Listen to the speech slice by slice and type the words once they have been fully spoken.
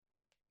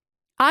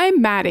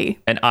I'm Maddie.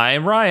 And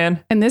I'm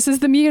Ryan. And this is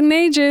The Mutant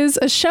Ages,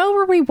 a show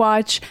where we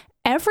watch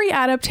every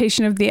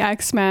adaptation of the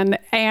X-Men,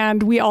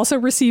 and we also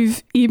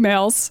receive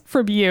emails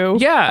from you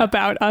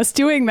about us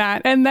doing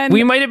that. And then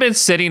we might have been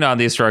sitting on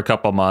these for a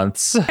couple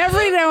months.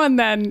 Every now and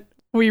then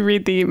we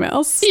read the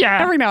emails.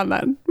 Yeah. Every now and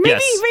then. Maybe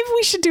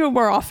we should do it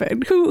more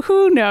often.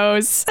 Who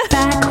knows?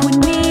 Back when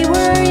we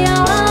were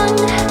young,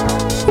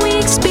 we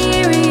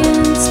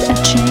experienced a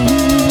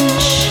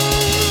change.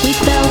 We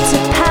felt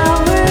a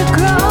power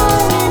grow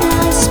in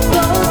us,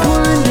 both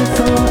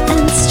wonderful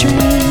and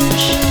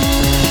strange.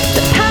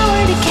 The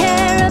power to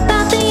care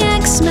about the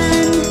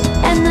X-Men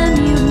and the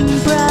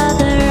Mutant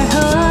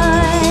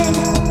Brotherhood.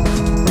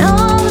 And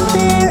all of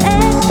their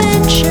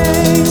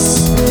adventures,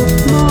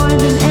 more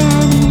than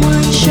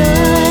anyone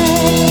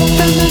should.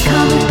 From the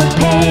comic book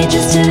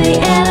pages to the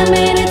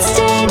animated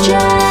stages.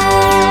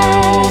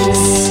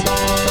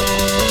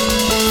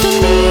 The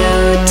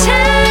Mutant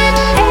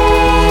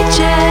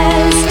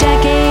Ages,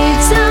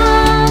 decades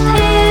of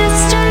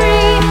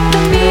history.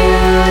 The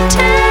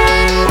Mutant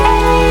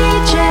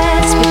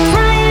Ages with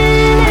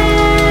Ryan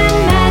and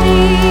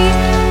Maddie.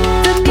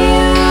 The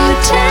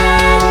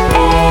Mutant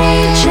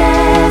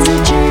Ages, a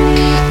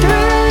journey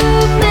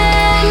through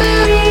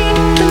memory.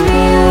 The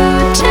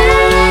Mutant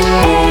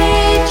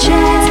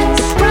Ages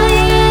with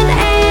Ryan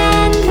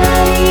and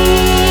Maddie.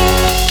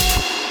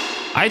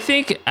 I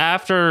think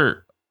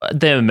after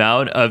the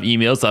amount of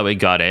emails that we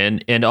got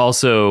in and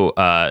also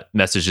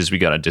messages we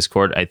got on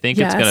Discord, I think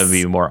it's going to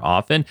be more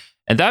often.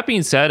 And that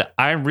being said,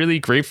 I'm really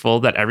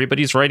grateful that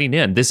everybody's writing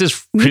in. This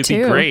is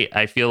really great.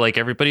 I feel like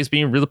everybody's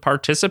being a real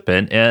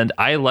participant, and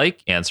I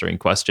like answering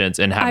questions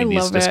and having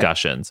these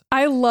discussions.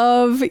 I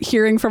love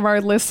hearing from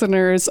our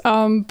listeners.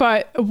 So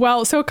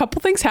a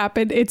couple things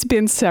happened. It's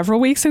been several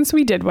weeks since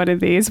we did one of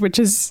these, which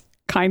is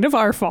kind of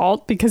our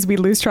fault because we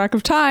lose track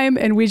of time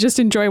and we just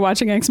enjoy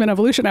watching X-Men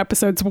Evolution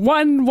episodes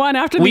one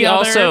after the other. We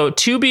also,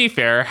 to be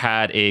fair,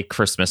 had a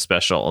Christmas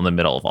special in the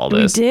middle of all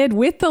this. We did,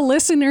 with the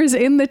listeners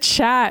in the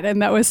chat,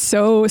 and that was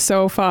so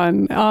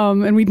fun.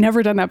 And we'd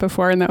never done that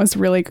before, and that was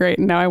really great.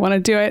 And now I want to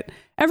do it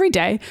every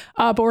day,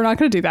 but we're not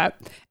going to do that.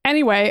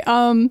 Anyway,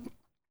 I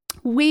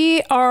think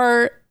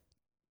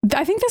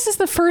this is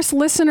the first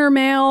listener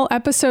mail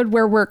episode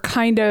where we're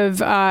kind of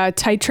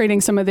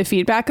titrating some of the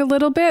feedback a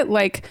little bit.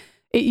 Like,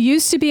 it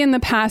used to be in the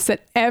past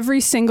that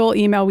every single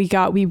email we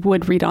got, we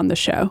would read on the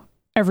show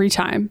every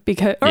time,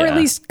 at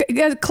least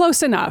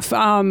close enough.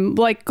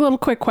 Like little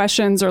quick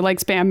questions or like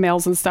spam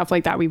mails and stuff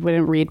like that, we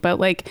wouldn't read. But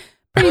like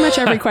pretty much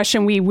every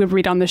question we would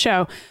read on the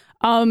show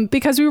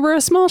because we were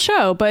a small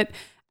show. But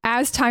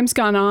as time's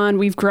gone on,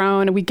 we've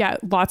grown and we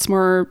get lots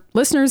more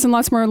listeners and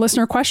lots more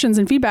listener questions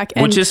and feedback.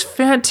 Which is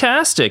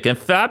fantastic and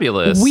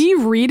fabulous. We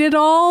read it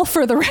all,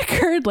 for the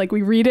record. Like,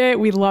 we read it,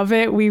 we love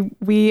it,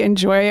 we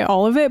enjoy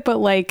all of it. But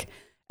like,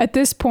 at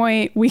this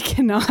point, we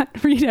cannot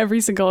read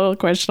every single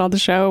question on the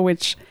show,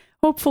 which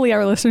hopefully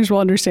our listeners will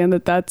understand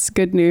that that's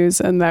good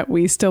news and that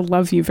we still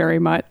love you very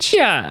much.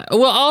 Yeah.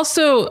 Well,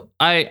 also,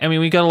 I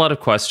mean, we got a lot of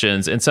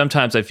questions, and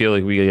sometimes I feel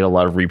like we get a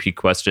lot of repeat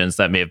questions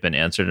that may have been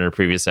answered in our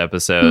previous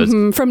episodes.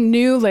 Mm-hmm. From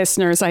new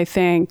listeners, I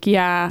think.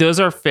 Yeah.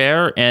 Those are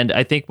fair. And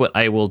I think what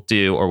I will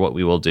do, or what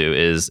we will do,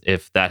 is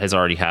if that has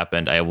already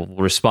happened, I will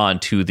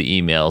respond to the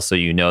email so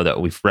you know that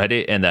we've read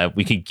it and that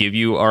we can give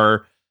you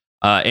our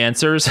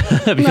answers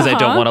because I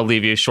don't want to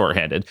leave you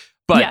shorthanded.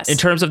 But in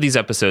terms of these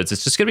episodes,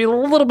 it's just going to be a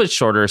little bit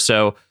shorter.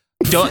 So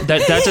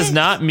that does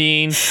not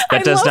mean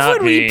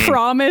we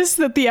promise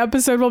that the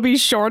episode will be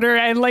shorter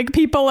and like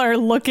people are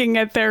looking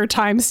at their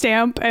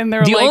timestamp and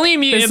they're the like, only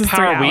mutant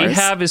power we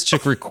have is to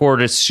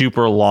record a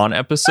super long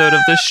episode of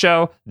this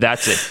show.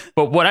 That's it.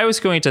 But what I was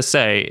going to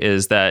say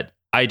is that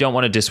I don't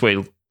want to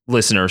dissuade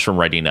listeners from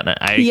writing in.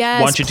 I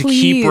want you to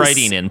keep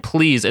writing in,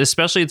 please,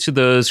 especially to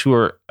those who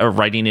are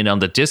writing in on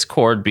the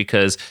Discord,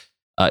 because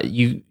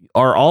you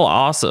are all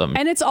awesome.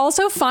 And it's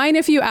also fine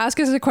if you ask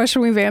us a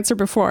question we've answered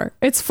before.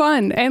 It's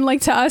fun. And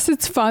like, to us,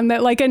 it's fun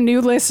that like a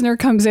new listener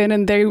comes in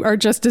and they are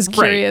just as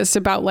curious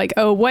about like,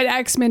 oh, what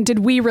X-Men did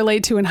we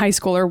relate to in high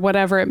school or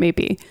whatever it may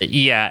be.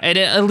 Yeah. And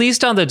at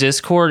least on the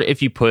Discord,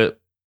 if you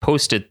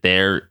post it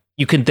there,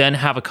 you can then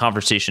have a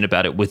conversation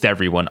about it with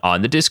everyone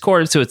on the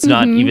Discord. So it's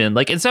not even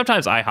like, and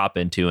sometimes I hop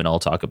into and I'll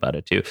talk about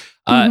it too.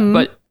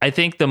 But I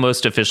think the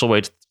most official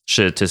way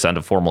to send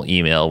a formal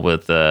email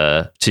with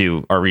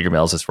to our reader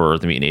mails is for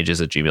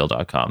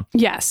themutanages@gmail.com.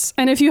 Yes.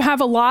 And if you have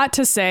a lot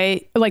to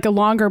say, like a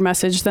longer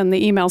message, then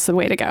the email's the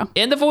way to go.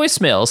 And the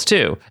voicemails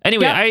too.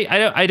 Anyway,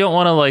 I don't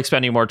want to like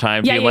spend any more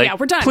time being like,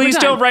 we're done. Please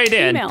don't write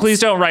in. Emails. Please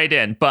don't write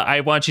in. But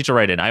I want you to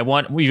write in. I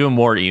want even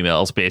more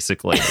emails,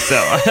 basically.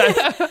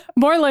 So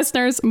more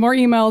listeners, more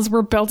emails.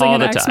 We're building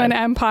an X-Men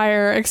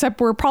empire,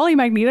 except we're probably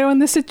Magneto in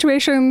this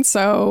situation.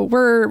 So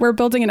we're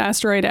building an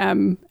Asteroid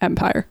M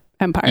empire.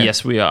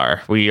 Yes, we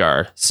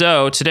are.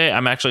 So today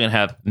I'm actually going to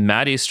have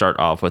Maddie start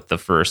off with the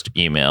first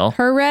email.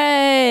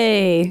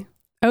 Hooray.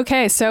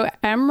 Okay, so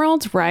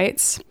Emerald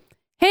writes,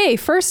 hey,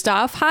 first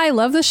off, hi,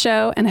 love the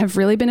show and have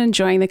really been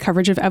enjoying the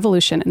coverage of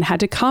Evolution and had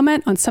to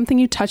comment on something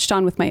you touched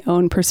on with my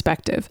own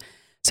perspective.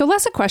 So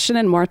less a question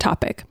and more a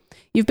topic.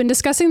 You've been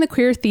discussing the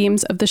queer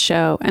themes of the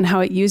show and how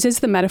it uses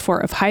the metaphor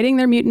of hiding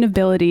their mutant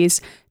abilities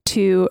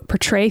to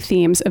portray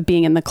themes of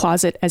being in the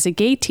closet as a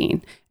gay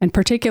teen, and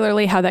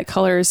particularly how that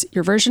colors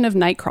your version of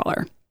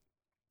Nightcrawler.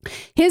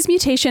 His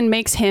mutation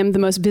makes him the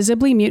most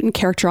visibly mutant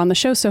character on the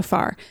show so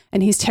far,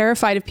 and he's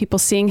terrified of people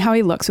seeing how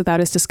he looks without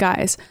his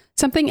disguise,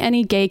 something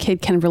any gay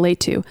kid can relate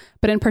to.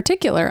 But in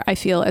particular, I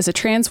feel as a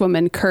trans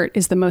woman, Kurt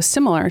is the most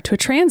similar to a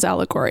trans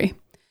allegory.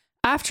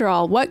 After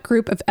all, what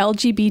group of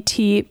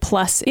LGBT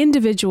plus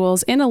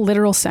individuals in a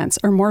literal sense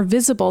are more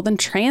visible than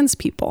trans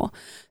people?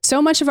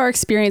 So much of our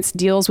experience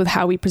deals with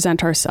how we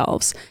present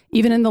ourselves,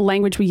 even in the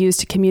language we use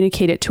to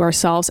communicate it to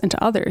ourselves and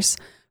to others.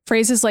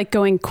 Phrases like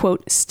going,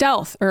 quote,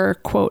 stealth or,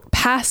 quote,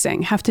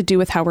 passing have to do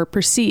with how we're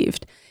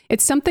perceived.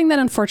 It's something that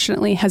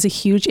unfortunately has a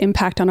huge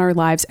impact on our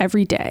lives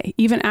every day,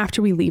 even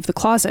after we leave the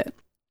closet.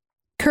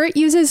 Kurt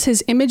uses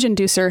his image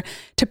inducer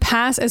to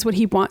pass as what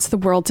he wants the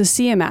world to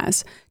see him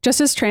as,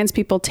 just as trans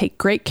people take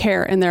great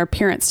care in their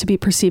appearance to be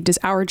perceived as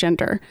our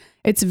gender.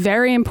 It's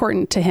very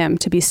important to him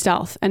to be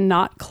stealth and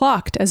not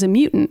clocked as a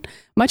mutant,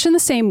 much in the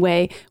same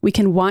way we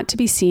can want to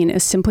be seen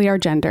as simply our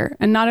gender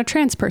and not a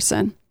trans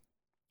person.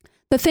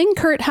 The thing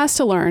Kurt has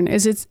to learn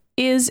is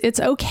it's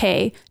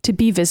okay to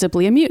be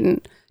visibly a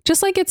mutant,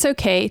 just like it's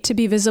okay to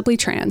be visibly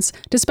trans,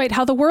 despite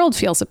how the world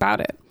feels about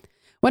it.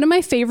 One of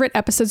my favorite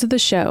episodes of the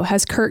show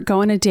has Kurt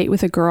go on a date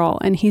with a girl,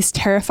 and he's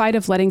terrified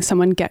of letting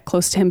someone get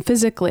close to him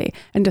physically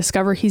and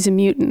discover he's a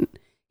mutant.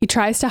 He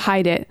tries to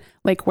hide it,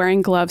 like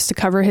wearing gloves to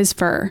cover his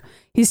fur.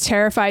 He's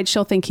terrified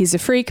she'll think he's a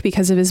freak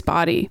because of his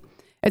body.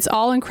 It's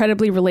all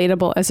incredibly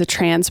relatable as a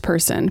trans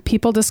person.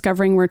 People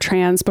discovering we're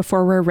trans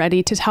before we're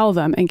ready to tell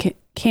them and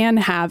can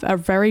have a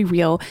very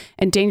real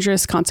and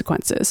dangerous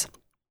consequences.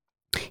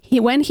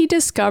 When he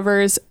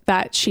discovers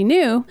that she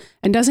knew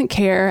and doesn't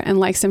care and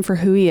likes him for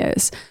who he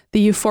is, the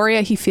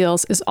euphoria he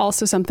feels is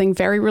also something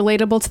very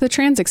relatable to the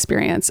trans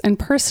experience and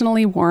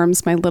personally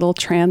warms my little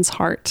trans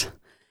heart.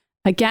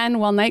 Again,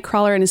 while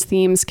Nightcrawler and his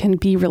themes can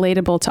be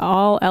relatable to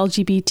all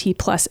LGBT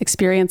plus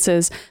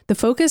experiences, the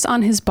focus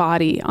on his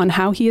body, on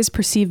how he is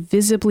perceived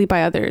visibly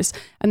by others,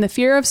 and the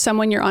fear of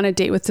someone you're on a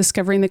date with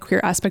discovering the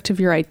queer aspect of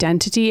your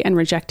identity and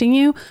rejecting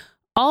you,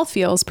 all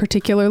feels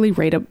particularly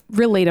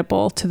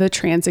relatable to the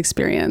trans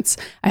experience.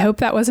 I hope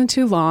that wasn't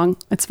too long.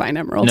 It's fine,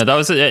 Emerald. No, that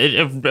was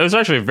it was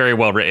actually very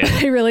well written.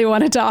 I really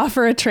wanted to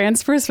offer a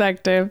trans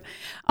perspective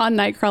on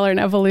Nightcrawler and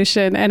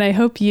evolution, and I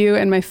hope you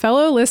and my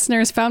fellow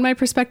listeners found my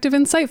perspective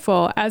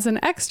insightful. As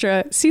an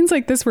extra, scenes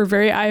like this were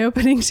very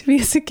eye-opening to me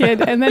as a kid,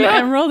 and then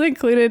Emerald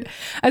included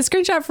a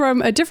screenshot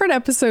from a different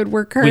episode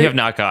where Kurt we have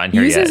not gotten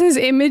here uses yet. his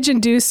image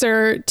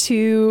inducer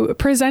to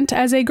present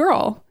as a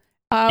girl.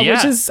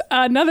 Which is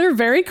another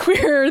very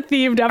queer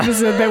themed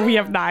episode that we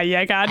have not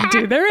yet gotten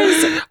to. There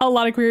is a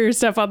lot of queer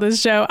stuff on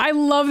this show. I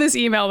love this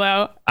email,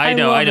 though. I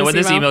know. When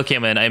this email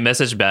came in, I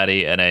messaged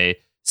Batty and I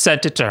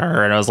sent it to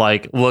her and I was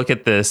like, look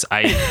at this.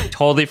 I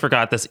totally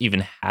forgot this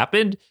even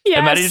happened. Yes.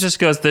 And Maddie just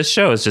goes, this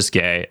show is just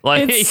gay.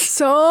 Like, it's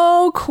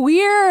so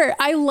queer.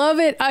 I love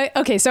it.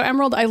 Okay, so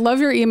Emerald, I love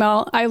your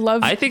email.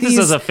 I think this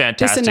is a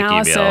fantastic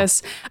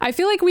analysis. Email. I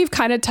feel like we've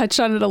kind of touched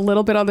on it a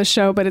little bit on the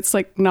show, but it's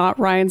like not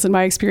Ryan's and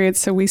my experience.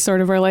 So we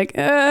sort of are like,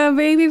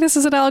 maybe this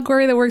is an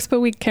allegory that works, but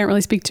we can't really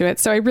speak to it.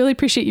 So I really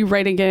appreciate you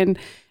writing in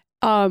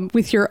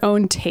with your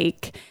own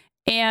take.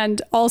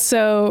 And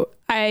also,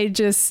 I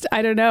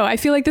don't know. I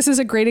feel like this is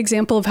a great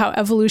example of how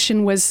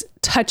evolution was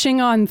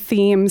touching on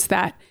themes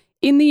that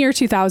in the year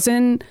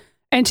 2000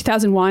 and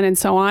 2001 and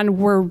so on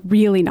were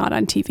really not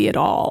on TV at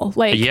all.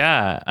 Like,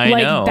 yeah, I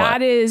know.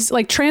 That is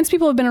like trans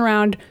people have been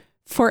around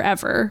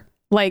forever.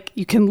 Like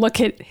you can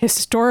look at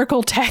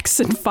historical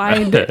texts and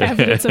find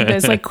evidence of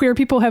this. Like queer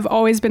people have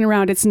always been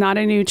around. It's not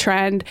a new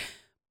trend.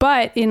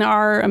 But in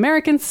our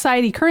American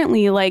society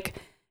currently, like,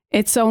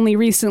 it's only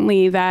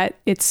recently that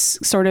it's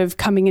sort of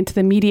coming into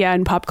the media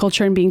and pop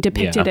culture and being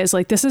depicted as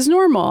like, this is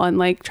normal and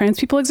like trans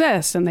people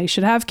exist and they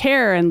should have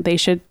care and they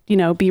should,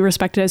 be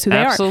respected as who they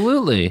are.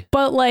 Absolutely.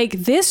 But like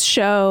this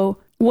show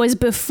was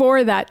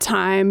before that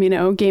time,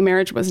 gay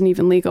marriage wasn't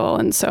even legal.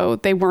 And so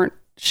they weren't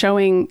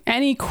showing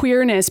any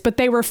queerness, but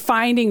they were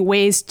finding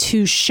ways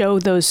to show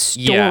those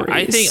stories. Yeah,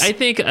 I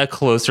think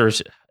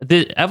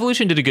the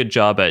evolution did a good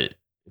job at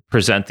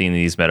presenting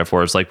these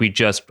metaphors. Like we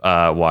just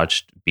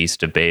watched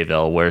Beast of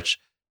Bayville, which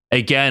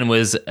again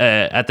was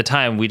at the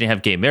time we didn't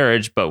have gay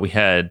marriage, but we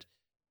had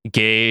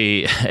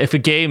if a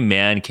gay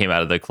man came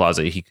out of the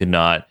closet, he could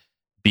not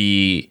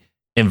be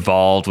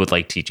involved with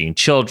like teaching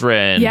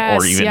children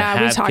or even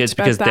have kids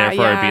because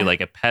therefore it'd be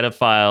like a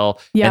pedophile.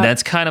 And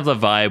that's kind of the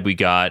vibe we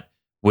got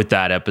with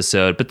that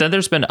episode. But then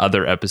there's been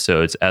other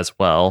episodes as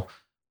well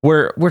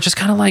where we're just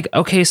kind of like,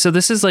 okay, so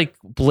this is like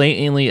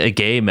blatantly a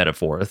gay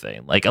metaphor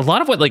thing. Like a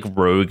lot of what like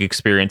Rogue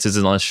experiences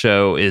in this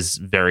show is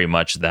very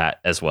much that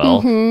as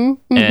well.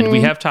 And we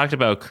have talked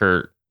about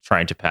Kurt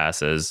trying to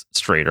pass as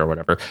straight or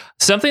whatever.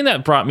 Something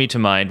that brought me to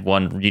mind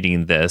when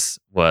reading this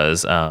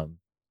was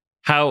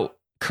how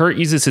Kurt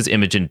uses his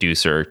image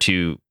inducer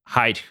to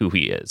hide who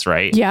he is,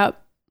 right?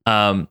 Yep.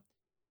 And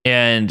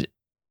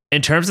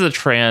in terms of the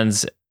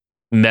trans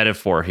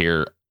metaphor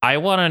here, I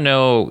want to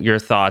know your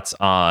thoughts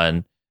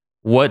on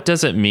what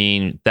does it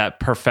mean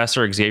that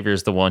Professor Xavier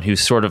is the one who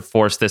sort of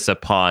forced this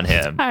upon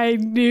him? I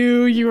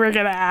knew you were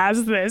going to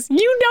ask this. You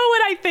know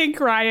what I think,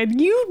 Ryan.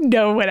 You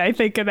know what I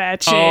think of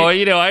that shit. Oh,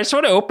 I just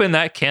want to open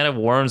that can of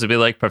worms and be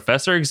like,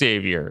 Professor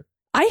Xavier.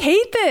 I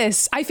hate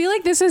this. I feel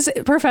like this is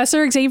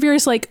Professor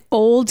Xavier's like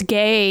old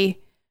gay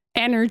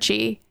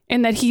energy,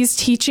 in that he's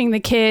teaching the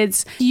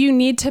kids, you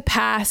need to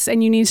pass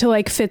and you need to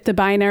like fit the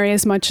binary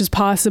as much as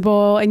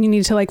possible. And you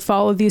need to like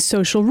follow these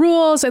social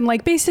rules and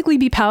like basically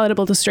be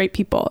palatable to straight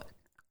people.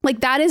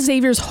 Like that is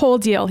Xavier's whole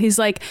deal. He's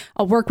like,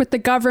 I'll work with the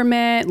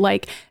government,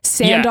 like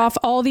sand off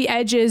all the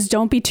edges.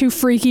 Don't be too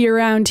freaky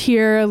around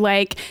here.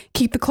 Like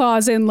keep the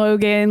claws in,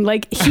 Logan.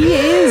 Like he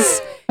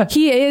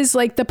is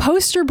like the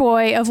poster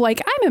boy of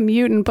like, I'm a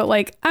mutant, but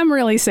like, I'm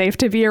really safe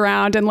to be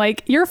around. And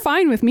like, you're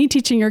fine with me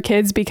teaching your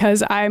kids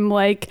because I'm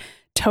like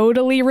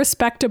totally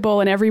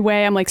respectable in every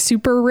way. I'm like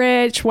super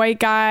rich white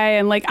guy.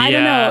 And like, I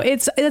don't know.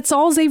 It's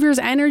all Xavier's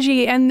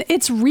energy and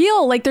it's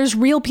real. Like there's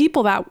real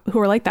people who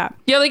are like that.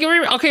 Yeah. Like,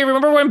 okay.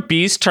 Remember when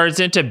Beast turns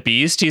into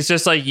Beast? He's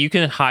just like, you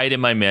can hide in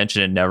my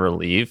mansion and never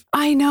leave.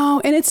 I know.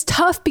 And it's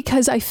tough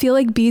because I feel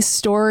like Beast's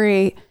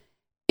story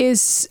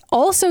is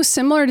also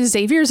similar to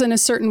Xavier's in a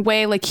certain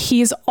way. Like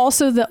he's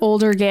also the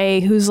older gay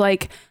who's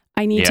like,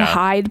 I need to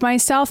hide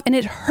myself, and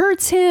it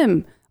hurts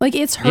him. Like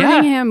it's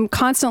hurting him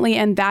constantly.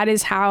 And that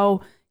is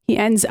how he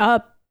ends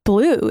up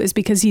blue, is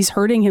because he's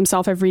hurting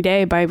himself every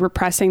day by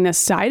repressing this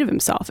side of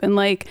himself. And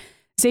like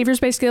Xavier's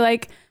basically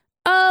like,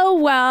 oh,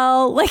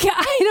 well, like,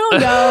 I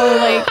don't know.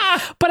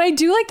 Like, but I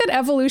do like that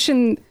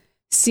evolution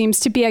seems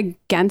to be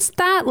against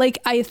that. Like,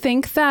 I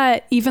think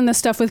that even the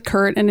stuff with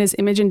Kurt and his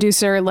image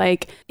inducer,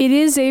 like it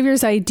is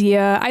Xavier's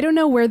idea. I don't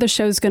know where the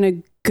show's going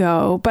to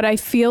go, but I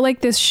feel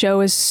like this show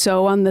is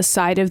so on the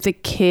side of the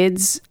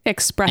kids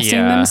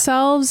expressing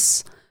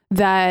themselves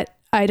that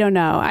I don't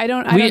know. I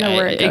don't know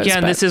where it goes.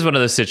 Again, this is one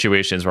of those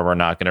situations where we're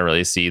not going to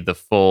really see the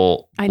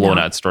full blown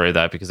out story of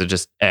that because it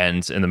just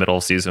ends in the middle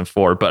of season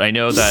 4. But I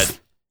know that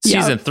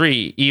season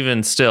 3,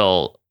 even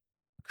still,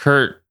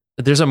 Kurt,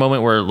 there's a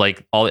moment where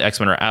like all the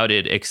X-Men are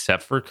outed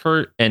except for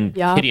Kurt, and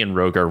Kitty and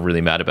Rogue are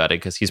really mad about it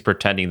because he's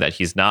pretending that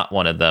he's not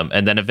one of them.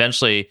 And then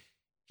eventually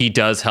he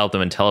does help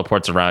them and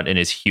teleports around in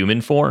his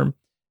human form.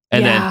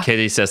 And then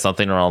Kitty says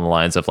something along the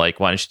lines of like,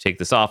 why don't you take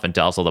this off and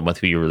dazzle them with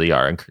who you really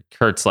are? And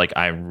Kurt's like,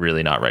 I'm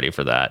really not ready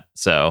for that.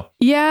 So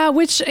yeah,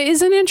 which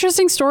is an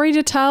interesting story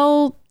to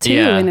tell too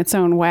in its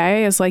own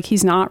way, is like,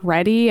 he's not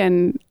ready.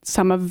 And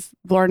some of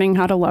learning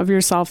how to love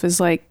yourself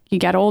is like, you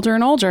get older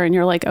and older and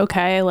you're like,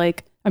 okay,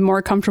 like I'm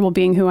more comfortable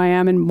being who I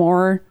am in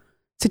more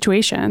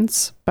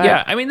situations. But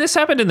yeah, I mean, this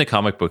happened in the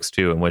comic books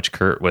too, in which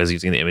Kurt was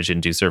using the image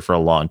inducer for a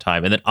long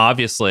time. And then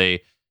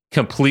obviously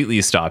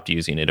completely stopped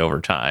using it over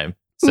time.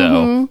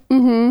 So,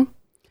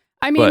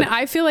 I mean,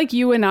 I feel like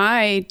you and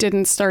I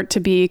didn't start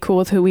to be cool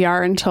with who we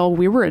are until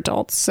we were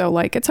adults. So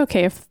like, it's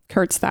okay if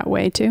Kurt's that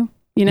way too,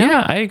 you know?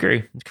 Yeah, I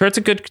agree. Kurt's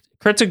a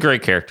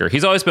great character.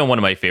 He's always been one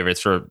of my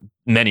favorites for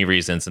many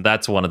reasons. And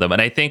that's one of them.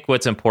 And I think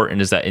what's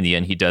important is that in the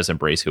end, he does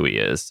embrace who he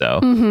is.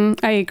 So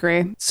I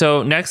agree.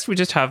 So next we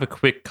just have a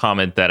quick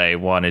comment that I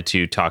wanted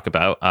to talk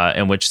about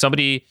in which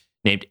somebody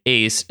named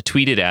Ace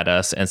tweeted at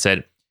us and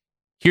said,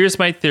 here's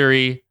my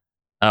theory.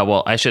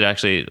 Well, I should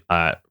actually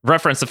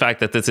reference the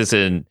fact that this is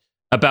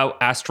about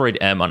Asteroid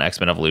M on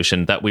X-Men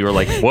Evolution, that we were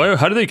like, what?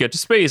 How do they get to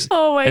space?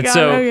 Oh my God.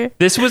 So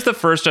this was the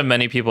first of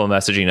many people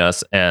messaging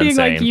us and being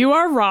saying, like, you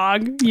are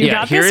wrong. You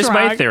got this here's wrong.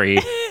 my theory.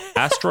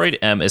 Asteroid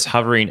M is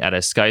hovering at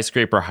a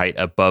skyscraper height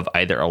above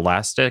either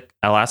Alaska,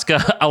 or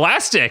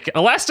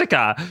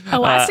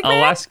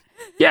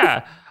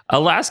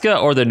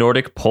the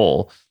Nordic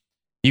Pole.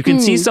 You can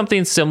see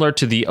something similar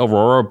to the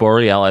Aurora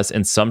Borealis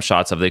in some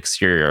shots of the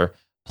exterior.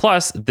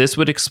 Plus, this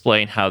would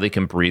explain how they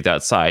can breathe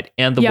outside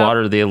and the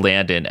water they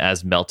land in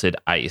as melted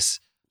ice.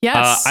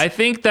 Yes. I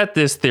think that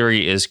this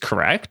theory is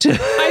correct. I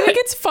think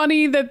it's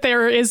funny that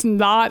there is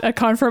not a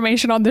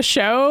confirmation on the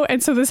show.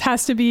 And so this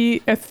has to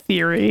be a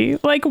theory.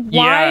 Like,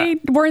 why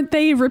weren't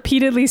they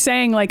repeatedly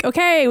saying like,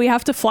 okay, we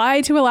have to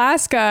fly to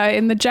Alaska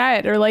in the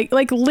jet, or like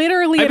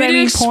literally at any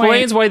it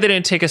explains point. why they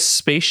didn't take a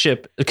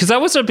spaceship. Because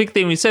that was a big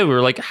thing we said. We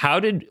were like, how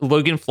did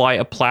Logan fly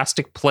a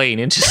plastic plane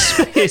into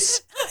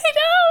space? I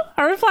know.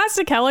 Our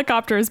plastic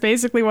helicopter is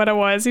basically what it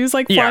was. He was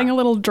like flying a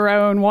little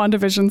drone,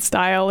 WandaVision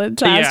style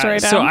at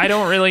Asteroid M. So I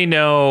don't really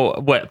know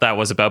what that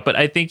was about, but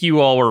I think you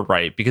all were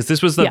right, because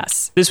this was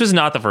this was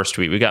not the first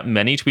tweet. We got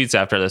many tweets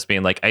after this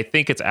being like, I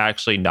think it's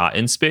actually not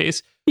in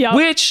space. Yeah.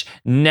 Which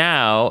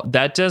now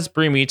that does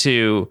bring me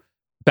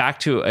back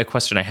to a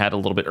question I had a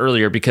little bit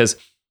earlier, because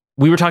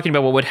we were talking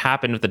about what would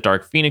happen with the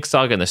Dark Phoenix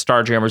saga and the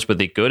Starjammers. Would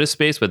they go to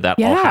space? Would that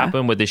all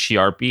happen? Would the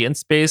Shi'ar be in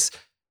space?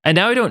 And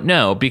now I don't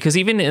know, because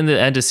even in the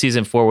end of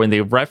season 4, when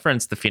they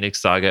reference the Phoenix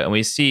saga and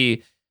we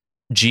see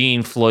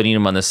Jean floating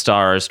among the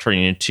stars,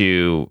 turning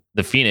into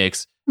the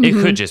Phoenix, it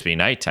could just be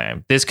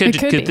nighttime. This could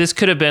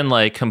have been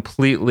like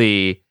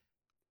completely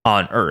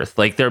on Earth.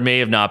 Like there may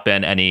have not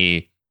been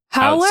any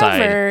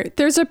However,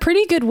 there's a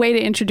pretty good way to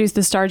introduce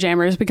the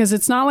Starjammers because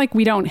it's not like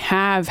we don't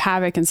have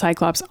Havoc and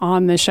Cyclops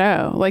on the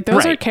show. Like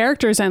those are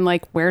characters and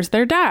like, where's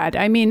their dad?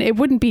 I mean, it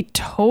wouldn't be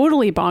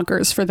totally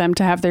bonkers for them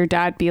to have their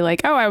dad be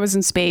like, oh, I was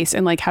in space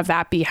and like have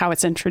that be how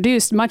it's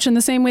introduced, much in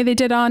the same way they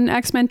did on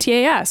X-Men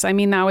TAS. I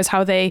mean, that was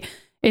how they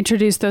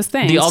introduced those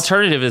things. The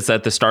alternative is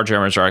that the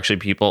Starjammers are actually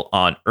people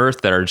on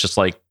Earth that are just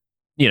like,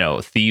 you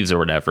know, thieves or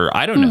whatever.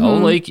 I don't know.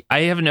 Like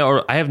I have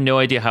no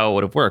idea how it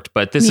would have worked,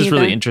 but this is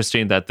really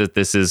interesting that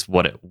this is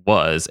what it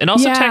was. And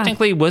also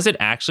technically, was it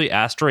actually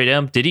Asteroid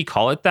M? Did he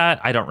call it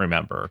that? I don't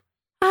remember.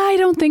 I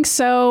don't think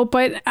so,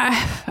 but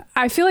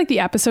I feel like the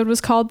episode was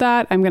called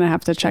that. I'm going to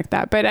have to check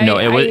that. But no,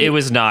 it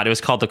was not. It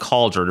was called the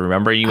Cauldron.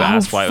 Remember you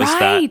asked why it was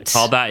that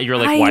called that? You're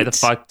like, why the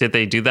fuck did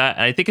they do that?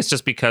 And I think it's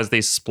just because they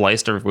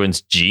spliced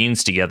everyone's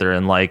genes together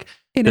and like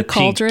in the a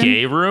cauldron,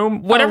 gay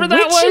room, whatever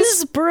that was.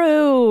 Witch's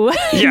brew.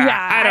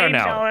 Yeah, I don't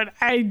know.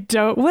 I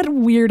don't. What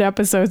weird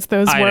episodes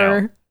those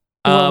were.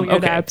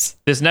 Weird apps.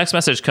 This next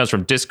message comes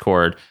from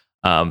Discord,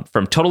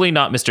 from Totally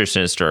Not Mr.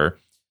 Sinister,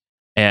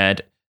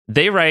 and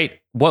they write,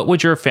 "What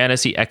would your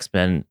fantasy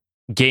X-Men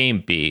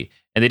game be?"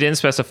 And they didn't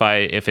specify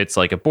if it's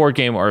like a board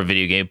game or a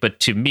video game, but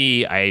to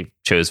me, I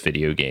chose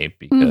video game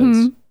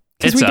because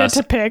it's we get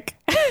to pick.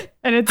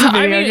 And it's a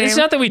video game. It's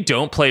not that we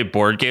don't play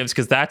board games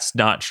because that's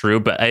not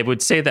true, but I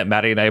would say that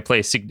Maddie and I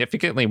play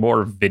significantly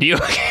more video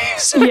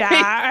games. Yeah,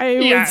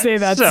 I would say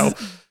that's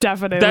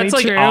definitely that's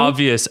like true.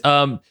 Obvious.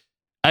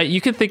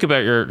 You can think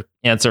about your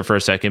answer for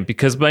a second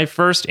because my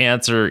first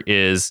answer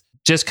is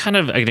just kind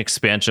of an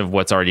expansion of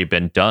what's already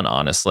been done,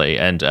 honestly.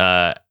 And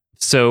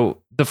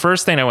so the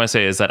first thing I want to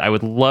say is that I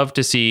would love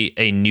to see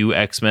a new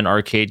X-Men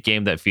arcade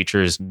game that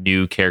features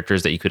new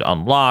characters that you could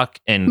unlock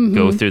and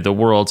go through the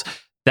worlds.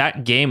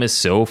 That game is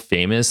so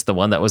famous, the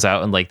one that was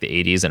out in like the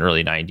 80s and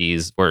early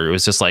 90s, where it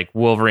was just like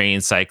Wolverine,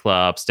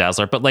 Cyclops,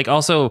 Dazzler, but like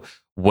also,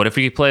 what if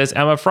we could play as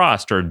Emma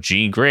Frost or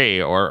Jean Grey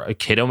or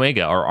Kid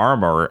Omega or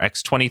Armor or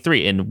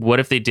X-23? And what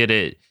if they did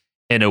it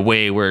in a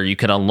way where you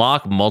can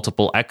unlock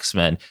multiple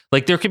X-Men?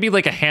 Like there could be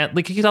like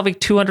like you could have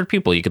like 200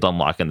 people you could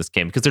unlock in this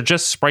game because they're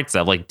just sprites that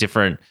have like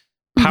different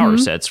power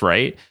sets,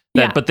 right?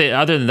 But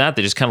other than that,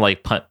 they just kind of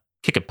like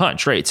kick a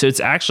punch, right? So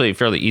it's actually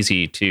fairly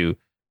easy to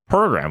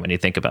program when you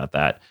think about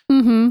that.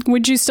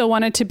 Would you still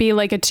want it to be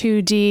like a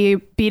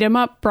 2D beat 'em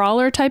up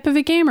brawler type of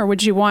a game, or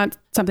would you want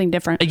something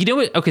different? You know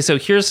what? Okay, so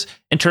here's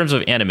in terms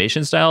of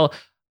animation style,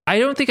 I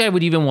don't think I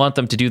would even want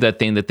them to do that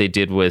thing that they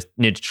did with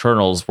Ninja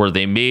Turtles, where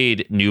they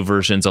made new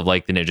versions of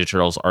like the Ninja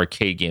Turtles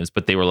arcade games,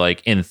 but they were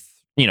like in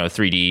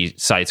 3D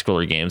side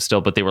scroller games still,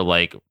 but they were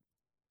like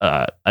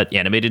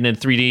animated in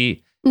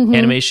 3D.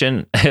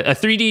 Animation,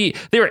 they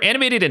were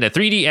animated in a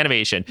 3D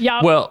animation.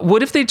 Yeah. Well,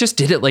 what if they just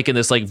did it like in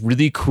this like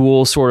really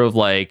cool sort of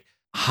like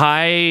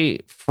high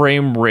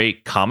frame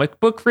rate comic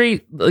book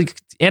rate like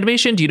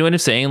animation? Do you know what I'm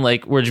saying?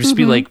 Like where it just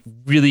be like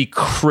really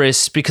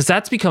crisp, because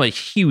that's become a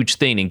huge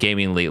thing in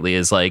gaming lately,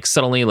 is like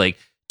suddenly like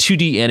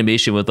 2D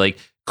animation with like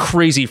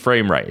crazy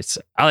frame rates.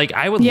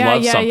 I would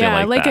love something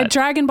like that. A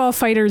Dragon Ball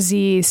Fighter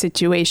Z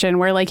situation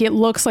where like it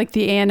looks like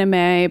the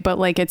anime, but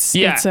like it's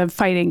a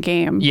fighting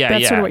game.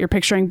 That's sort of what you're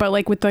picturing, but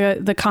like with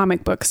the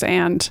comic books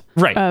and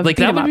like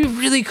that would be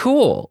really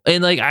cool.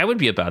 And like I would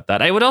be about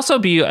that. I would also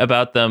be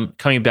about them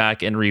coming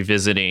back and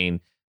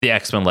revisiting the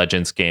X-Men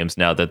Legends games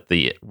now that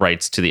the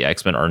rights to the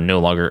X-Men are no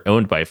longer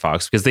owned by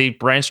Fox, because they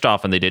branched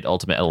off and they did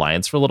Ultimate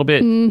Alliance for a little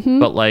bit.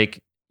 But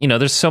like,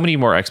 there's so many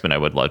more X-Men I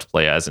would love to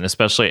play as, and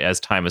especially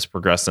as time has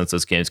progressed since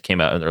those games came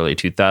out in the early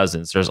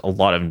 2000s, there's a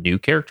lot of new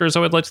characters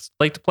I would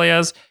like to play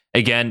as.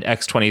 Again,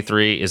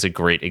 X-23 is a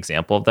great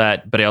example of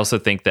that, but I also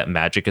think that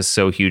Magic is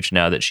so huge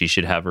now that she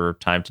should have her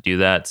time to do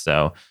that.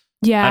 So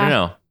I don't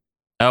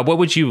know. What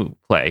would you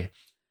play?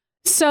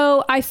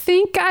 So I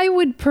think I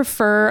would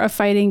prefer a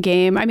fighting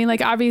game. I mean,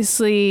 like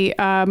obviously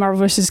Marvel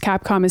vs.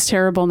 Capcom is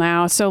terrible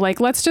now. So like,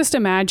 let's just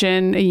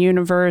imagine a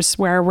universe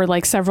where we're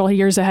like several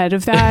years ahead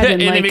of that. And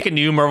they make a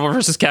new Marvel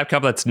vs.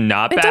 Capcom that's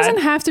not bad. It doesn't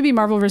have to be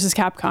Marvel vs.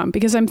 Capcom,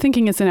 because I'm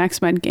thinking it's an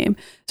X-Men game.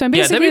 So I'm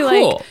basically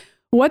like,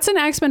 what's an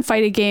X-Men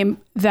fighting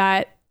game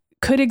that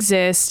could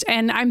exist?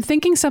 And I'm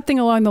thinking something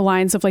along the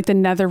lines of like the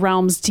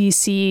NetherRealms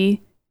DC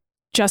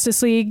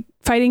Justice League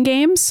fighting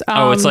games.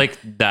 It's like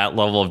that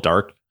level of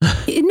dark.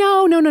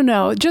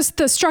 No. Just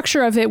the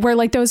structure of it, where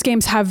like those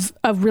games have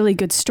a really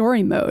good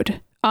story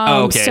mode.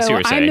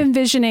 So I'm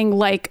envisioning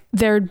like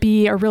there'd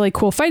be a really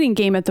cool fighting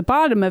game at the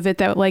bottom of it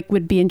that like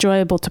would be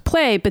enjoyable to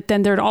play, but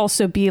then there'd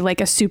also be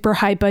like a super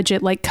high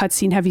budget, like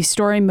cutscene heavy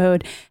story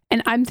mode.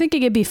 And I'm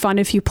thinking it'd be fun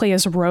if you play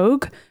as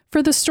Rogue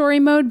for the story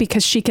mode,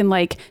 because she can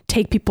like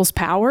take people's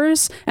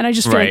powers. And I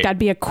just feel like that'd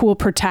be a cool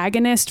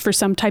protagonist for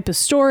some type of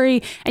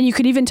story. And you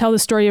could even tell the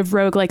story of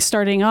Rogue, like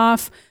starting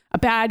off a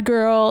bad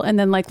girl and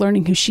then like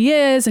learning who she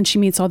is, and she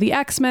meets all the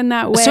X-Men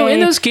that way. So in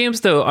those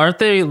games though, aren't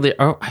they,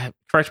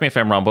 correct me if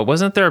I'm wrong, but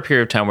wasn't there a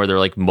period of time where there were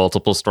like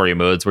multiple story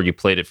modes where you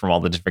played it from all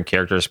the different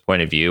characters'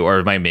 point of view, or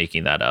am I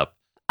making that up?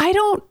 I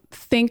don't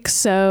think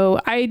so.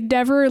 I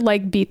never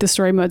beat the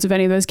story modes of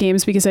any of those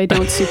games because I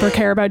don't super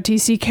care about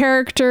DC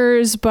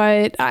characters,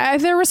 but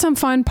there were some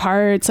fun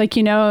parts.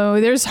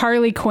 There's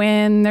Harley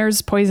Quinn,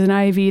 there's Poison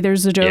Ivy,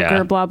 there's the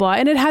Joker, blah, blah.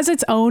 And it has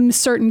its own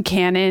certain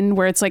canon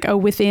where it's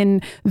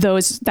within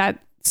that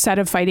set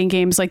of fighting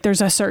games,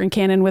 there's a certain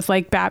canon with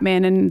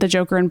Batman and the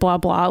Joker and blah,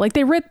 blah.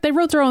 They wrote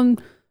their own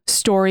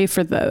story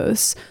for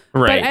those.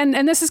 Right. But,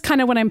 and this is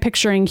kind of what I'm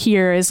picturing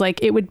here is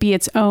it would be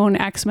its own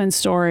X-Men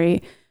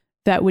story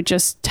that would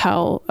just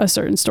tell a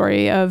certain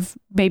story of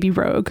maybe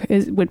Rogue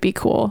would be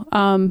cool.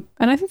 And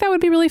I think that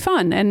would be really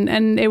fun.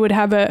 And it would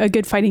have a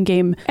good fighting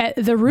game at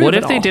the root What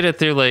of if it they all. did it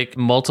through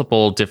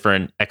multiple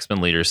different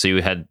X-Men leaders? So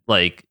you had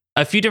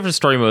a few different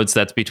story modes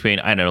that's between,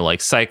 I don't know,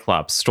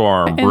 Cyclops,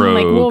 Storm, and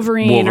Rogue,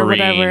 Wolverine or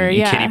whatever.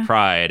 Yeah. Kitty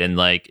Pryde, and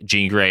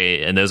Jean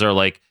Grey. And those are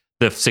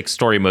the 6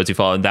 story modes you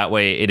follow. And that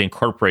way it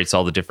incorporates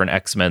all the different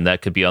X-Men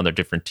that could be on their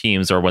different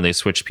teams or when they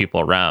switch people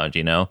around,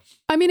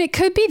 I mean, it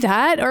could be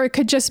that, or it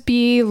could just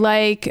be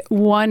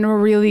one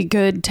really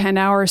good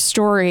 10-hour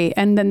story.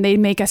 And then they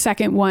make a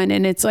second one.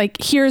 And it's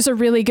here's a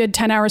really good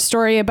 10-hour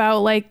story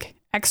about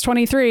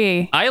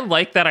X-23. I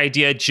like that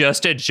idea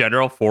just in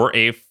general for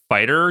a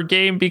fighter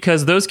game,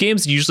 because those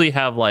games usually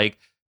have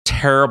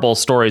terrible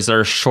stories that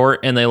are short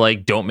and they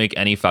don't make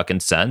any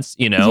fucking sense,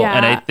 Yeah.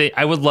 And I think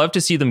I would love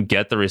to see them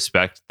get the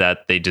respect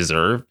that they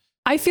deserve.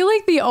 I feel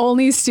the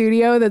only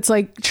studio that's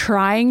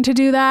trying to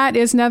do that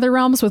is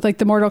NetherRealms with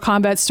the Mortal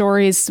Kombat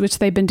stories, which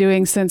they've been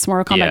doing since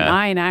Mortal Kombat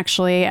 9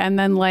 actually, and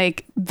then the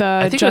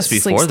I think Justice it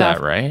was before League stuff.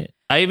 that, right?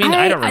 I mean,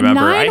 I don't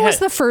remember. 9 was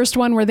the first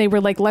one where they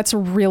were let's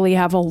really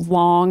have a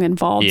long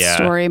involved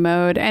story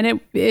mode, and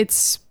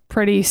it's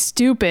pretty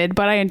stupid,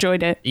 but I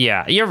enjoyed it.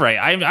 Yeah, you're right.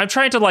 I'm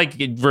trying to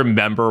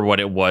remember what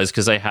it was,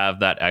 because I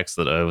have that ex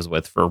that I was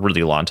with for a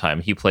really long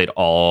time. He played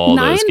all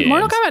those games.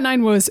 Mortal Kombat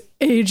 9 was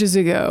ages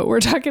ago. We're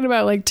talking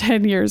about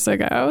 10 years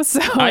ago.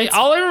 So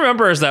all I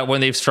remember is that when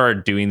they've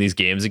started doing these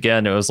games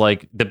again, it was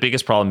the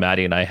biggest problem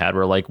Maddie and I had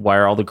were why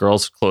are all the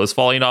girls' clothes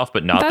falling off,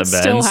 but not that's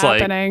the men's? still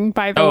happening,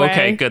 by the way. Oh,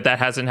 okay, good. That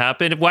hasn't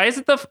happened. Why is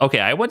it okay,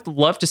 I would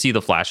love to see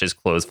the Flash's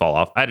clothes fall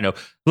off. I don't know.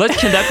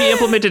 Can that be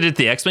implemented into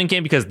the X-Men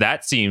game? Because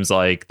that seems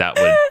like that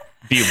would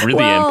be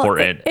really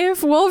important.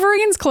 If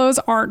Wolverine's clothes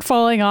aren't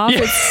falling off,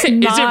 it's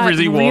not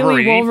really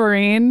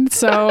Wolverine.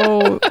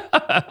 So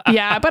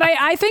yeah, but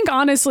I think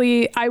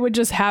honestly, I would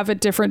just have a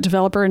different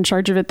developer in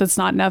charge of it that's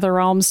not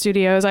NetherRealm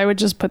Studios. I would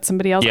just put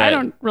somebody else. I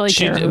don't really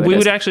care who we it would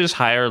is. actually just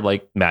hire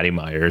Maddie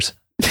Myers.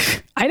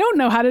 I don't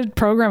know how to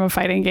program a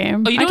fighting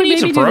game. Oh, you don't need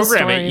to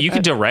program it. You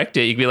can direct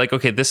it. You can be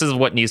okay, this is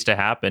what needs to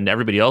happen.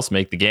 Everybody else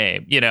make the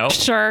game,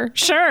 Sure.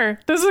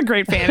 This is a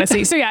great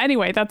fantasy. So yeah,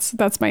 anyway,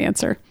 that's my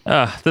answer.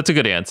 That's a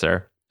good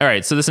answer. All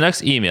right, so this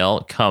next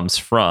email comes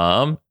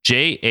from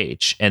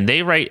JH, and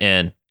they write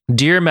in,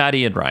 Dear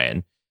Maddie and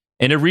Ryan,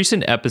 in a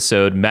recent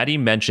episode, Maddie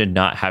mentioned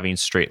not having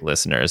straight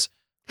listeners.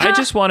 I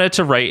just wanted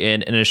to write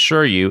in and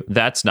assure you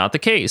that's not the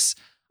case.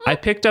 I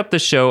picked up the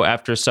show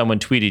after someone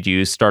tweeted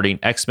you starting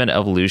X-Men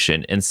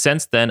Evolution, and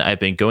since then I've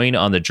been going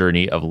on the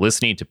journey of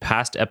listening to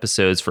past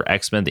episodes for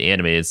X-Men the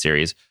Animated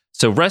Series.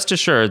 So rest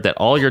assured that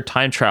all your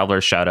time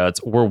traveler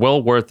shoutouts were well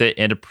worth it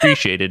and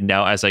appreciated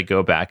now as I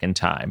go back in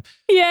time.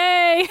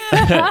 Yay!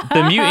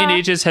 The Mutant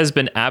Ages has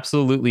been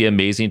absolutely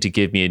amazing to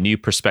give me a new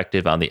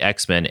perspective on the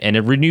X-Men and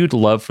a renewed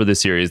love for the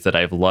series that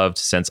I've loved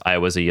since I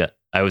was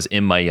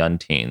in my young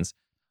teens.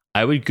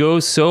 I would go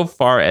so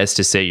far as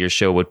to say your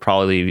show would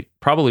probably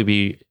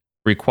be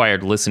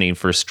required listening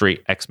for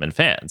straight X-Men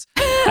fans.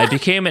 I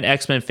became an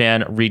X-Men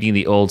fan reading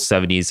the old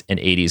 70s and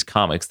 80s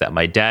comics that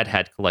my dad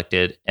had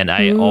collected, and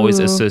I always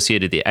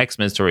associated the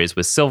X-Men stories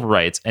with civil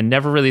rights and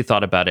never really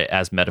thought about it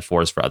as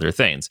metaphors for other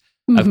things.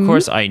 Of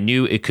course, I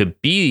knew it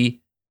could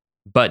be,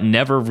 but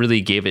never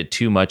really gave it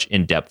too much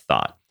in-depth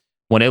thought.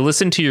 When I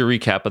listened to your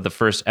recap of the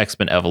first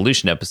X-Men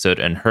Evolution episode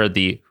and heard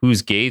the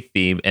Who's Gay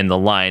theme and the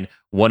line,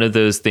 one of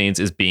those things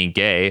is being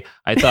gay,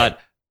 I thought,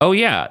 oh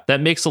yeah, that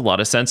makes a lot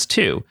of sense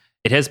too.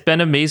 It has been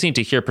amazing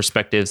to hear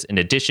perspectives and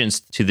additions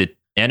to the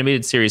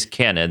animated series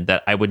canon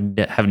that I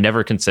would have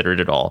never considered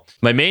at all.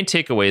 My main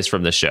takeaways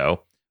from the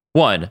show: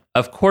 1,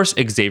 of course,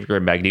 Xavier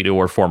and Magneto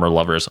were former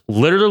lovers.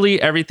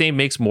 Literally everything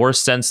makes more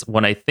sense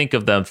when I think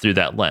of them through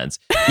that lens.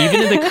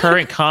 Even in the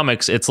current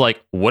comics, it's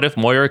what if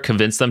Moira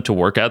convinced them to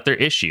work out their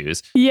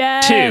issues?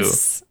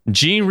 Yes. 2,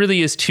 Jean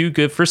really is too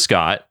good for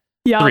Scott.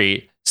 Yep.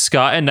 3,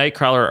 Scott and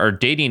Nightcrawler are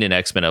dating in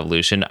X-Men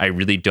Evolution. I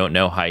really don't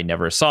know how I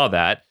never saw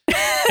that.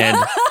 And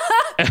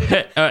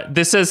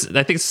this says,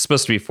 I think it's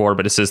supposed to be 4,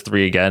 but it says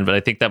 3 again. But I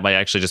think that might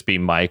actually just be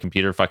my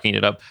computer fucking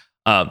it up.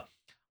 I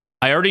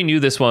already knew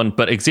this one,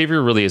 but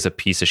Xavier really is a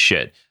piece of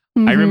shit.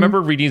 I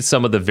remember reading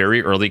some of the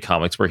very early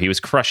comics where he was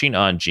crushing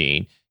on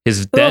Jean,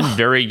 his then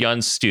very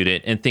young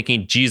student, and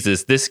thinking,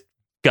 Jesus, this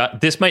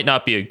might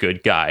not be a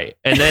good guy.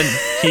 And then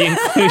he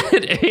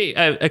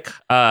included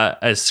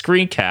a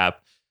screen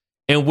cap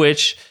in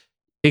which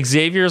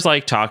Xavier's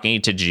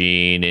talking to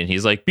Jean, and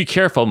he's like, be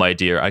careful, my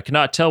dear. I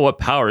cannot tell what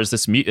powers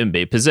this mutant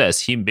may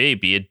possess. He may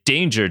be a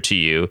danger to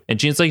you. And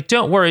Jean's like,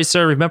 don't worry,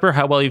 sir. Remember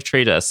how well you've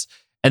treated us.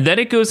 And then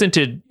it goes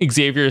into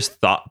Xavier's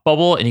thought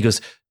bubble, and he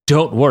goes,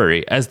 "Don't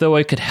worry, as though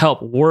I could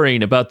help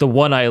worrying about the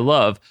one I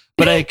love,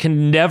 but I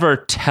can never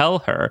tell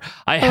her.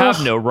 I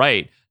have no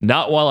right,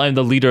 not while I'm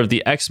the leader of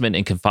the X-Men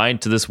and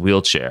confined to this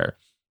wheelchair."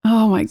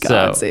 Oh my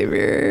God,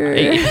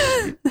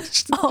 Xavier.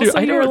 Also,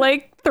 you're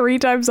like 3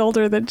 times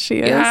older than she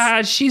is.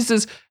 Yeah,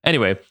 Jesus.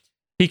 Anyway,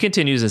 he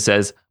continues and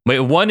says,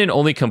 "My one and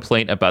only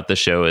complaint about the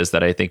show is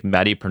that I think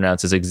Maddie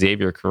pronounces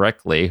Xavier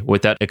correctly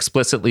without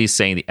explicitly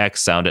saying the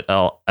X sound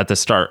at the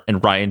start,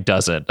 and Ryan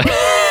doesn't."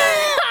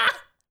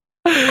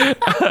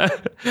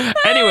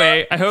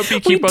 Anyway, I hope you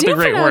keep up the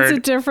great work. We do pronounce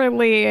it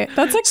differently.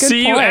 That's a good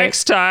See point. you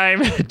next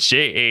time,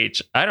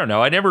 JH. I don't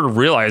know. I never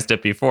realized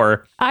it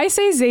before. I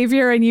say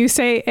Xavier and you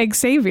say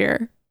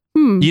Xavier.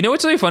 You know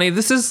what's really funny?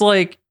 This is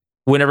like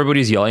when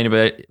everybody's yelling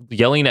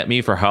at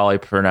me for how I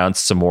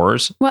pronounce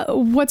s'mores.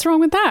 Well, what's wrong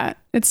with that?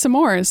 It's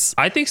s'mores.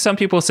 I think some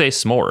people say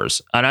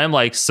s'mores, and I'm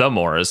like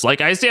s'mores. Like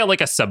I say it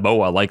like a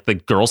Samoa, like the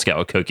Girl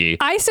Scout cookie.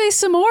 I say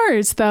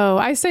s'mores, though.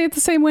 I say it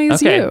the same way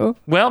as you.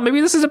 Well,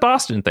 maybe this is a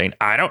Boston thing.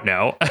 I don't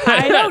know.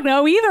 I don't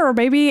know either.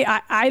 Maybe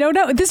I don't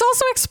know. This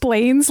also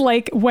explains,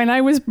 like, when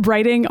I was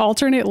writing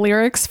alternate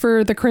lyrics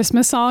for the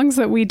Christmas songs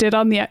that we did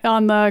on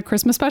the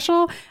Christmas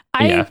special,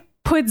 I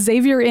put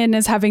Xavier in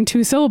as having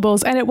 2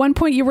 syllables, and at one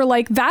point you were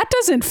like, "That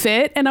doesn't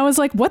fit," and I was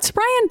like, "What's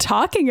Brian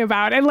talking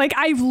about?" And like,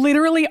 I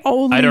literally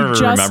only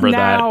just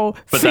now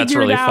but that's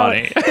really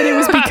funny that it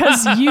was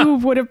because you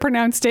would have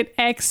pronounced it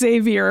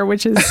Xavier,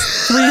 which is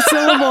 3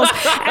 syllables,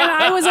 and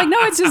I was like, "No,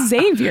 it's just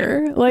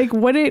Xavier." Like,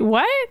 what?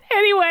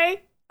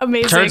 Anyway,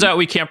 amazing. Turns out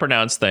we can't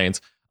pronounce things.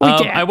 We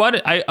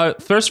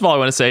can't. First of all, I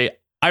want to say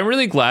I'm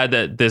really glad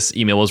that this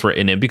email was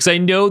written in, because I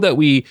know that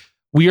we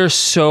are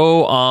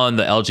so on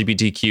the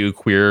LGBTQ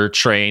queer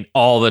train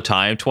all the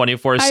time,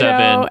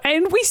 24/7.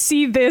 And we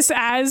see this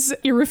as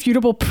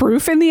irrefutable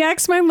proof in the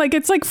X-Men. Like,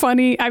 it's like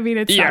funny. I mean,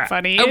 it's not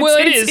funny. Well,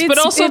 it is, but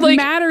also it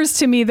matters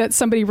to me that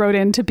somebody wrote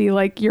in to be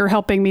like, "You're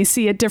helping me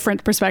see a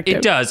different perspective."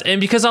 It does.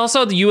 And because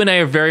also you and I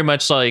are very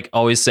much like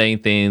always saying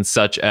things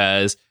such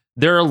as,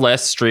 there are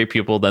less straight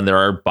people than there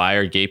are bi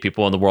or gay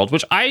people in the world,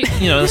 which I,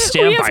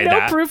 stand by that. We have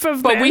no proof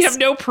of but this. we have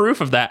no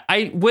proof of that.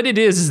 What it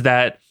is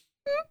that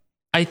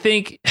I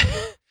think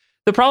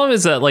the problem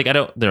is that, like,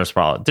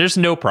 there's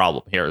no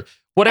problem here.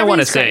 What I want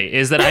to say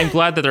is that I'm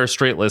glad that there are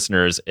straight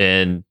listeners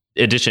in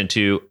addition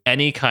to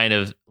any kind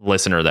of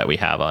listener that we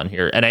have on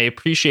here. And I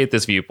appreciate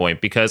this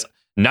viewpoint because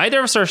neither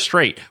of us are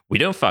straight. We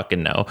don't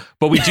fucking know.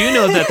 But we do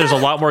know that there's a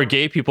lot more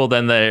gay people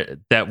than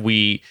that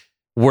we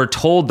were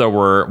told there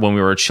were when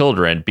we were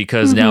children,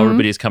 because now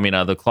everybody's coming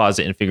out of the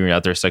closet and figuring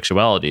out their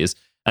sexualities.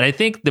 And I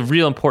think the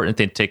real important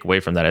thing to take away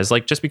from that is,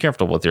 like, just be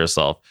careful with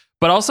yourself.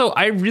 But also,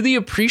 I really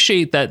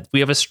appreciate that we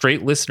have a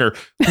straight listener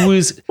who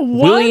is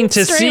willing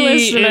to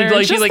see and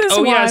like be like,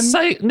 "Oh yeah,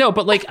 no."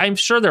 But like, I'm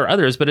sure there are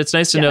others. But it's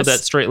nice to know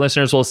that straight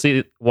listeners will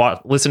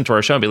listen to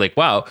our show and be like,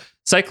 "Wow,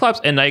 Cyclops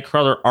and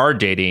Nightcrawler are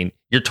dating."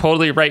 You're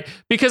totally right,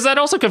 because that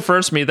also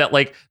confirms to me that,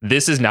 like,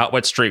 this is not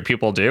what straight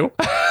people do.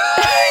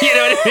 You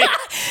know what I mean?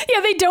 Yeah,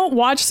 they don't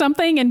watch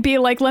something and be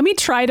like, "Let me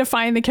try to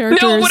find the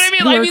characters." No, what I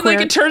mean,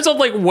 like, in terms of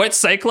like what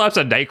Cyclops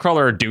and Nightcrawler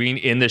are doing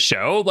in the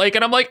show, like,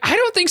 and I'm like, I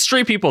don't think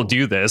straight people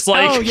do this.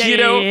 Like,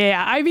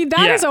 yeah. I mean,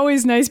 that is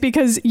always nice,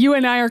 because you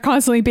and I are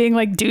constantly being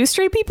like, "Do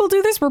straight people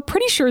do this?" We're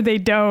pretty sure they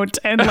don't,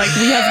 and like,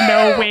 we have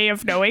no way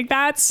of knowing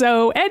that.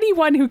 So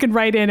anyone who can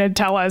write in and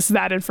tell us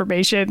that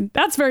information,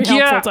 that's very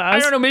helpful to us. I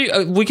don't know.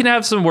 Maybe we can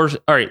have some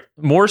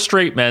more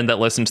straight men that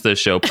listen to this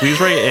show. Please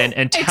write in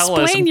and tell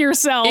us. Explain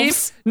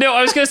yourselves. No,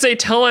 I was going to say,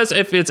 tell us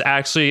if it's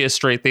actually a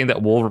straight thing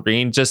that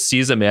Wolverine just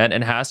sees a man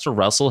and has to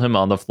wrestle him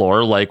on the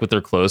floor, like with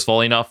their clothes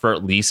falling off, for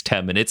at least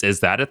 10 minutes.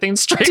 Is that a thing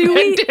straight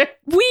men do?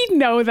 We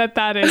know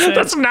that isn't.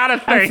 That's not a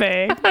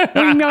thing.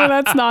 We know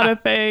that's not a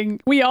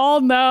thing. We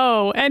all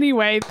know.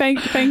 Anyway,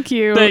 thank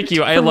you. Thank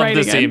you. I love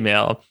this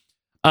email.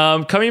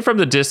 Coming from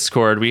the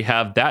Discord, we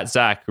have that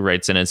Zach who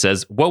writes in and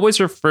says, "What was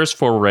your first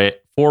foray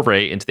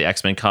into the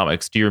X-Men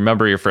comics? Do you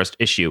remember your first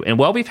issue?" And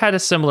while we've had a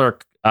similar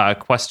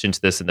question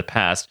to this in the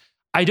past,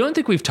 I don't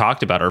think we've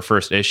talked about our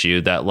first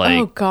issue that, like,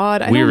 oh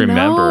God, we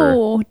remember.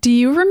 Know. Do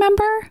you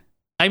remember?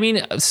 I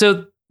mean,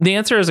 so the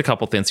answer is a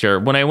couple things here.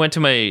 When I went to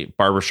my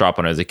barbershop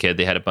when I was a kid,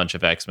 they had a bunch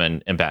of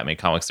X-Men and Batman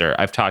comics there.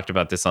 I've talked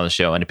about this on the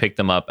show, and I picked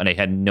them up and I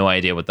had no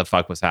idea what the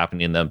fuck was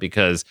happening in them,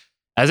 because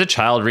as a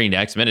child reading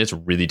X-Men, it's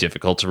really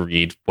difficult to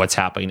read what's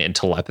happening in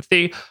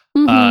telepathy.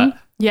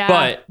 Yeah.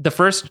 But the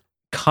first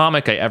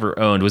comic I ever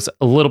owned was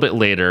a little bit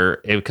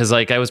later, because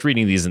like I was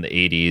reading these in the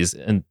 80s,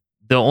 and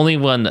the only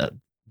one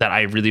that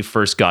I really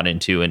first got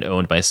into and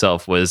owned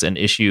myself was an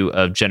issue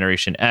of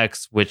Generation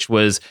X, which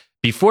was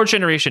before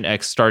Generation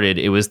X started.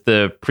 It was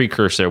the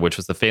precursor, which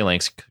was the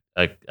Phalanx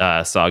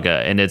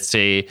saga. And it's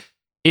a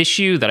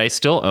issue that I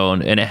still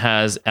own, and it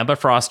has Emma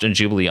Frost and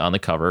Jubilee on the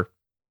cover.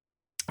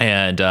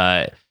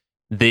 And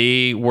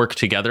they work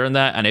together in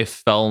that. And I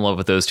fell in love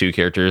with those two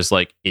characters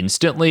like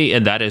instantly.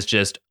 And that is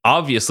just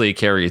obviously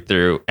carried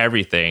through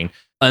everything.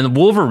 And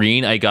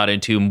Wolverine, I got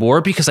into more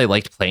because I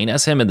liked playing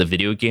as him in the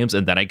video games,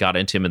 and then I got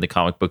into him in the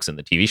comic books and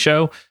the TV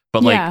show.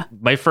 But like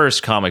my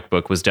first comic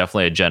book was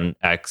definitely a Gen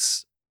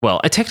X. Well,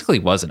 it technically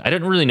wasn't. I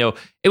didn't really know.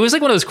 It was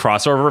like one of those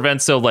crossover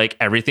events. So like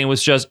everything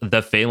was just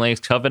the Phalanx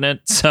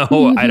Covenant.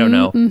 So I don't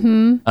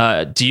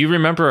know. Do you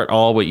remember at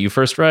all what you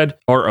first read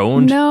or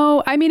owned?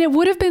 No, I mean, it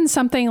would have been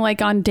something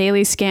like on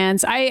Daily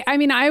Scans. I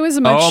mean, I was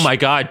a much oh my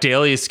God,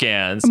 Daily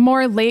Scans.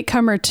 more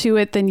latecomer to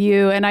it than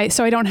you. And I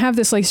don't have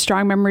this like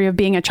strong memory of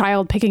being a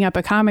child picking up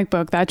a comic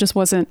book. That just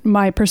wasn't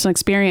my personal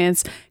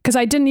experience because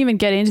I didn't even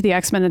get into the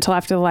X-Men until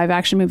after the live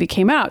action movie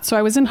came out. So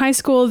I was in high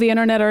school. The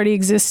internet already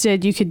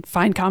existed. You could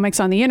find comics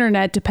on the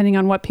internet depending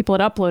on what people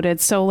had uploaded.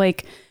 So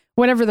like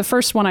whatever the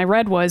first one I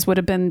read would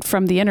have been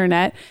from the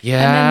internet.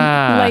 Yeah. And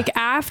then like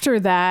after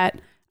that,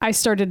 I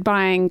started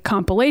buying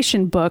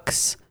compilation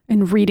books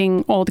and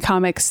reading old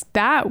comics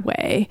that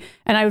way.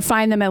 And I would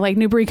find them at like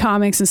Newbury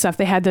Comics and stuff.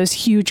 They had those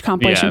huge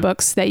compilation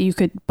books that you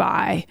could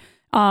buy.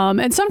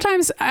 And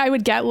sometimes I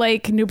would get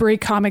like Newbury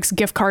Comics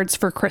gift cards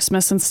for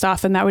Christmas and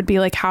stuff. And that would be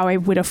like how I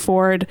would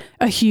afford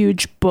a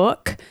huge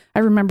book. I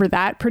remember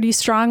that pretty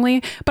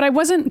strongly, but I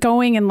wasn't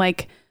going and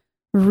like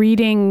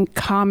reading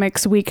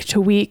comics week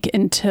to week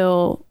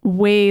until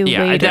way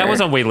later. Yeah, that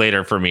wasn't way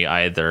later for me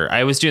either.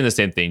 I was doing the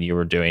same thing you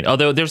were doing.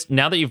 Although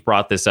now that you've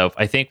brought this up,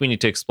 I think we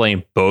need to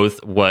explain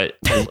both what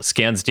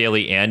Scans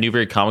Daily and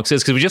Newbury Comics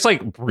is because we just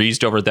like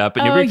breezed over that.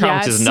 But Newbury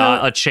Comics is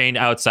not a chain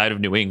outside of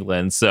New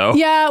England. So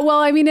yeah, well,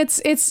 I mean,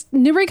 it's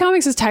Newbury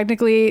Comics is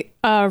technically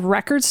a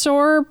record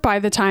store by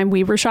the time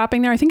we were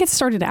shopping there. I think it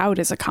started out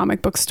as a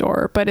comic book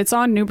store, but it's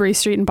on Newbury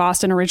Street in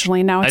Boston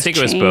originally. Now it's I think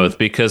it was both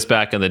because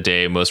back in the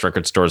day, most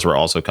record stores were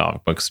also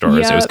comic book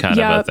stores. It was kind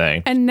of a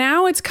thing. And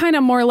now it's kind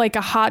of more like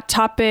a Hot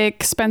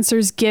Topic,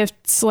 Spencer's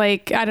Gifts.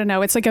 Like, I don't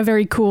know. It's like a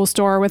very cool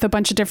store with a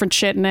bunch of different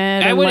shit in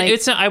it. I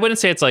wouldn't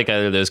say it's like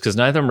either of those because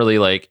neither of them really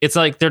like, it's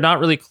like they're not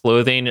really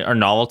clothing or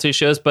novelty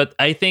shows, but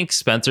I think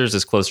Spencer's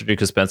is closer to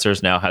because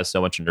Spencer's now has so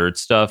much nerd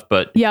stuff.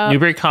 But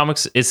Newbury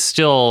Comics is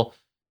still...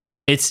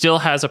 It still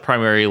has a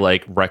primary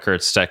like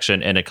record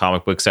section and a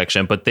comic book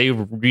section, but they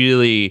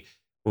really,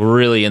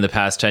 really in the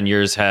past 10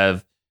 years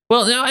have,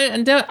 well, no,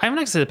 I'm not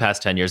gonna say the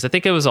past 10 years. I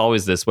think it was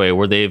always this way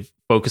where they've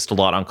focused a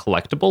lot on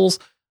collectibles.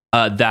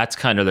 That's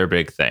kind of their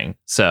big thing.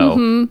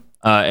 So,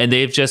 and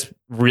they've just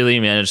really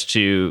managed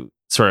to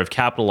sort of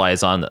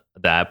capitalize on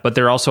that. But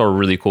they're also a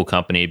really cool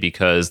company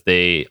because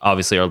they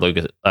obviously are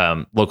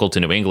local to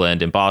New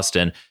England and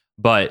Boston,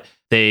 but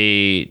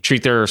they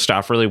treat their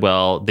staff really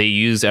well. They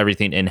use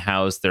everything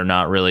in-house. They're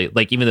not really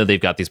like, even though they've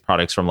got these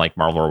products from like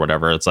Marvel or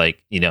whatever, it's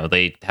like, you know,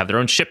 they have their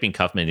own shipping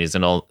companies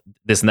and all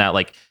this and that.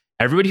 Like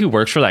everybody who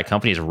works for that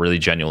company is really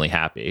genuinely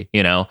happy,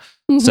 you know?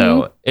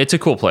 So it's a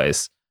cool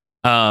place.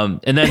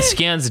 And then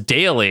Scans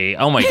Daily.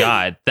 Oh my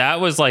God.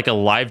 That was like a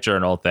live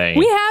journal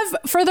thing.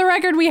 For the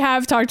record, we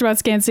have talked about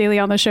Scans Daily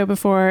on the show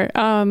before.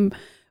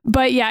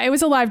 But yeah, it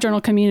was a live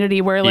journal community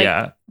where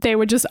like they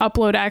would just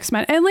upload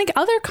X-Men and like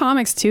other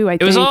comics too.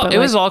 It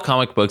was all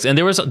comic books, and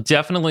there was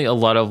definitely a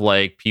lot of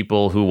like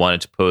people who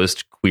wanted to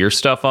post queer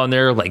stuff on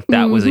there. Like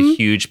that was a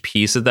huge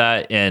piece of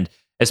that, and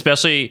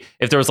especially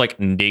if there was like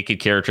naked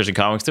characters in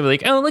comics, they were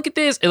like, "Oh, look at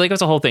this!" And like it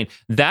was a whole thing.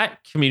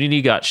 That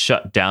community got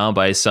shut down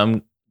by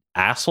some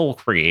asshole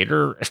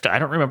creator. I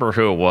don't remember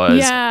who it was.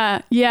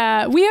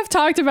 Yeah. We have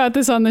talked about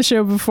this on the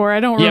show before. I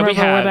don't remember. Yeah,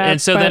 we have. And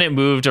so then it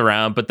moved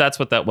around, but that's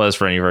what that was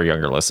for any of our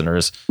younger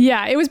listeners.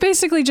 Yeah, it was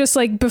basically just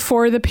like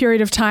before the period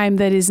of time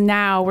that is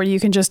now where you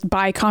can just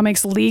buy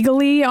comics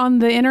legally on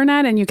the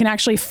internet and you can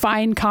actually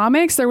find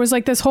comics. There was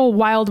like this whole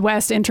Wild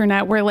West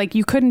internet where like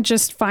you couldn't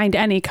just find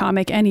any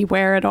comic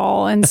anywhere at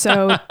all. And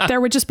so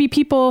there would just be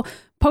people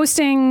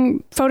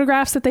posting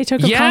photographs that they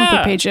took of comic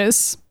book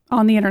pages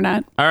on the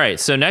internet. All right.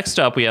 So next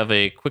up, we have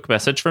a quick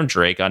message from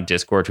Drake on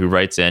Discord who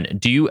writes in,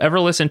 do you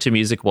ever listen to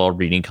music while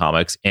reading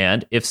comics?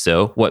 And if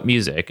so, what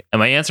music? And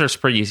my answer is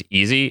pretty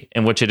easy,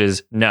 in which it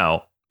is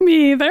no.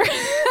 Me either.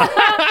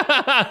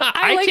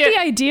 I like the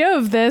idea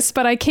of this,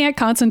 but I can't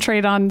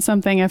concentrate on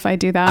something if I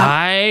do that.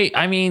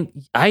 I mean,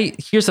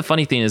 here's the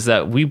funny thing is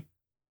that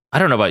I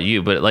don't know about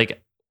you, but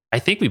like, I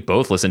think we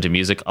both listen to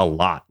music a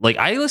lot. Like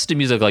I listen to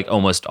music like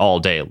almost all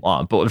day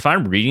long, but if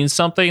I'm reading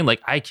something, like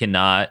I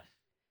cannot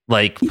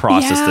like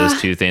process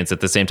those two things at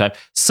the same time.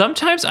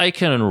 Sometimes I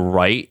can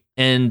write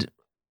and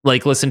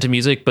like listen to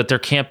music, but there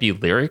can't be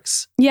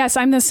lyrics. Yes,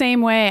 I'm the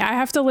same way. I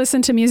have to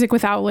listen to music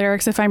without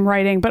lyrics if I'm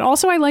writing, but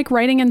also I like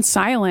writing in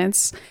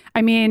silence.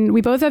 I mean,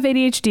 we both have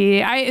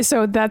ADHD.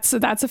 So that's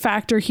a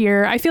factor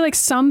here. I feel like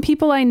some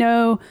people I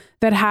know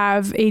that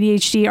have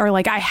ADHD are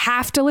like, I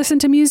have to listen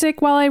to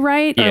music while I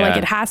write, or like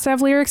it has to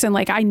have lyrics, and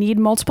like I need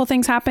multiple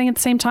things happening at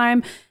the same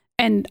time.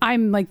 And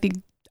I'm like the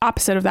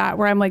opposite of that,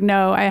 where I'm like,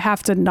 no, I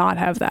have to not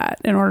have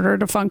that in order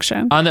to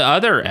function. On the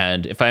other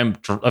end, if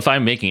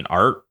I'm making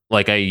art,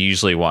 like I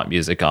usually want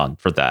music on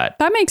for that.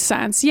 That makes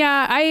sense.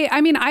 Yeah.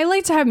 I mean, I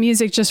like to have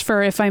music just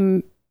for if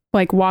I'm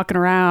like walking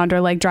around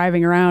or like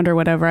driving around or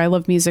whatever. I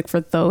love music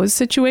for those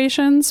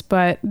situations,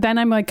 but then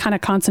I'm like kind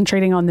of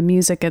concentrating on the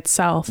music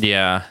itself.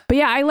 Yeah. But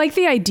yeah, I like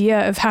the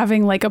idea of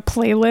having like a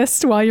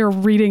playlist while you're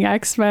reading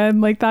X-Men.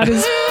 Like that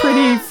is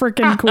pretty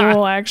freaking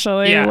cool,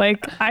 actually. Yeah.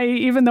 Like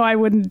even though I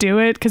wouldn't do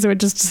it because it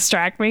would just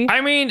distract me. I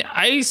mean,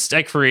 I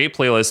create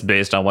playlists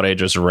based on what I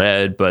just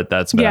read, but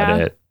that's about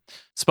it.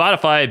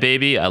 Spotify,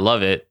 baby. I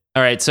love it.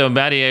 All right. So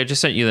Maddie, I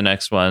just sent you the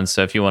next one.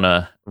 So if you want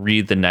to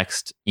read the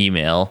next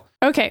email.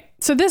 Okay.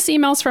 So this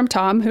email's from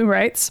Tom, who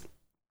writes,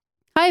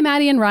 "Hi,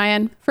 Maddie and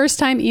Ryan. First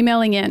time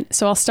emailing in.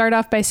 So I'll start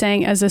off by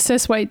saying, as a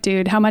cis white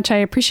dude, how much I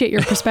appreciate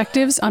your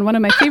perspectives on one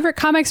of my favorite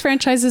comics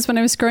franchises when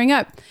I was growing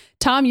up.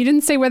 Tom, you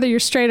didn't say whether you're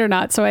straight or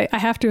not, so I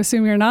have to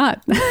assume you're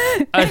not."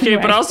 Okay,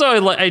 Anyway. but also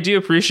I do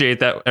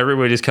appreciate that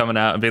everybody's coming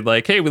out and being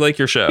like, hey, we like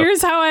your show.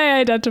 Here's how I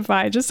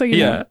identify, just so you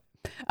know.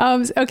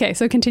 Okay,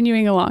 so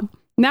continuing along.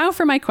 Now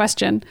for my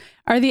question.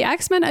 Are the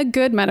X-Men a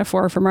good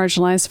metaphor for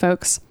marginalized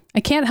folks? I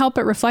can't help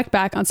but reflect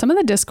back on some of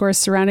the discourse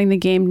surrounding the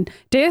game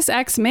Deus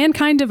Ex: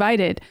 Mankind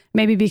Divided,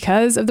 maybe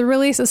because of the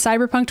release of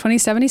Cyberpunk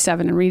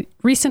 2077 in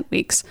recent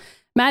weeks.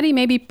 Maddie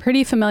may be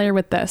pretty familiar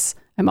with this.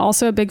 I'm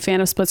also a big fan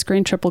of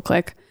split-screen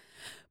triple-click.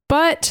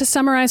 But to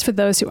summarize for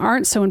those who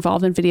aren't so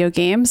involved in video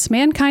games,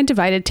 Mankind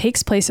Divided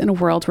takes place in a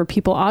world where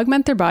people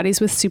augment their bodies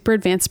with super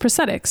advanced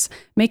prosthetics,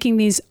 making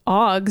these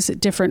augs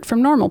different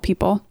from normal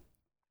people.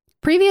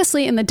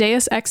 Previously in the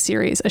Deus Ex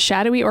series, a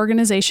shadowy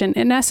organization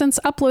in essence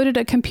uploaded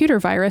a computer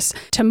virus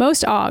to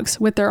most augs,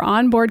 with their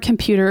onboard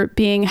computer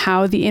being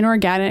how the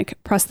inorganic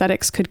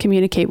prosthetics could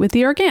communicate with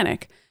the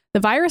organic.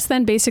 The virus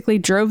then basically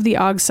drove the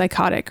augs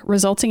psychotic,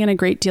 resulting in a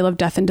great deal of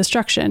death and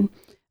destruction.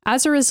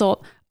 As a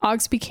result,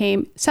 augs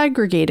became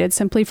segregated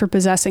simply for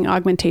possessing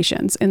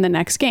augmentations in the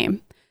next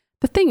game.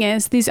 The thing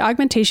is, these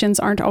augmentations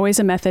aren't always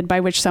a method by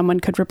which someone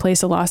could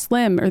replace a lost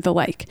limb or the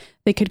like.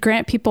 They could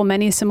grant people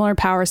many similar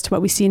powers to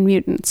what we see in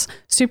mutants: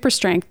 super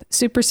strength,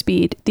 super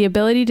speed, the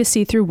ability to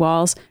see through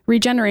walls,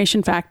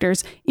 regeneration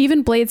factors,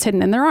 even blades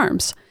hidden in their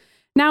arms.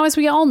 Now, as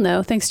we all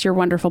know, thanks to your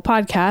wonderful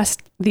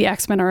podcast, the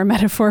X-Men are a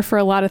metaphor for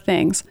a lot of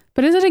things.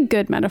 But is it a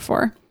good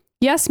metaphor?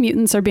 Yes,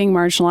 mutants are being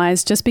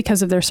marginalized just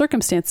because of their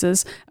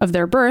circumstances of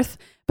their birth,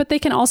 but they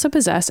can also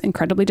possess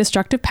incredibly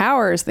destructive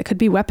powers that could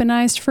be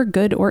weaponized for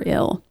good or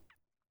ill.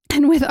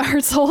 And with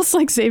our souls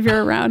like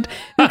Xavier around,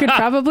 who could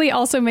probably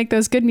also make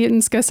those good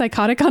mutants go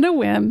psychotic on a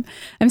whim,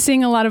 I'm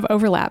seeing a lot of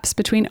overlaps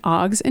between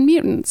augs and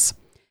mutants.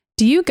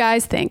 Do you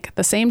guys think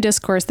the same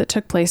discourse that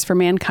took place for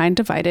Mankind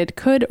Divided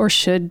could or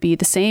should be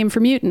the same for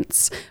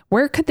mutants?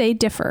 Where could they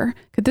differ?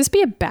 Could this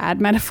be a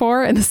bad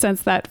metaphor in the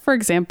sense that, for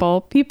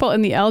example, people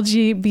in the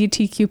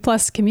LGBTQ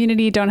plus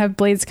community don't have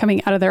blades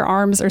coming out of their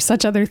arms or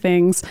such other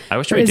things? I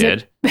wish we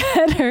did.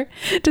 Better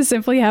to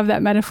simply have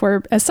that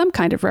metaphor as some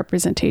kind of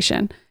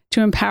representation to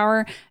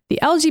empower the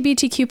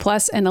LGBTQ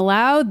plus and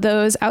allow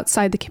those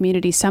outside the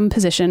community some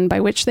position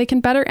by which they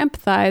can better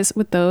empathize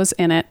with those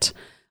in it?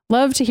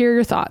 Love to hear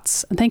your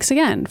thoughts. And thanks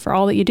again for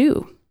all that you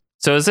do.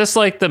 So is this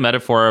like the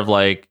metaphor of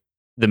like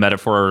the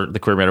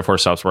queer metaphor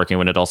stops working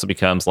when it also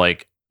becomes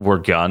like we're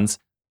guns?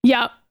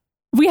 Yeah,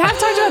 we have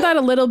talked about that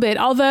a little bit,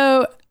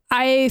 although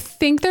I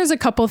think there's a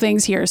couple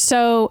things here.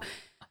 So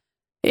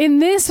in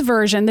this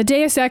version, the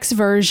Deus Ex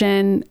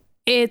version,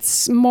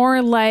 it's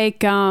more like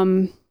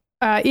Inhumans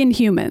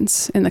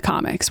in the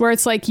comics, where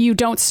it's like you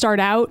don't start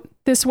out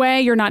this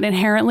way, you're not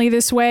inherently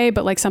this way,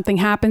 but like something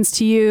happens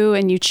to you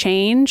and you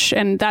change,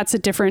 and that's a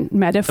different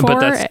metaphor.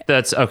 But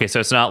that's okay. So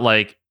it's not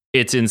like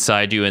it's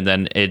inside you and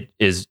then it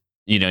is,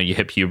 you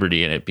hit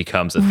puberty and it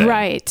becomes a thing.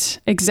 Right.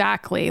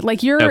 Exactly.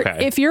 Like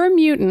if you're a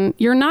mutant,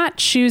 you're not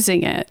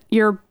choosing it.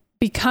 You're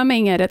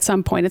becoming it at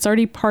some point. It's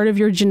already part of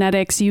your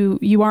genetics.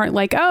 You aren't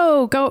like,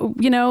 oh, go,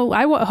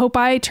 hope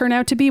I turn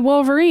out to be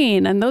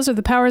Wolverine and those are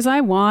the powers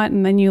I want.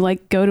 And then you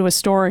like go to a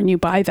store and you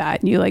buy that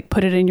and you like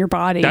put it in your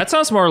body. That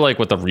sounds more like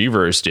what the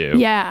Reavers do.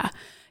 Yeah.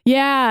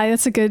 Yeah,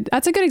 that's a good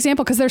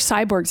example because they're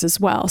cyborgs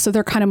as well. So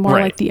they're kind of more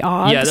like the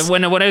augs. Yeah,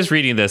 when I was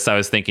reading this, I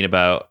was thinking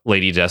about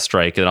Lady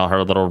Deathstrike and all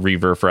her little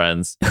Reaver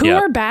friends. Who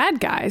are bad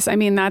guys. I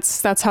mean,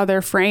 that's how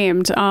they're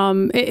framed.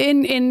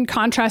 In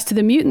contrast to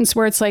the mutants,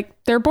 where it's like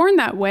they're born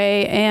that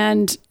way,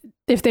 and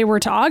if they were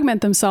to augment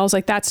themselves,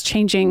 like that's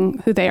changing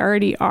who they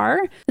already are.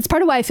 It's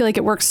part of why I feel like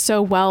it works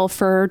so well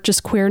for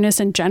just queerness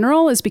in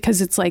general, is because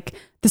it's like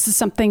this is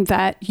something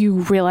that you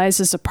realize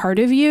is a part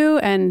of you,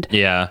 and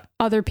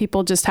other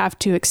people just have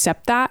to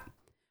accept that.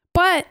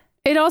 But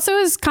it also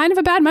is kind of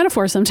a bad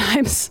metaphor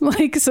sometimes,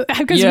 because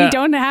we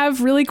don't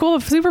have really cool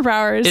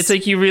superpowers. It's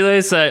like you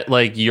realize that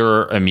like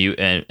you're a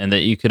mutant and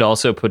that you could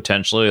also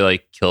potentially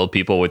like kill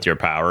people with your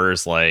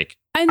powers, like.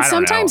 And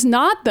sometimes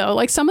not, though.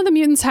 Like some of the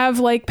mutants have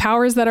like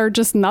powers that are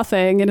just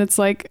nothing. And it's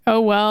like, oh,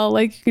 well,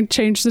 like you can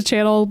change the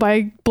channel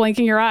by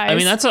blinking your eyes. I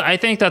mean, I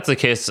think that's the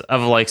case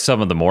of like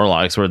some of the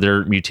Morlocks, where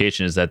their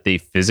mutation is that they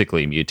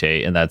physically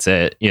mutate and that's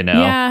it,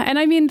 Yeah. And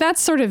I mean,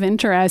 that's sort of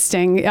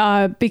interesting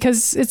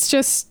because it's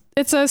just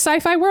it's a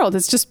sci-fi world.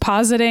 It's just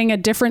positing a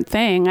different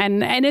thing,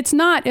 and it's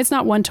not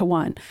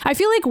one-to-one. I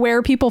feel like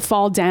where people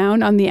fall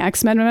down on the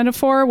X-Men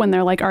metaphor when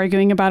they're like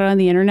arguing about it on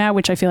the internet,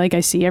 which I feel like I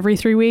see every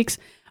 3 weeks,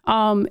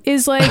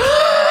 is like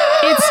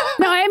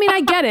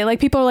I get it. Like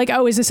people are like,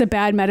 oh, is this a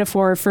bad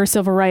metaphor for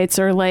civil rights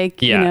or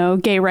like you know,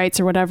 gay rights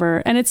or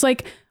whatever? And it's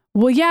like,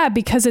 well, yeah,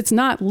 because it's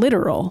not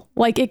literal.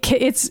 Like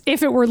it's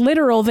if it were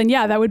literal, then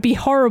yeah, that would be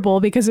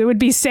horrible because it would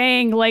be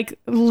saying like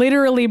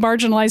literally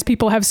marginalized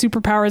people have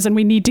superpowers and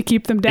we need to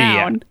keep them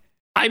down. Yeah.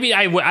 I mean,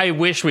 I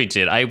wish we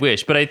did. I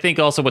wish. But I think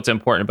also what's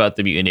important about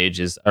the Mutant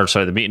Ages, I just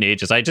said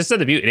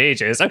the Mutant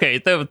Ages. Okay,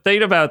 the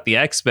thing about the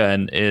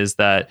X-Men is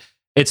that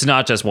it's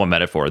not just one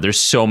metaphor. There's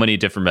so many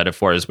different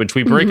metaphors, which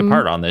we break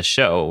apart on this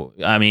show.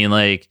 I mean,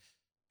 like,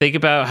 think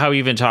about how we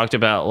even talked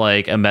about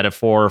like a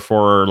metaphor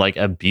for like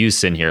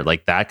abuse in here.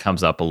 Like that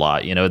comes up a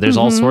lot. You know, there's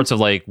all sorts of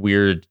like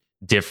weird,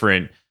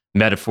 different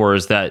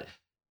metaphors that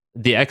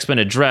the X-Men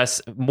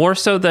address more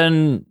so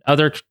than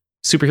other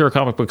superhero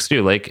comic books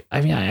do. Like,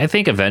 I mean, I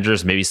think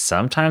Avengers maybe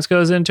sometimes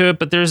goes into it,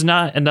 but there's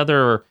not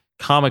another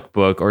comic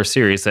book or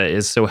series that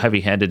is so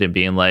heavy-handed in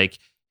being like,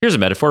 here's a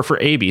metaphor for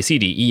A, B, C,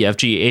 D, E, F,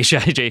 G, H, I,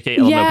 J, K,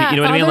 L, M, N, P.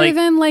 You know what I mean? Other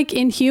than like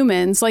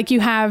Inhumans, like you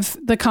have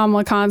the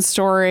Kamala Khan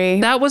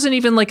story. That wasn't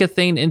even like a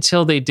thing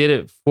until they did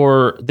it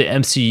for the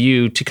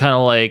MCU to kind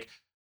of like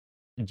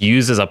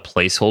use as a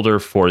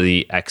placeholder for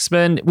the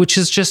X-Men, which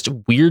is just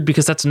weird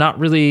because that's not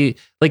really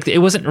like, it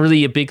wasn't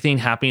really a big thing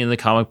happening in the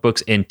comic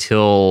books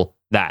until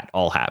that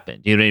all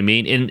happened. You know what I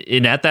mean?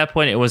 And at that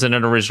point, it wasn't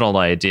an original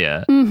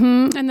idea.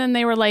 And then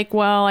they were like,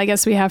 well, I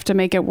guess we have to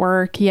make it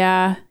work.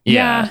 Yeah.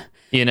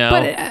 You know,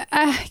 but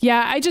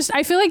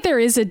I feel like there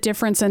is a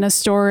difference in a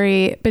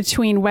story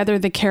between whether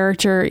the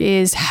character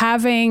is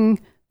having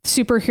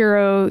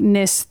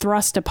superhero-ness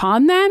thrust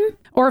upon them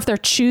or if they're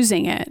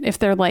choosing it. If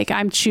they're like,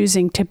 I'm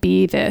choosing to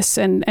be this,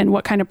 and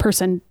what kind of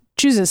person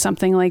chooses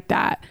something like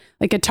that,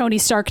 like a Tony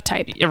Stark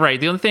type. Yeah, right.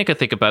 The only thing I could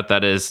think about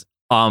that is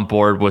on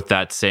board with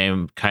that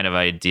same kind of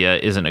idea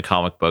isn't a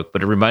comic book,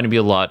 but it reminded me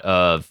a lot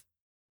of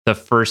the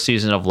first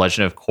season of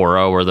Legend of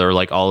Korra, where there were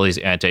like all these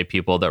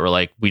anti-people that were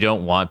like, we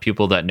don't want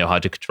people that know how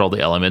to control the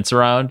elements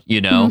around,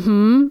 you know?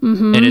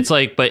 And it's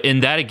like, but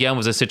in that again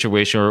was a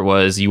situation where it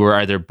was, you were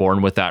either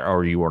born with that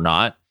or you were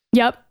not.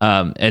 Yep.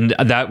 And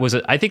that was,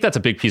 I think that's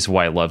a big piece of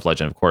why I love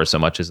Legend of Korra so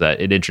much, is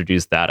that it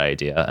introduced that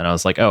idea. And I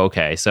was like, oh,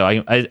 okay. So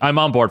I'm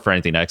on board for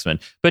anything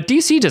X-Men, but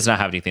DC does not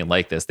have anything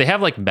like this. They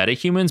have like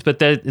meta-humans,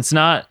 but it's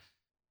not,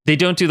 they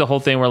don't do the whole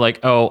thing where like,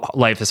 oh,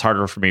 life is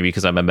harder for me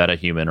because I'm a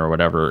meta-human or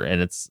whatever.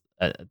 And it's,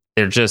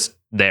 they're just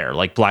there.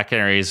 Like Black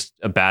Canary's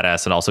a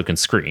badass and also can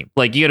scream.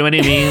 Like, you know what I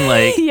mean?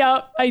 Like,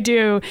 yep, I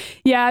do.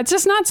 Yeah, it's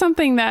just not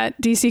something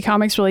that DC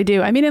Comics really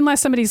do. I mean,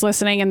 unless somebody's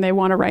listening and they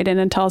want to write in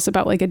and tell us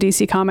about like a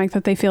DC comic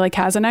that they feel like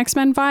has an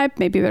X-Men vibe,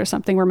 maybe there's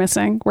something we're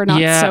missing. We're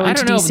not so into I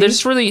don't know. DC. There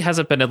just really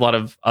hasn't been a lot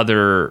of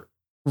other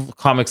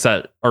comics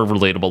that are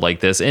relatable like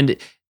this. And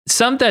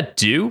some that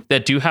do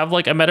have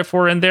like a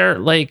metaphor in there.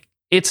 Like,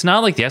 it's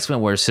not like the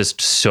X-Men where it's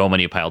just so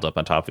many piled up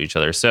on top of each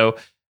other. So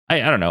I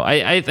don't know.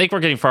 I think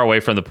we're getting far away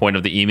from the point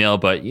of the email,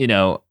 but you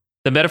know,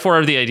 the metaphor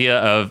of the idea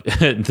of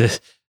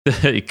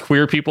the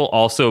queer people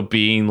also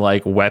being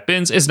like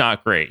weapons is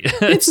not great.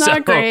 It's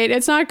not great.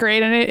 It's not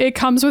great. And it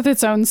comes with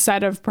its own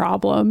set of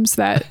problems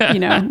that, you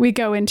know, we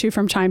go into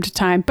from time to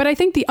time. But I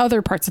think the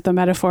other parts of the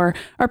metaphor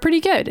are pretty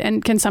good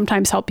and can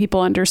sometimes help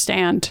people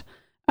understand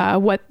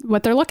what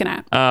they're looking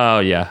at. Oh,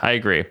 yeah, I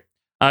agree. Do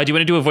you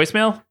want to do a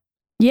voicemail?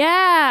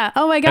 Yeah.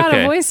 Oh my God,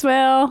 okay. A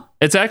voicemail.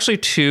 It's actually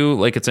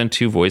it's in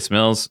 2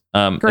 voicemails.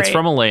 It's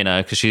from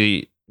Elena because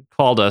she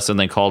called us and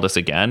then called us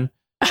again.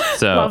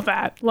 So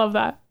Love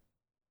that.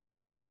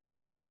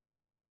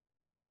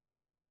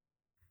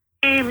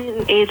 Hey,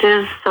 Mutant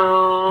Ages.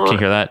 So can you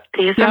hear that?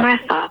 These are my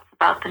thoughts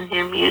about the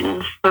New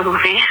Mutants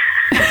movie.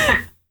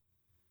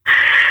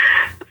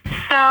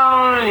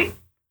 So,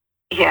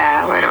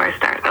 yeah, where do I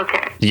start?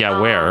 Okay. Yeah,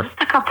 where? Just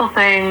a couple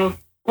things.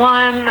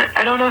 One,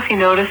 I don't know if you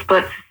noticed,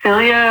 but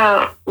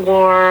Cecilia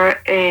wore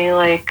a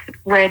like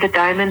red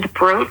diamond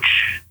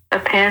brooch, a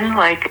pin,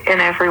 like in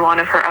every one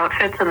of her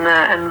outfits in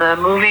the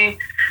movie.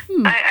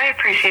 I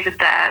appreciated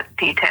that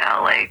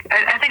detail. Like,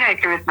 I think I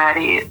agree with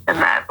Maddie in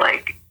that,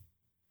 like,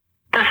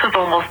 this is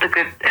almost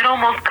it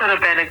almost could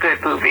have been a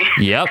good movie.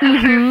 Yep.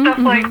 There's stuff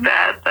like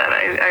that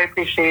I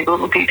appreciate,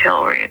 little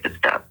detail-oriented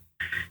stuff.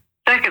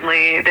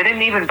 Secondly, they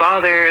didn't even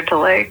bother to,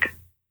 like,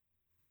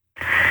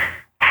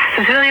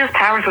 Cecilia's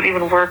powers would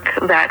even work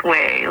that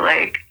way.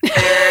 Like,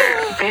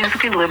 they're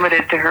basically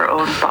limited to her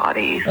own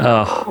body.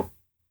 So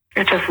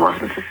it just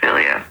wasn't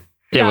Cecilia.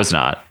 It was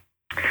not.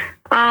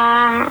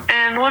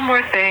 And one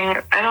more thing.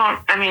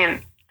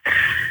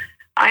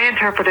 I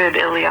interpreted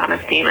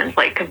Ileana's demons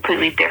like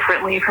completely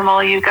differently from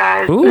all you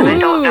guys. Ooh. And I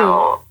don't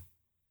know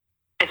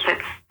if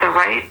it's the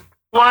right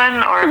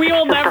one or if it's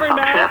just a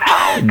function of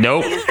how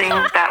amazing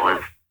that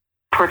was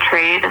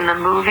portrayed in the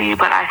movie.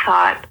 But I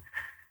thought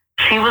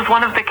she was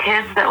one of the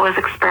kids that was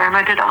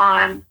experimented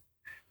on.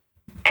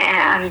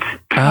 And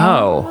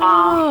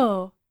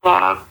the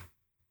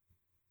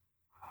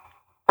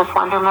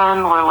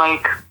Slendermen were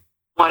like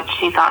what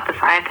she thought the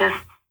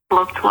scientists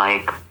looked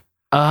like.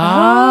 Interesting.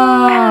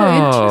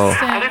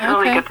 I didn't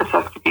really get the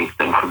sex abuse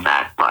thing from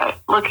that,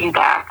 but looking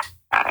back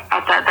at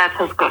that,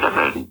 that's as good of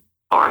an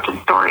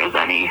origin story as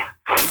any.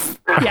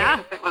 Really.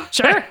 Yeah, It was,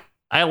 sure.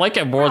 I like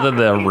it more than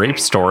the rape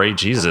story.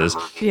 Jesus.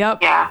 Yep.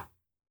 Yeah.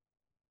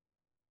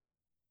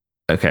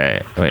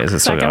 Okay. Wait, is it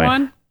still Second going?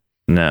 one.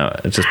 No,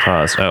 it just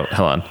paused. Oh,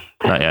 hold on.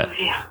 Not yet.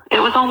 It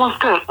was almost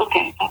good.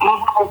 Okay. I don't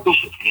have a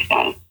question for you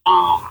guys.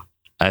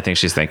 I think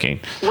she's thinking.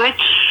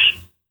 Which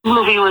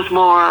movie was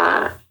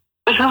more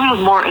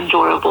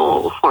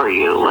enjoyable for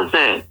you? Was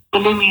it The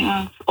New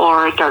Mutants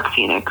or Dark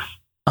Phoenix?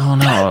 Oh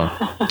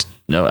no.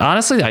 No,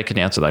 honestly, I can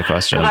answer that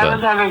question. I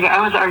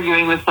But was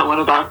arguing with someone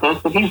about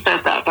this, and he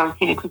said that Dark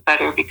Phoenix was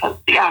better because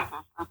the actors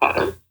are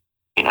better.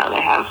 You know,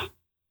 they have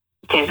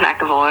James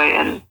McAvoy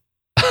and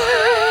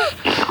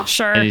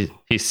Sure. and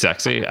he's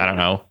sexy. I don't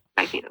know.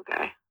 Magneto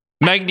guy.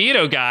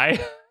 Magneto guy.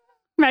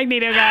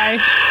 Magneto guy.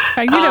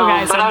 Magneto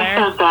guy's but in I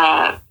there. said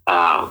that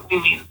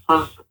New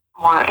Mutants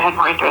had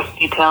more interesting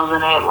details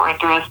in it, more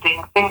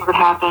interesting things that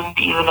happened,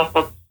 even if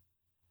it's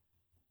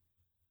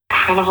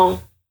kind of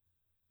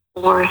a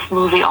worse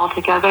movie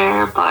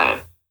altogether.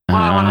 But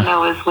what I want to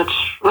know is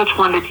which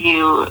one did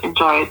you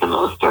enjoy the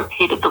most or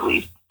hated the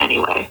least?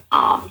 Anyway,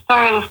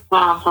 sorry this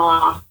went on so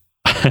long.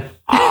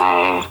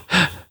 I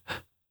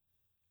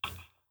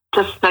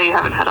just know you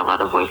haven't had a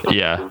lot of voice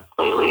messages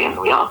lately, and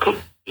we all could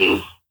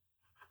use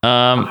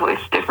a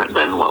voice different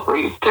than what we're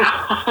used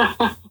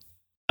to.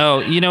 Oh,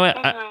 you know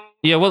what?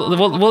 Yeah,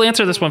 we'll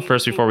answer this one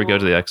first before we go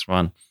to the next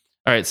one.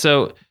 All right,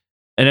 so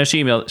I know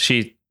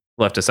she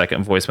left a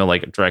second voicemail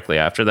like directly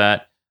after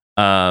that.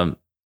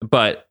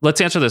 But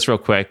let's answer this real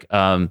quick.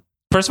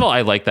 First of all,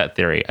 I like that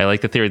theory. I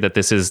like the theory that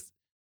this is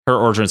her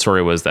origin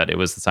story was that it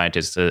was the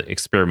scientists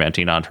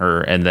experimenting on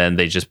her, and then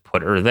they just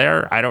put her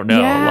there. I don't know.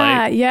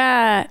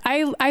 Yeah.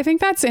 I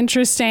think that's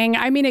interesting.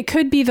 I mean, it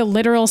could be the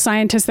literal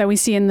scientist that we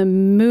see in the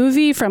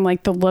movie from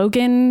like the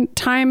Logan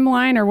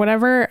timeline or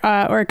whatever,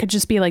 or it could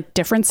just be like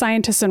different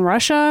scientists in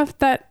Russia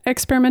that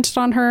experimented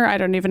on her. I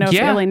don't even know if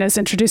Elena's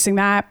introducing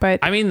that, but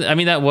I mean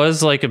that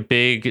was like a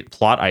big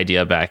plot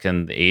idea back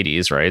in the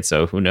 80s, right?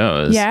 So who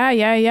knows?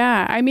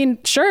 Yeah. I mean,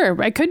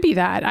 sure, it could be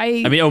that.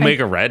 I mean,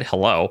 Omega Red.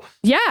 Hello.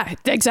 Yeah,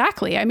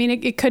 exactly. I mean,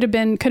 it could have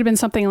been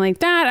something like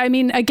that. I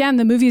mean, again,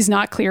 the movie's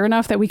not clear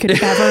enough that we could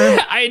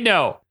ever I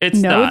know it's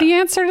know not the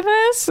answer to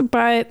this,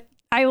 but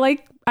I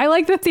like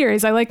the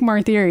theories. I like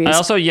more theories. I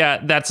also,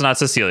 that's not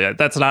Cecilia.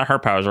 That's not her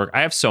powers work.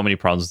 I have so many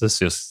problems with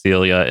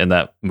Cecilia in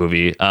that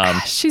movie.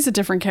 She's a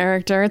different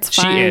character. It's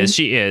fine.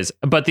 She is.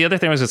 But the other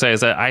thing I was gonna say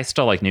is that I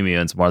still like New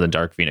Mutants more than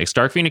Dark Phoenix.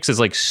 Dark Phoenix is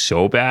like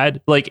so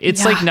bad. Like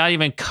it's like not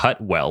even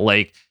cut well.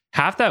 Like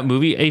half that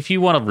movie, if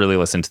you want to really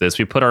listen to this,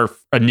 we put our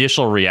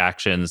initial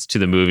reactions to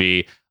the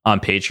movie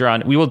on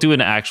Patreon. We will do an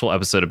actual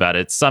episode about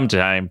it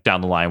sometime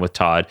down the line with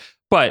Todd.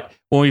 But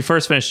when we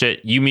first finished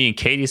it, me and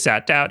Katie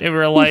sat down and we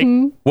were like,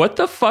 what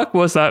the fuck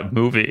was that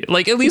movie?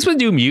 Like, at least with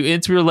New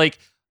Mutants, we were like,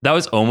 that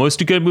was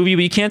almost a good movie,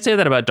 but you can't say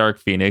that about Dark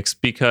Phoenix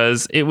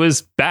because it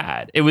was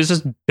bad. It was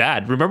just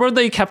bad. Remember when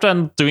they kept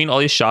on doing all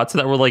these shots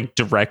that were like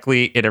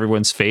directly in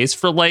everyone's face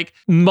for like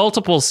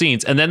multiple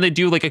scenes, and then they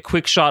do like a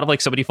quick shot of like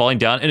somebody falling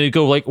down, and it'd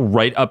go like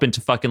right up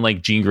into fucking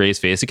like Jean Grey's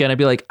face again. I'd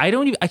be like, I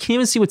can't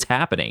even see what's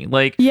happening.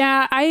 Like,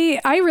 yeah,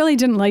 I really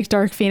didn't like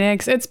Dark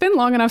Phoenix. It's been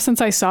long enough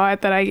since I saw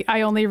it that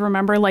I only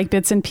remember like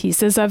bits and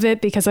pieces of it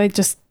because I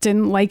just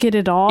didn't like it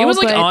at all. It was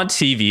like on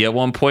TV at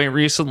one point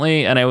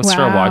recently, and I was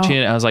started watching it,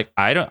 and I was like,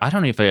 I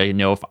don't even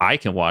know if I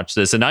can watch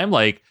this. And I'm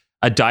like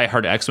a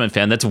diehard X-Men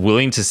fan that's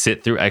willing to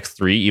sit through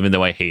X3 even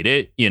though I hate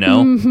it, you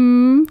know?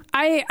 Mm-hmm.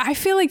 I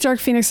feel like Dark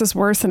Phoenix is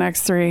worse than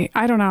X3.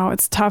 I don't know.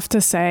 It's tough to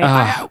say.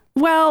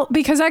 Well,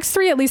 because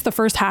X3, at least the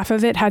first half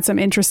of it had some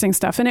interesting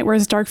stuff in it,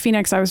 whereas Dark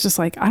Phoenix, I was just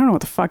like, I don't know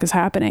what the fuck is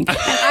happening. And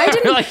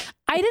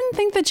I didn't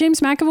think that James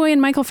McAvoy and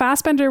Michael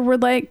Fassbender were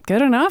like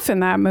good enough in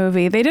that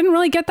movie. They didn't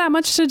really get that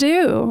much to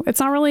do.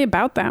 It's not really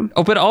about them.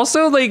 Oh, but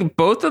also like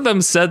both of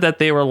them said that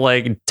they were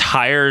like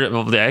tired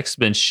of the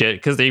X-Men shit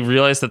because they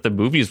realized that the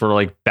movies were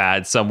like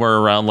bad somewhere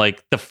around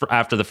like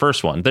after the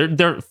first one.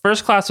 Their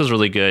First Class was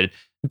really good.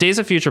 Days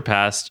of Future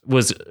Past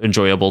was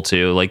enjoyable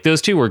too. Like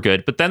those two were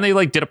good, but then they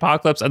like did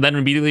Apocalypse and then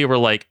immediately were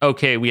like,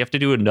 okay, we have to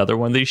do another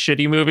one of these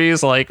shitty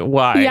movies. Like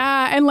why?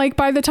 Yeah. And like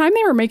by the time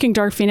they were making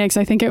Dark Phoenix,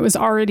 I think it was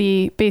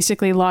already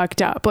basically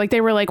locked up. Like they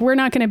were like,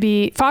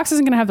 Fox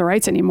isn't going to have the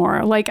rights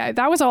anymore. Like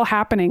that was all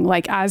happening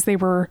like as they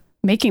were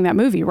making that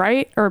movie,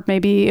 right? Or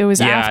maybe it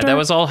was after. Yeah, that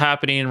was all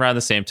happening around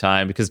the same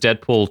time because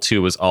Deadpool 2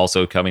 was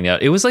also coming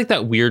out. It was like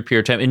that weird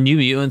period of time, and New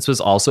Mutants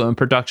was also in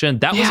production.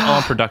 That was all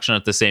in production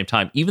at the same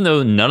time, even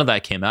though none of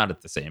that came out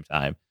at the same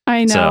time.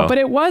 I know, but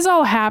it was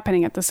all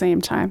happening at the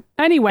same time.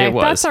 Anyway,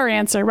 that's our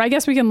answer. I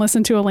guess we can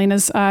listen to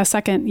Elena's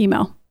second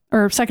email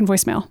or second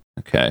voicemail.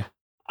 Okay.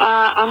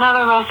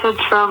 Another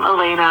message from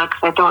Elena,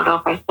 because I don't know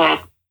if I said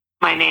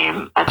my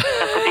name at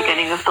the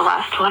beginning of the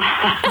last one.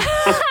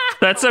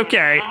 That's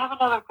okay. I have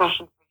another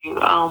question for you.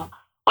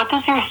 What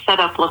does your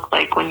setup look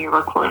like when you're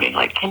recording?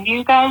 Like, can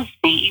you guys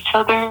see each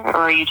other, or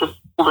are you just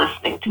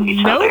listening to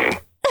each other?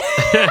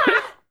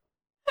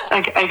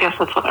 I guess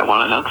that's what I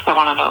want to know, because I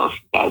want to know if you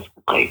guys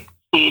can like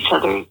see each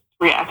other's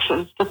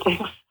reactions to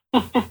things.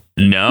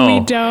 No,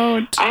 we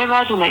don't. I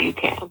imagine that you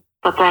can.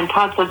 But then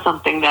Todd said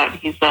something that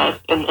he said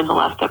in the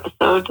last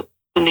episode,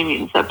 the New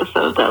Mutants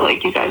episode, that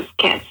like you guys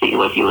can't see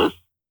what he was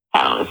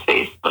had on his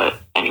face. But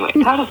anyway,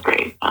 Todd is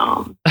great.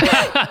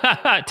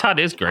 Todd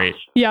is great.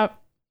 Yep.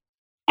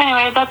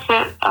 Anyway, that's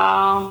it.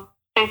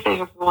 Stay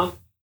safe, everyone.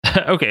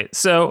 Okay,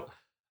 so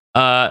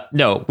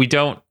no, we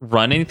don't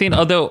run anything.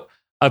 Although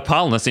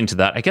upon listening to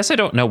that, I guess I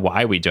don't know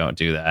why we don't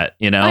do that.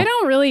 You know, I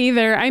don't really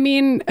either. I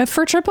mean,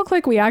 for Triple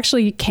Click, we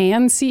actually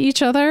can see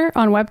each other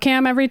on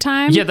webcam every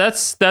time. Yeah,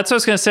 that's what I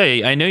was gonna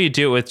say. I know you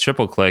do it with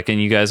Triple Click,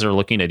 and you guys are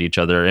looking at each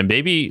other, and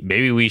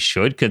maybe we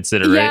should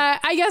consider it. Yeah,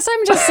 I guess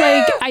I'm just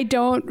like, I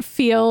don't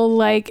feel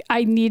like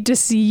I need to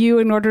see you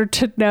in order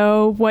to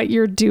know what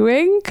you're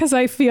doing, because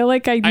I feel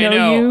like I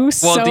know you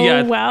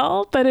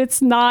well that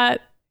it's not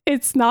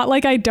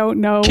like I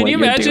don't know. Can what you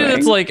you're imagine? doing.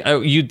 It's like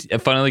you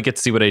finally get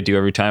to see what I do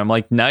every time. I'm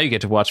like, now you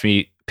get to watch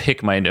me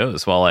pick my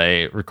nose while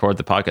I record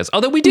the podcast.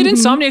 Although we did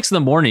Insomniacs in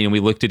the morning and we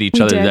looked at each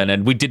other then,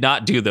 and we did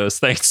not do those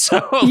things.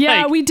 So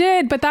yeah, we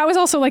did, but that was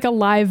also like a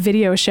live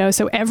video show,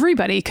 so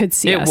everybody could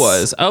see us. It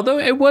was, although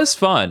it was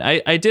fun.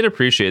 I did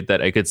appreciate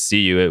that I could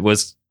see you. It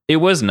was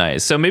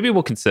nice. So maybe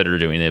we'll consider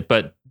doing it.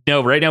 But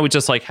no, right now we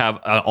just like have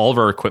all of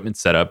our equipment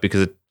set up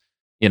because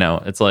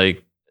it's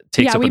like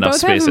takes up enough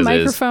space. Yeah, we both have a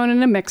microphone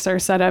and a mixer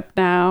set up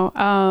now.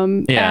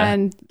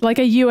 And like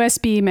a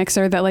USB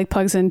mixer that like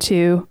plugs into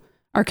each of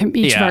our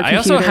computers. I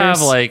also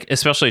have like,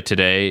 especially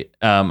today,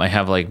 I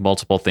have like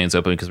multiple things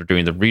open because we're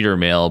doing the reader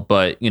mail.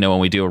 But when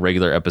we do a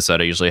regular episode,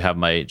 I usually have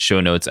my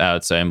show notes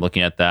out, so I'm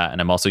looking at that,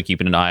 and I'm also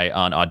keeping an eye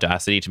on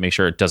Audacity to make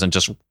sure it doesn't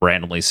just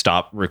randomly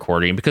stop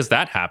recording, because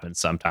that happens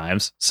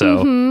sometimes.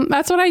 So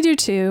that's what I do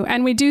too.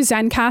 And we do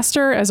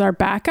Zencaster as our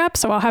backup,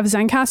 so I'll have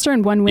Zencaster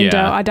in one window,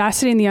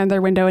 Audacity in the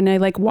other window, and I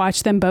like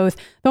watch them both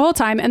the whole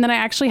time. And then I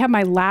actually have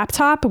my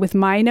laptop with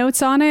my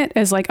notes on it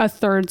as like a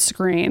third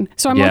screen.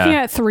 So I'm looking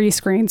at 3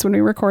 screens when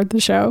we record the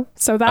show.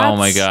 So that's, oh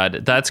my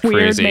god, that's weird,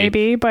 crazy.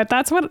 Maybe, but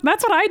that's what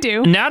I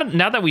do.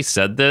 Now that we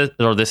said this,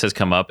 or this has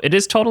come up, it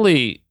is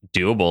totally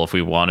doable if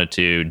we wanted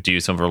to do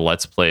some of our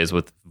Let's Plays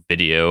with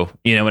video.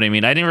 You know what I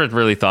mean? I never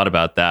really thought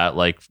about that,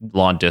 like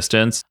long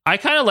distance. I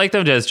kind of like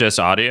them as just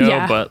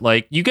audio, but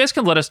like you guys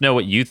can let us know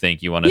what you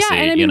think you want to see.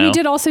 And I mean, we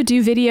did also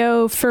do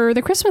video for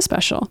the Christmas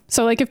special.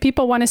 So like if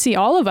people want to see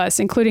all of us,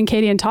 including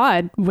Katie and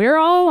Todd, we're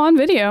all on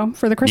video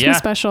for the Christmas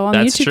special on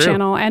the YouTube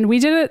channel. And we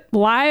did it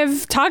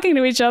live talking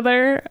to each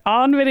other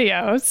on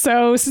video.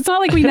 So it's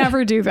not like we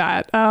never do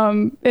that.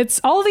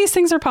 It's all these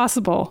things are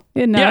possible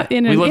in an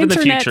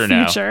internet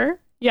future. Now.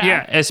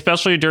 Yeah,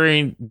 especially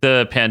during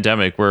the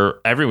pandemic where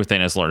everything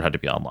has learned how to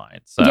be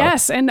online. So.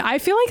 Yes, and I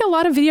feel like a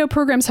lot of video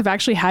programs have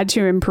actually had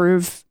to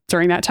improve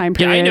during that time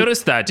period. Yeah, I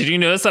noticed that. Did you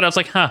notice that? I was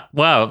like,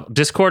 wow,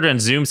 Discord and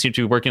Zoom seem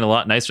to be working a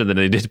lot nicer than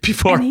they did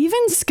before. And even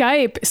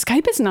Skype.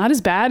 Skype is not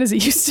as bad as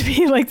it used to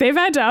be. Like, they've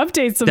had to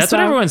update some stuff. That's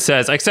what everyone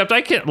says, except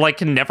I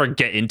can never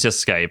get into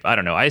Skype. I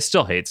don't know. I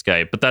still hate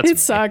Skype, but it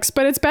sucks,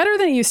 but it's better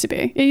than it used to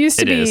be. It used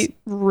to be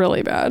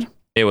really bad.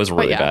 It was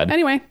really bad.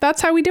 Anyway,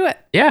 that's how we do it.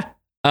 Yeah.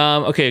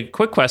 Okay,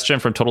 quick question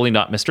from Totally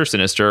Not Mr.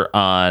 Sinister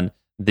on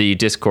the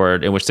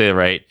Discord, in which they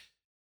write,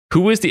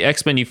 who is the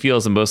X-Men you feel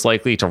is the most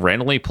likely to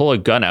randomly pull a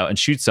gun out and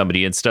shoot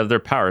somebody instead of their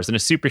powers in a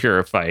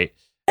superhero fight?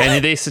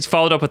 And they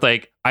followed up with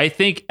like, I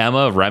think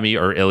Emma, Remy,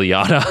 or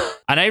Ileana.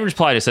 And I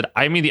replied, I said,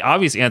 I mean, the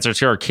obvious answers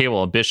here are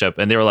Cable and Bishop.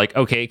 And they were like,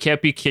 okay, it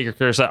can't be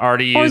characters that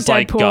already use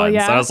like guns.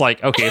 Yeah. I was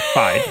like, okay,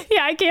 fine.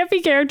 Yeah, it can't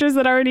be characters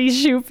that already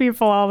shoot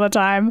people all the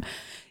time.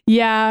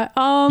 Yeah.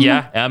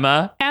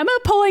 Emma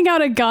pulling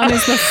out a gun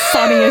is the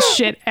funniest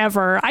shit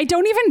ever. I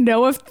don't even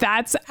know if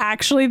that's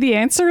actually the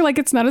answer. Like,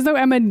 it's not as though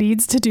Emma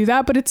needs to do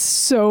that, but it's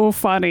so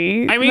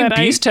funny. I mean,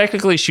 Beast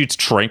technically shoots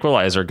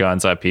tranquilizer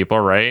guns at people,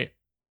 right?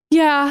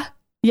 Yeah.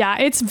 Yeah,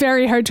 it's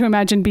very hard to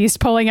imagine Beast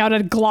pulling out a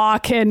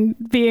Glock and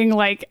being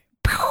like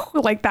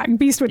that.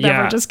 Beast would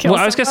never just kill.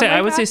 Well, I was gonna say,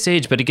 I would say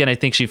Sage, but again, I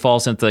think she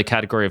falls into the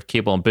category of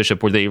Cable and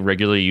Bishop where they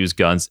regularly use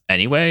guns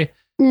anyway.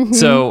 Mm-hmm.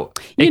 So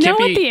you know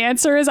what the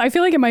answer is? I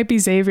feel like it might be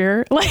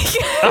Xavier. Like Xavier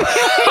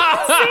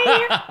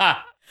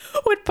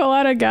would pull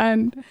out a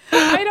gun.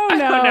 I don't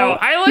know.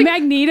 I like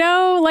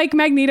Magneto. Like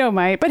Magneto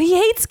might, but he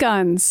hates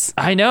guns.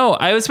 I know.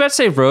 I was about to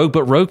say Rogue,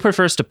 but Rogue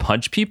prefers to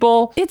punch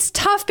people. It's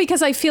tough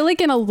because I feel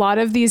like in a lot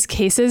of these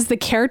cases, the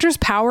character's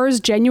powers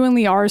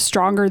genuinely are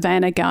stronger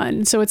than a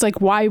gun. So it's like,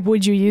 why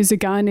would you use a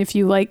gun if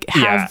you like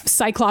have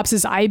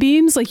Cyclops' eye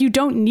beams? Like, you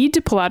don't need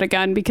to pull out a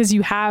gun because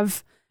you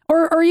have.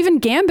 Or even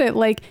Gambit,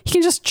 like, he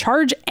can just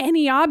charge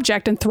any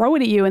object and throw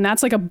it at you, and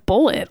that's like a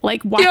bullet.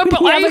 Like, why? Yeah,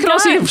 but I can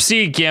also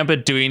see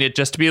Gambit doing it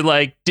just to be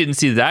like, didn't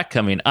see that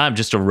coming. I'm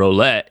just a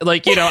roulette.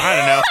 Like, I don't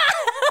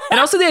know. And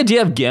also the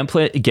idea of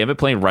Gambit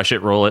playing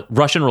Russian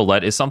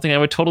roulette is something I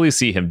would totally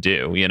see him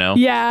do, you know?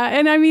 Yeah.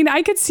 And I mean,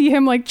 I could see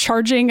him like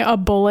charging a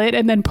bullet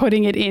and then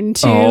putting it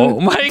into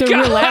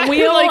the roulette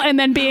wheel and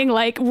then being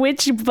like,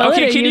 which bullet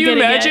are you can you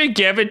imagine at?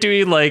 Gambit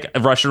doing like a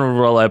Russian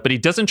roulette, but he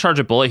doesn't charge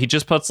a bullet. He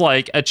just puts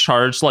like a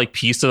charged like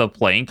piece of the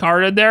playing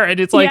card in there. And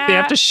it's like they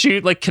have to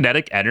shoot like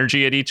kinetic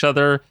energy at each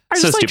other. Or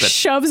so just like stupid.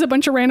 shoves a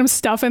bunch of random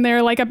stuff in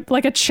there, like a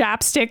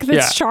chapstick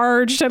that's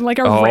charged and like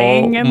a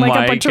ring and like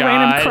a bunch of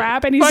random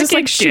crap. And he's just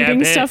like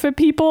shooting stuff at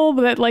people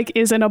that like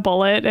isn't a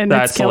bullet and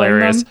that's it's killing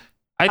hilarious. them.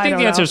 I think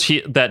the answers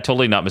that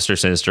totally not Mr.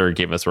 Sinister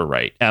gave us were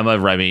right. Emma,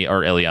 Remy,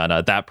 or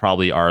Ileana. That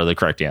probably are the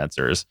correct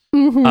answers.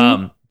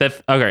 Mm-hmm.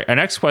 Okay, our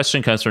next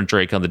question comes from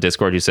Drake on the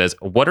Discord, who says,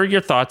 what are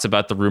your thoughts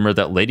about the rumor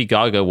that Lady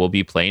Gaga will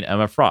be playing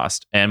Emma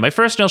Frost? And my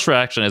first initial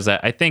reaction is that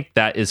I think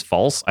that is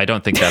false. I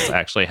don't think that's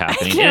actually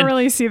happening. I can't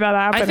really see that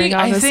happening,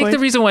 I think the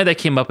reason why that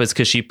came up is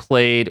because she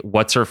played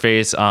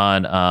What's-Her-Face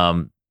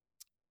on,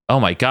 oh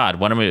my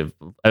God,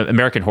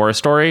 American Horror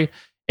Story.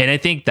 And I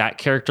think that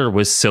character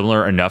was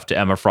similar enough to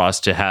Emma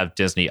Frost to have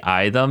Disney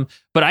eye them.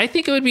 But I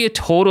think it would be a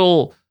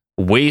total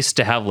waste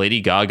to have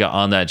Lady Gaga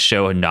on that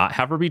show and not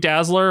have her be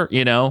Dazzler,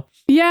 you know?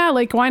 Yeah,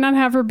 like why not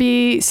have her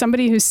be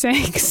somebody who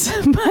sings?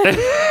 But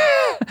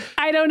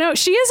I don't know.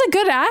 She is a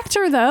good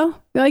actor though.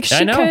 Like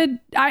she could.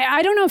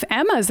 I don't know if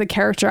Emma is the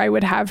character I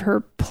would have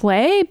her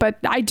play, but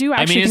I do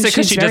actually. I mean, is it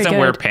because she doesn't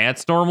wear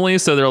pants normally?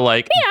 So they're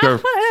like,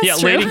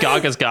 Lady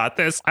Gaga's got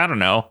this. I don't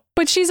know.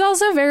 But she's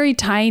also very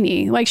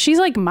tiny. Like she's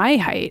like my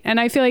height. And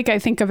I feel like I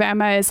think of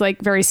Emma as like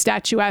very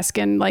statuesque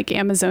and like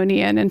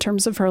Amazonian in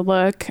terms of her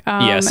look. Same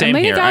and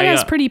Lady here.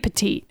 Gaga's pretty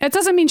petite. It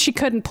doesn't mean she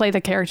couldn't play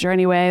the character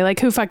anyway. Like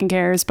who fucking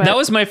cares? But that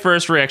was my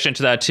first reaction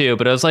to that too.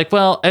 But I was like,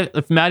 well,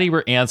 if Maddie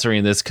were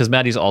answering this, because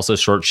Maddie's also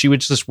short, she would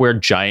just wear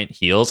giant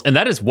heels. And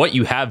that is what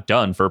you have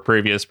done for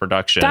previous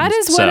productions. That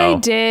is what I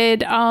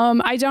did.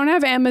 I don't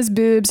have Emma's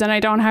boobs and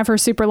I don't have her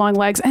super long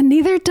legs, and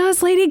neither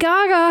does Lady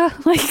Gaga.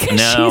 Like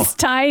she's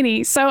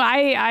tiny. So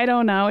I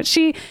don't know.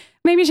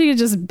 Maybe she could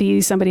just be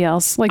somebody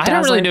else. Like I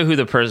don't really know who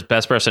the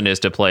best person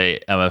is to play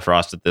Emma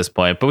Frost at this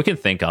point, but we can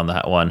think on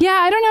that one. Yeah,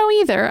 I don't know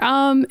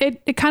either.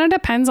 It kind of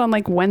depends on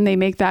like when they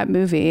make that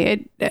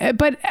movie.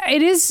 But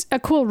it is a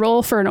cool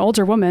role for an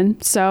older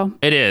woman. So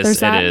it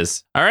is. It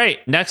is. All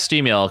right. Next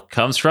email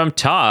comes from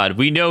Todd.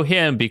 We know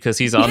him because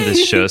he's on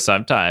this show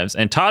sometimes.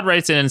 And Todd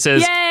writes in and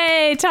says,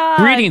 "Yay, Todd!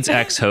 Greetings,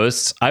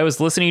 ex-hosts. I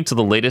was listening to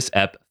the latest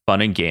ep Fun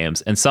and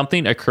Games, and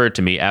something occurred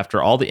to me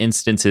after all the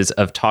instances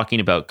of talking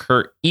about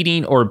Kurt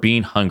eating or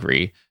being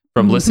hungry.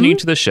 From listening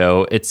to the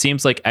show, it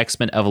seems like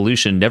X-Men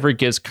Evolution never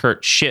gives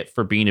Kurt shit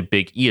for being a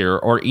big eater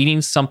or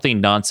eating something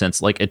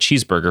nonsense like a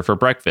cheeseburger for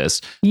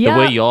breakfast, the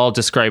way you all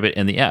describe it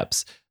in the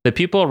eps. The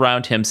people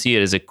around him see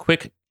it as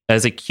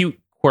a cute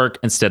quirk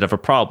instead of a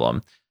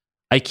problem.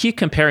 I keep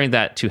comparing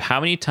that to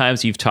how many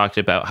times you've talked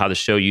about how the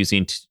show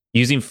using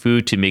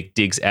food to make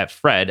digs at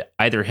Fred,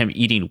 either him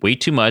eating way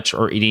too much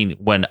or eating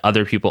when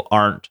other people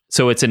aren't,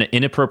 so it's an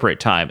inappropriate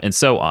time, and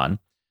so on.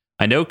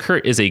 I know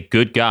Kurt is a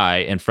good guy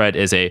and Fred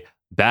is a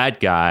bad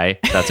guy.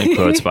 That's in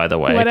quotes, by the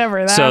way.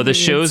 Whatever that So the means.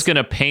 show's going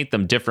to paint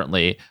them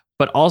differently,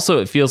 but also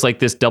it feels like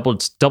this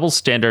double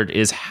standard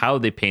is how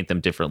they paint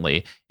them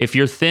differently. If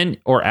you're thin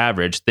or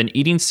average, then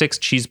eating 6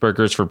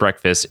 cheeseburgers for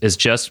breakfast is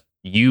just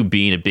you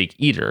being a big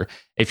eater.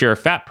 If you're a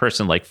fat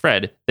person like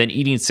Fred, then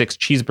eating 6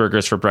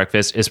 cheeseburgers for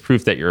breakfast is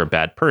proof that you're a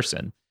bad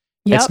person.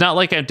 It's not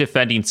like I'm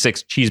defending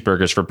 6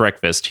 cheeseburgers for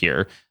breakfast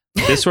here.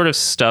 This sort of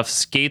stuff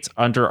skates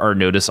under our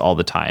notice all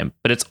the time,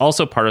 but it's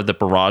also part of the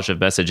barrage of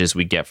messages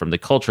we get from the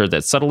culture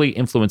that subtly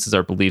influences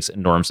our beliefs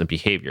and norms and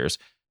behaviors.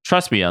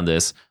 Trust me on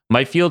this.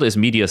 My field is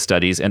media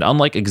studies, and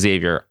unlike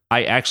Xavier,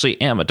 I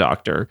actually am a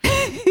doctor.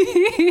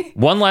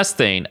 One last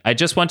thing. I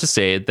just want to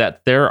say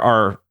that there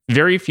are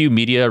very few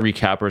media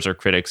recappers or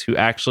critics who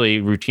actually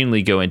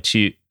routinely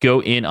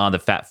go in on the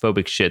fat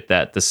phobic shit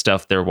that the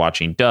stuff they're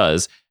watching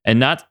does,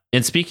 and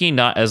speaking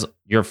not as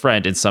your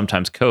friend and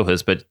sometimes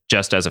co-host, but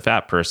just as a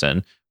fat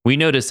person. We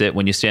notice it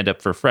when you stand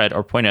up for Fred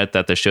or point out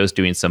that the show's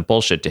doing some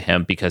bullshit to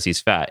him because he's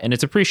fat, and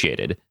it's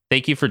appreciated.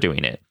 Thank you for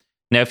doing it.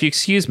 Now, if you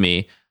excuse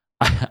me,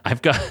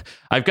 I've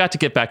got to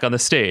get back on the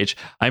stage.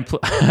 Oh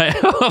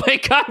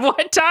my God,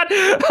 what, Todd?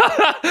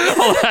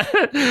 Hold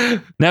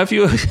on. Now,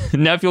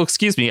 if you'll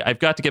excuse me, I've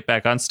got to get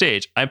back on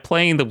stage. I'm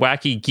playing the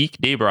wacky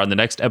geek neighbor on the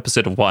next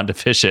episode of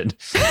WandaVision.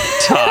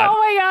 Todd. Oh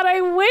my God,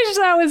 I wish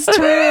that was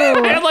true.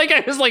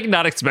 I was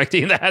not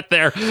expecting that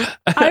there.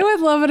 I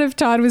would love it if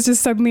Todd was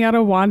just suddenly on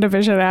a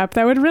WandaVision app.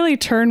 That would really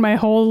turn my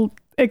whole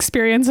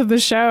experience of the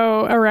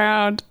show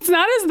around. It's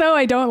not as though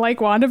I don't like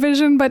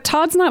WandaVision, but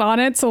Todd's not on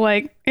it, so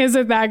is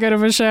it that good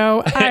of a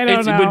show? I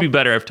don't know. It would be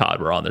better if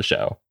Todd were on the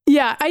show.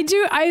 Yeah, I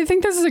do. I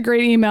think this is a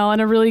great email and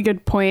a really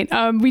good point.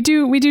 We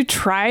do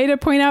try to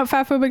point out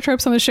fatphobic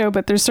tropes on the show,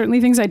 but there's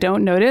certainly things I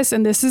don't notice,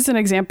 and this is an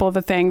example of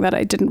a thing that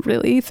I didn't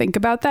really think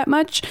about that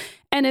much,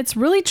 and it's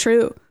really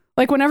true.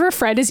 Like whenever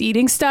Fred is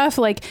eating stuff,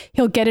 like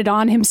he'll get it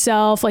on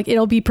himself. Like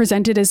it'll be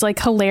presented as like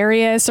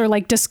hilarious or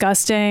like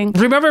disgusting.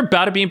 Remember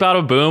Bada Bing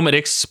Bada Boom? It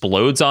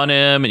explodes on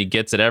him and he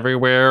gets it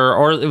everywhere.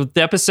 Or the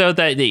episode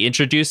that they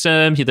introduce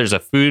him, there's a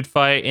food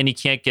fight and he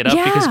can't get up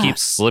because he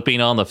keeps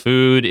slipping on the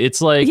food. It's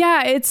like...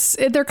 Yeah,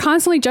 they're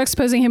constantly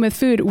juxtaposing him with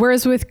food.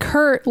 Whereas with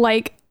Kurt,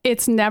 like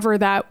it's never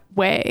that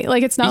way.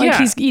 Like it's not like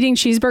he's eating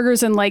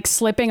cheeseburgers and like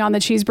slipping on the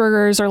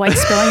cheeseburgers or like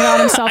spilling it on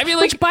himself. I mean,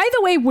 like, which by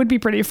the way would be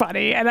pretty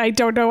funny, and I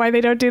don't know why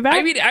they don't do that.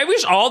 I mean, I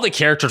wish all the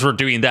characters were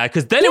doing that,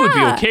 because then it would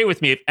be okay with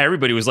me if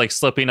everybody was like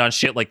slipping on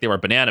shit like they were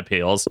banana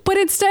peels. But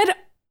instead,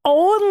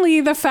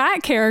 only the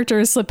fat character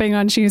is slipping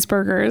on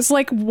cheeseburgers.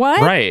 Like what?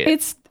 Right.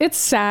 It's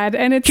sad,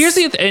 and it's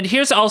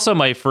here's also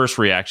my first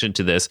reaction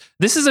to this.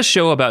 This is a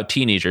show about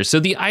teenagers, so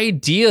the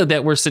idea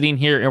that we're sitting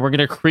here and we're going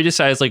to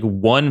criticize like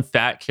one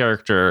fat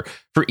character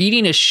for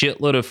eating a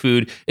shitload of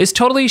food is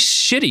totally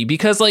shitty,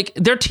 because like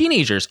they're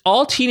teenagers.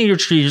 All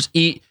teenagers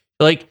eat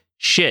like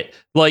shit.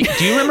 Like,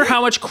 do you remember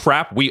how much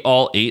crap we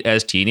all ate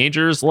as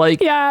teenagers?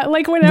 Like, yeah,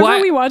 like whenever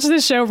we watch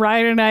this show,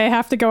 Ryan and I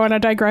have to go on a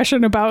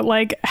digression about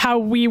like how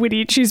we would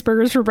eat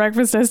cheeseburgers for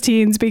breakfast as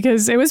teens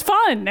because it was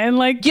fun and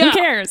like who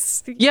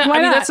cares? Yeah,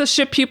 I mean that's the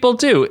shit people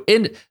do.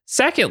 And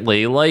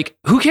secondly, like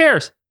who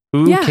cares?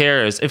 Who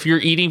cares if you're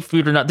eating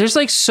food or not? There's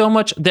like so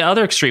much. The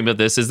other extreme of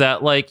this is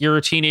that like you're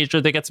a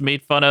teenager that gets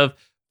made fun of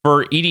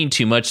for eating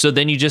too much, so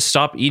then you just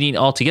stop eating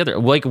altogether.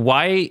 Like,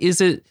 why is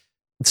it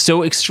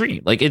so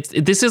extreme? Like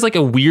this is like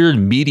a weird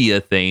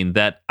media thing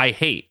that I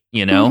hate,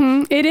 you know?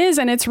 Mm-hmm. It is,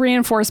 and it's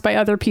reinforced by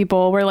other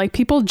people where like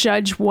people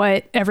judge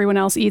what everyone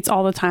else eats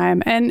all the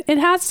time, and it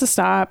has to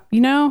stop, you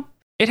know?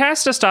 It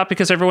has to stop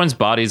because everyone's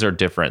bodies are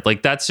different.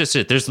 Like that's just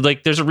it.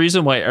 There's a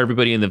reason why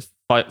everybody in the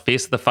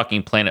face of the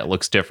fucking planet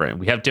looks different.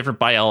 We have different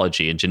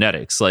biology and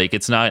genetics. Like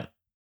it's not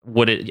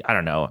I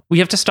don't know. We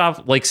have to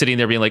stop like sitting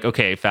there being like,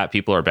 okay, fat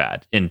people are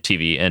bad in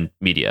TV and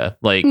media.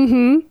 Like,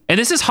 and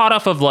this is hot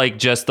off of like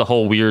just the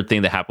whole weird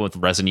thing that happened with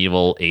Resident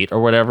Evil 8 or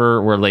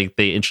whatever, where like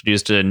they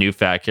introduced a new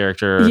fat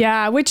character.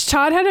 Yeah, which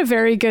Todd had a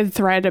very good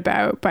thread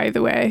about, by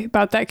the way,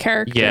 about that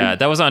character. Yeah,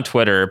 that was on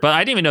Twitter, but I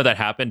didn't even know that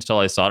happened until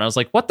I saw it. I was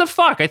like, what the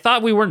fuck? I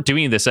thought we weren't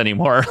doing this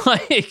anymore.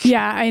 Like,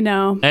 yeah, I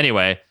know.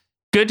 Anyway,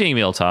 good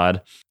email,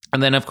 Todd.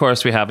 And then, of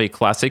course, we have a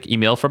classic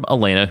email from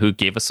Elena, who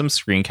gave us some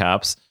screen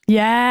caps.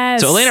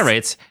 Yes. So Elena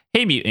writes,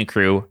 "Hey, Mutant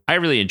Crew, I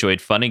really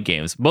enjoyed fun and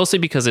games, mostly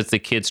because it's the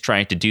kids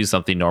trying to do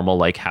something normal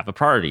like have a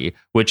party,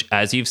 which,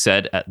 as you've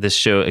said, this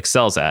show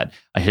excels at.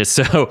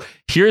 So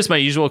here's my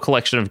usual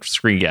collection of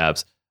screen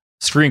grabs.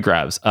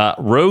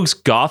 Rogue's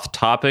Goth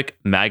Topic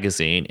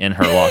magazine in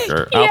her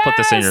locker. I'll put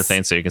this in your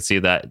thing so you can see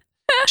that.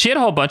 She had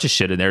a whole bunch of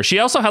shit in there. She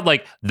also had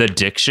like the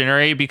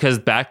dictionary, because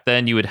back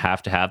then you would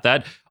have to have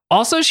that.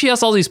 Also, she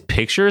has all these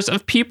pictures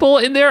of people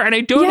in there, and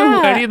I don't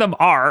know who any of them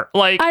are.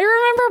 Like, I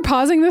remember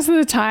pausing this at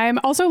the time.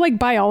 Also, like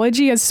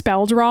biology is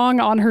spelled wrong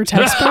on her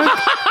textbook.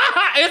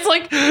 It's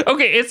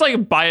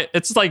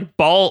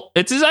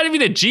not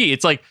even a G.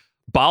 It's like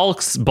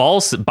biolisi.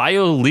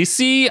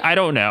 I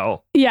don't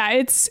know. Yeah,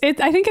 I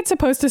think it's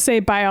supposed to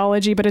say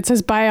biology, but it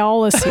says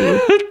biology.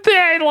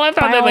 I love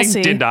how they like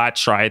did not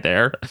try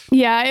there.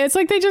 Yeah, it's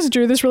like they just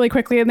drew this really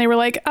quickly and they were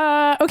like,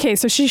 okay,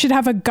 so she should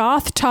have a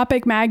Goth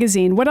Topic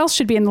magazine. What else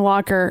should be in the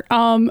locker?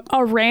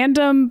 A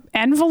random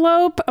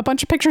envelope, a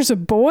bunch of pictures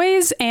of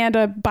boys, and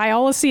a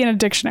biology and a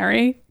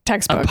dictionary.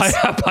 Textbooks.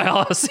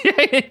 Biology.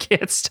 I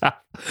can't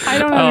stop. I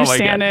don't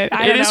understand it.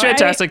 It is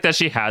fantastic that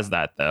she has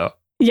that, though.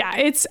 Yeah,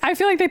 I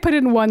feel like they put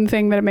in one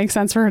thing that it makes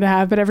sense for her to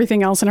have, but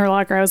everything else in her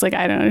locker, I was like,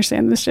 I don't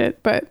understand this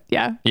shit. But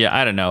yeah. Yeah,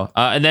 I don't know.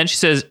 And then she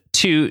says,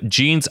 2,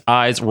 Jean's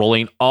eyes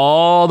rolling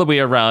all the way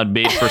around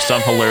made for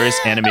some hilarious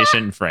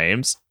animation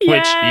frames.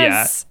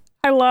 Yes,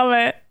 I love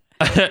it.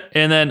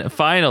 And then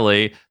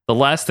finally, the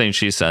last thing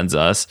she sends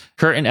us,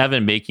 Kurt and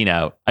Evan making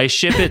out. I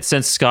ship it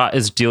since Scott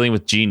is dealing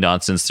with Jean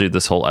nonsense through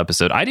this whole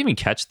episode. I didn't even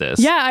catch this.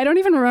 Yeah, I don't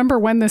even remember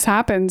when this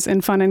happens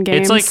in Fun and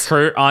Games. It's like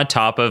Kurt on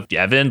top of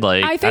Evan.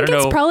 Like I think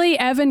it's probably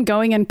Evan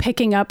going and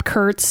picking up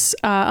Kurt's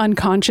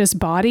unconscious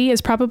body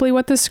is probably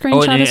what this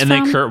screenshot is from.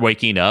 And then Kurt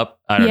waking up.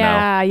 I don't know.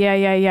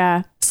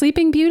 Yeah.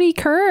 Sleeping Beauty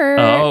Kurt.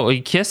 Oh, he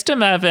kissed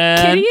him,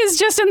 Evan. Kitty is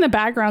just in the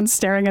background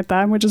staring at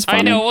them, which is funny.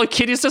 I know. Well,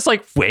 Kitty's just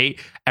like,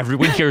 wait,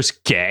 everyone here's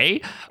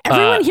gay?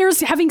 Everyone here's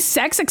having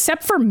sex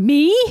except for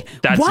me?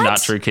 That's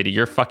not true, Kitty.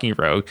 You're fucking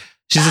rogue.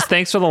 She says,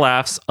 thanks for the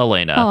laughs,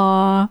 Elena.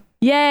 Aw.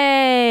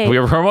 Yay. We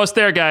were almost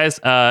there, guys.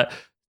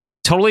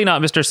 Totally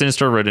not Mr.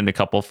 Sinister wrote in a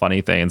couple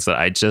funny things that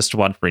I just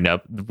want to bring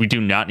up. We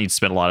do not need to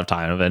spend a lot of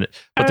time on it.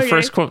 But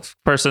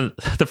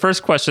the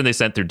first question they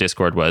sent through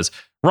Discord was,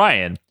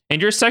 Ryan, in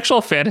your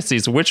sexual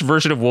fantasies, which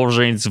version of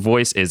Wolverine's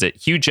voice is it?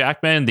 Hugh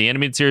Jackman, the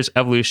animated series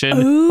Evolution,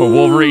 or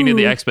Wolverine in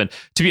the X-Men?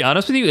 To be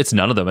honest with you, it's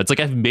none of them. It's like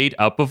I've made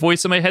up a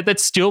voice in my head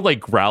that's still like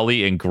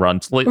growly and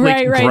grunt. Like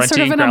right. Sort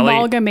of an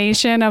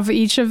amalgamation of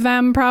each of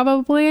them,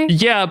 probably.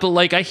 Yeah, but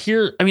like I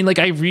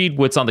read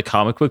what's on the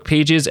comic book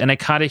pages and I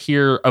kind of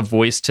hear a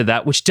voice to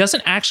that, which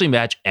doesn't actually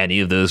match any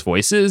of those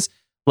voices.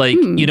 Like,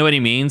 you know what I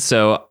mean?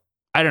 So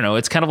I don't know.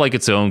 It's kind of like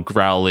its own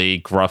growly,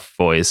 gruff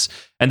voice.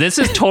 And this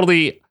is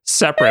totally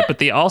separate, but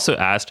they also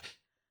asked,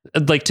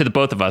 like, to the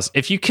both of us,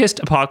 if you kissed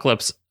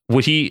Apocalypse,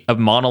 would he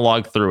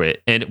monologue through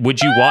it? And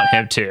would you want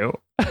him to?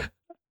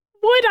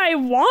 Would I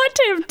want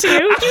him to?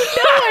 You know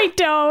I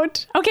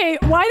don't. Okay,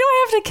 why do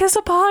I have to kiss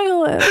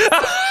Apocalypse?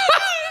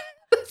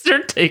 That's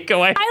your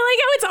takeaway.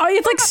 I like how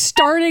it's like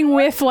starting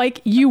with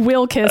like, you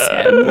will kiss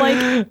him.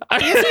 Like,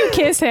 if you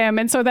kiss him,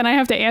 and so then I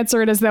have to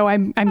answer it as though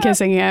I'm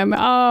kissing him.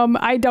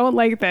 I don't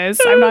like this.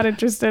 I'm not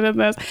interested in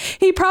this.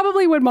 He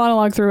probably would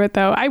monologue through it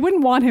though. I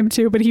wouldn't want him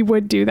to, but he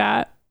would do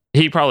that.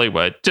 He probably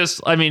would.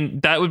 I mean,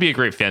 that would be a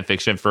great fan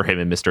fiction for him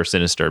and Mr.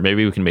 Sinister.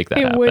 Maybe we can make that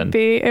happen.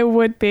 It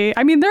would be.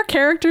 I mean, they're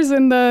characters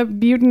in the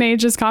Mutant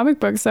Ages comic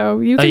book,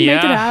 so you can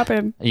make it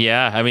happen.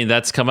 Yeah, I mean,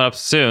 that's coming up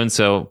soon,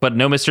 but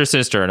no Mr.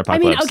 Sinister in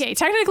Apocalypse. I mean, okay,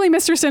 technically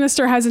Mr.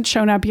 Sinister hasn't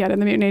shown up yet in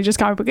the Mutant Ages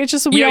comic book. It's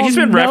just he's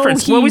been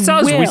referenced. Well, we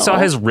saw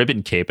his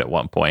ribbon cape at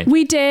one point.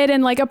 We did,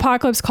 and like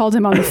Apocalypse called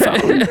him on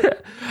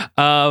the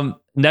phone.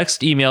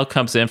 Next email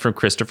comes in from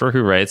Christopher,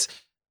 who writes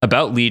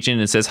about Legion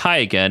and says, "Hi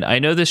again. I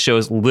know this show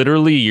is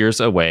literally years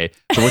away,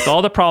 but with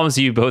all the problems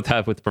you both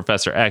have with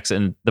Professor X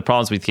and the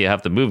problems we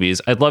have the movies,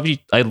 I'd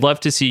love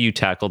to see you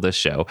tackle this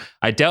show.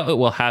 I doubt it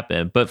will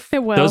happen, but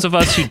those of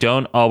us who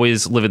don't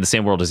always live in the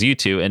same world as you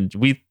two, and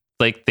we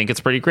think it's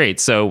pretty great.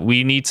 So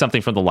we need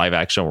something from the live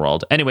action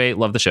world. Anyway,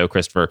 love the show,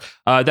 Christopher.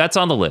 That's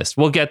on the list.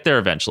 We'll get there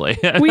eventually.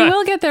 We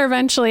will get there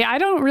eventually. I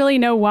don't really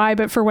know why,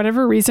 but for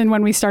whatever reason,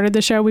 when we started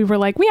the show, we were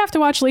like, we have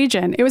to watch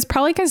Legion. It was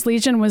probably because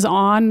Legion was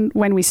on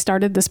when we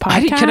started this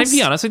podcast. Can I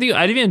be honest with you?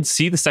 I didn't even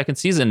see the second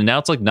season, and now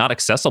it's like not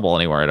accessible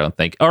anywhere, I don't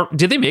think. Or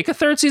did they make a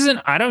third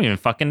season? I don't even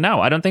fucking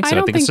know. I don't think so.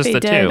 I think it's just the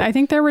two. I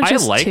think there were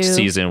just two. I liked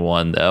season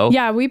one, though.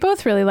 Yeah, we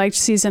both really liked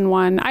season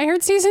one. I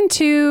heard season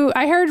two.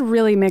 I heard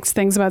really mixed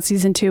things about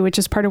season two, which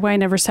is part of why I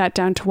never sat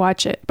down to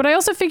watch it, but I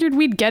also figured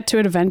we'd get to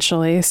it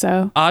eventually.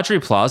 So Audrey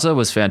Plaza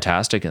was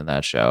fantastic in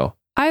that show.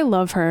 I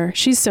love her.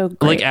 She's so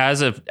great. Like,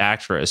 as an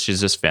actress, she's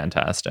just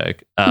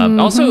fantastic.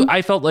 Also,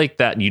 I felt like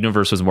that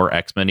universe was more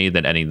X-Men-y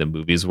than any of the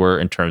movies were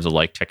in terms of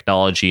like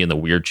technology and the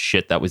weird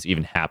shit that was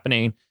even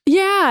happening.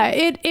 Yeah,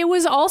 it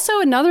was also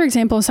another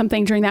example of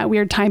something during that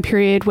weird time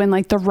period when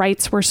like the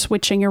rights were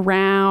switching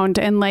around,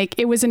 and like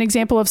it was an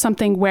example of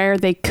something where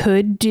they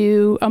could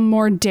do a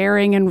more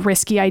daring and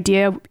risky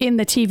idea in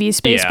the TV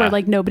space where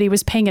like nobody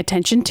was paying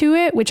attention to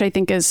it, which I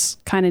think is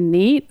kind of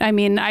neat. I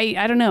mean,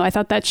 I don't know. I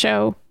thought that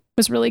show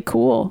was really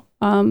cool.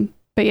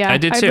 But yeah,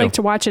 I'd like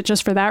to watch it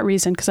just for that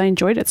reason because I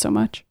enjoyed it so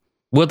much.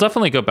 We'll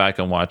definitely go back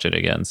and watch it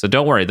again. So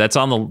don't worry. That's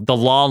on the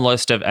long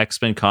list of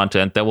X-Men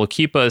content that will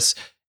keep us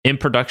in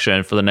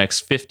production for the next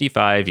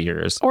 55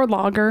 years. Or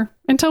longer.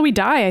 Until we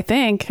die, I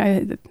think.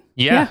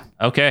 Yeah.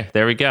 Okay.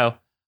 There we go.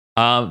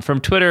 From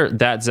Twitter,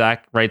 that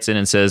Zach writes in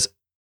and says,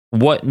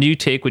 what new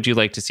take would you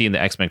like to see in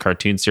the X-Men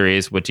cartoon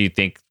series? What do you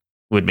think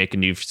would make a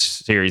new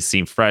series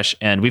seem fresh?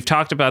 And we've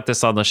talked about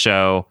this on the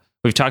show.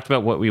 We've talked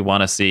about what we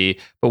want to see,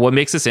 but what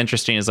makes this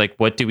interesting is like,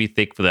 what do we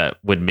think that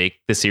would make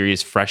the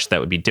series fresh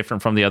that would be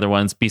different from the other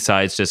ones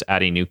besides just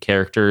adding new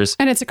characters?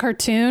 And it's a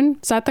cartoon?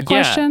 Is that the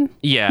question?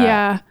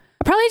 Yeah.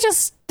 Probably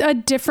just a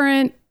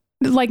different,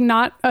 like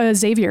not a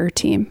Xavier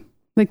team.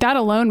 Like that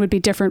alone would be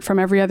different from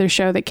every other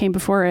show that came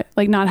before it.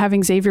 Like not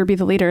having Xavier be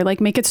the leader,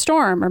 like make it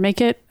Storm or make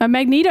it a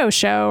Magneto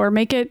show or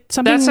make it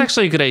something. That's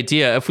actually a good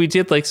idea. If we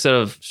did like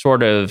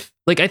sort of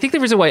like, I think the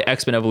reason why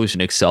X-Men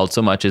Evolution excelled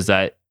so much is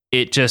that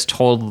it just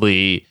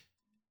totally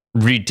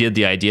redid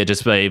the idea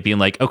just by being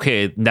like,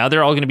 okay, now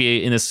they're all going to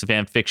be in this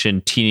fan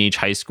fiction teenage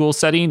high school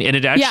setting. And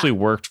it actually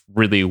worked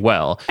really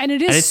well. And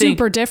it is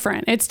super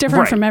different. It's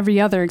different from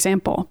every other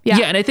example. Yeah.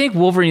 And I think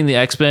Wolverine and the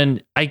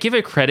X-Men, I give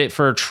it credit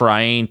for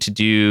trying to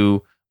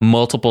do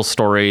multiple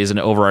stories and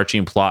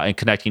overarching plot and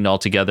connecting it all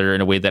together in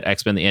a way that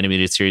X-Men the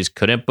animated series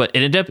couldn't. But it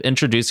ended up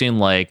introducing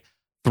like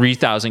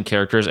 3,000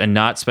 characters and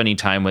not spending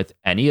time with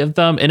any of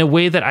them in a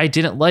way that I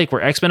didn't like,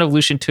 where X-Men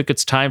Evolution took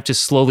its time to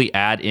slowly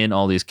add in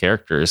all these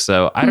characters.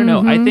 So I don't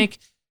know.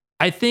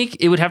 I think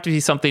it would have to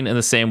be something in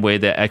the same way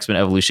that X-Men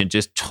Evolution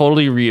just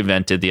totally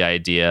reinvented the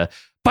idea.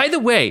 By the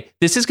way,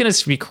 this is going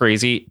to be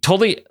crazy.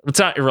 Totally, it's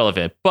not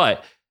irrelevant,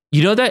 but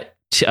you know that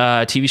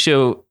TV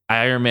show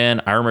Iron Man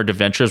Armored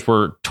Adventures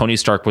where Tony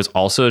Stark was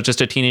also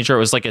just a teenager? It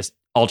was like an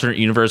alternate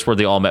universe where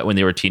they all met when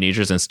they were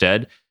teenagers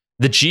instead.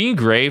 The Jean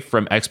Grey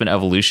from X-Men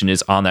Evolution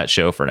is on that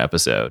show for an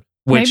episode,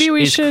 which maybe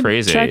we is should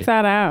crazy. Check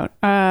that out.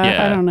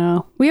 I don't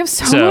know. We have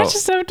so much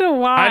stuff to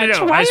watch. I don't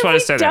know. Why have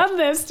we done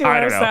this to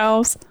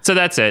ourselves? So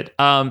that's it.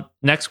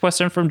 Next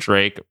question from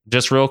Drake,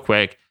 just real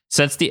quick.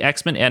 Since the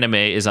X-Men anime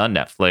is on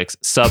Netflix,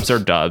 subs or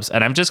dubs?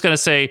 And I'm just going to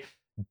say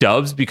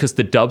dubs because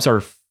the dubs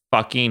are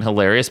fucking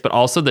hilarious, but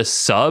also the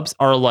subs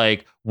are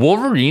like,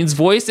 Wolverine's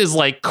voice is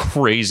like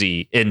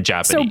crazy in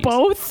Japanese. So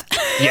both?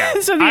 Yeah.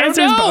 So the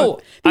answer is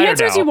both. The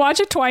answer is you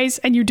watch it twice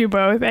and you do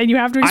both and you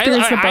have to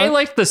experience the both. I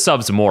like the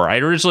subs more. I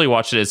originally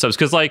watched it in subs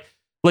because like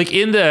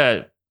in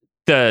the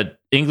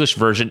English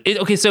version.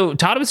 Okay, so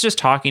Todd was just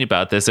talking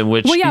about this, in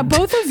which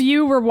both of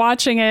you were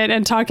watching it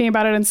and talking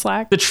about it in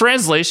Slack. The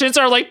translations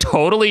are like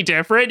totally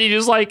different.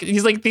 He's like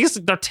these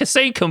they're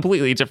saying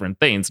completely different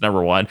things.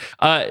 Number one,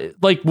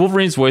 like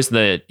Wolverine's voice in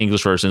the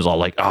English version is all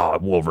like, "Oh,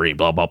 Wolverine,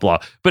 blah blah blah,"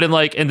 but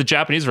in the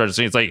Japanese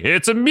version, it's like,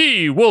 "It's a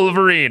me,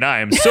 Wolverine. I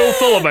am so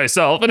full of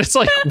myself," and it's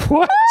like,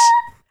 what?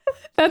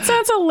 That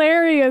sounds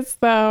hilarious,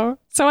 though.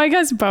 So I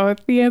guess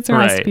both. The answer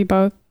has to be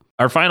both.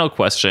 Our final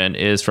question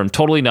is from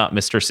Totally Not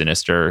Mr.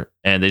 Sinister,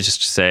 and they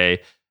just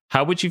say,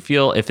 how would you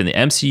feel if in the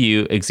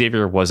MCU,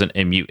 Xavier wasn't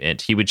a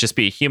mutant? He would just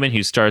be a human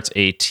who starts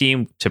a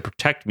team to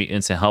protect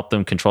mutants and help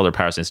them control their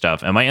powers and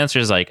stuff. And my answer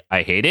is like,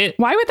 I hate it.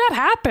 Why would that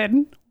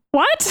happen?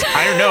 What?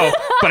 I don't know,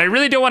 but I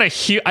really don't want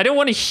I don't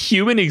want a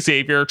human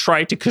Xavier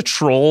trying to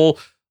control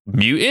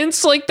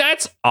mutants. Like,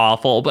 that's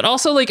awful. But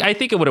also, like, I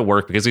think it would have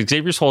worked because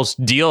Xavier's whole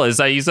deal is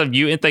that he's a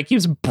mutant that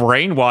keeps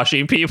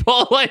brainwashing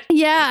people. Like,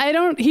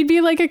 yeah, he'd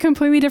be like a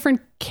completely different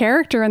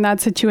character in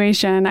that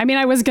situation. I mean,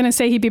 I was gonna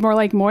say he'd be more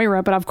like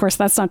Moira, but of course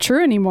that's not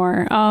true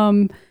anymore.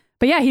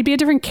 But yeah, he'd be a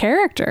different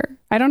character.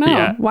 I don't know.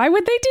 Yeah. Why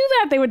would they do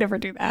that? They would never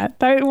do that.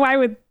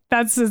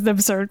 That's an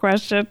absurd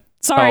question.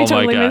 Sorry,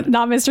 Totally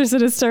Not Mr.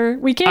 Sinister.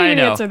 We can't even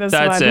answer this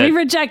one. We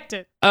reject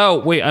it. Oh,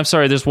 wait, I'm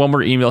sorry. There's one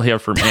more email here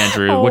from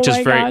Andrew, which is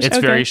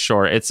very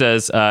short. It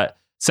says,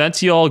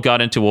 since you all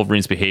got into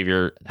Wolverine's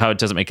behavior, how it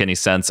doesn't make any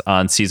sense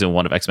on season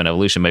 1 of X-Men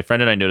Evolution, my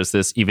friend and I noticed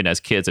this even as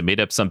kids and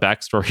made up some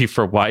backstory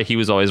for why he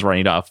was always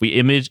running off. We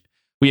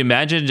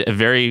imagined a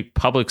very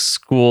public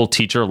school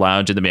teacher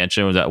lounge in the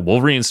mansion that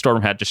Wolverine and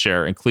Storm had to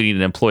share, including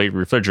an employee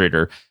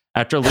refrigerator.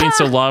 After living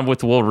so long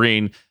with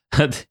Wolverine,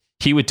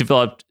 he would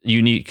develop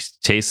unique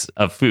tastes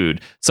of food.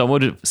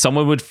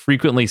 Someone would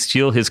frequently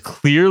steal his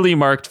clearly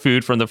marked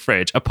food from the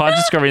fridge. Upon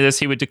discovering this,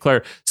 he would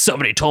declare,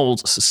 somebody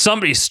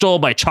stole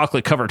my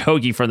chocolate covered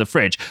hoagie from the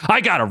fridge.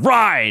 I got a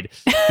ride.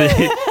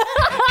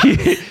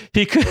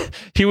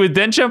 he would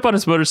then jump on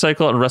his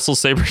motorcycle and wrestle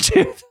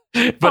Sabretooth.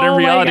 But in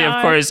reality,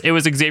 of course, it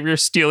was Xavier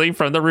stealing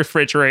from the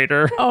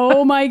refrigerator.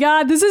 Oh my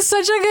God, this is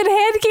such a good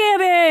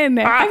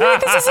headcanon. I feel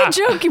like this is a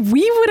joke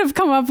we would have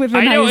come up with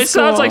in high school. It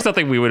sounds like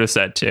something we would have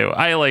said too.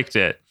 I liked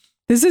it.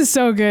 This is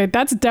so good.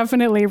 That's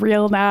definitely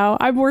real now.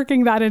 I'm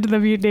working that into the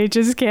Mutant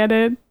Ages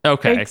canon.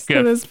 Okay, Thanks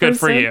good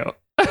for you.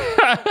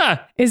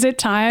 Is it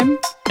time?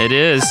 It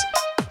is.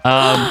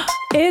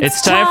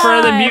 It's time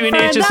for the Mutant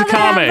Ages the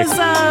comic.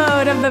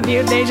 Episode of the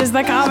Mutant Ages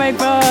the comic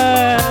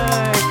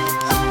book.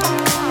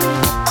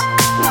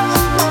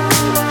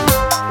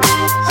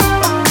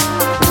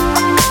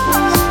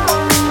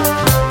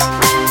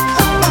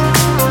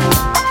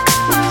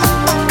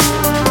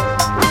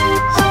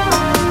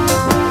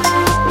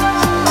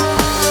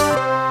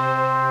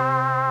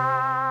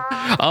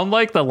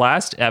 Unlike the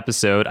last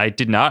episode, I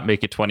did not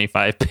make it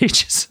 25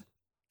 pages.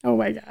 Oh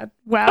my God.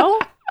 Well,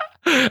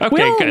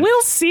 okay, good.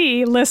 We'll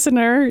see,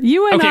 listener.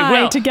 You and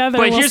I together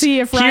will see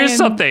if Ryan...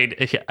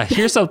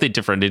 Here's something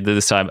different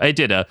this time. I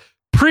did a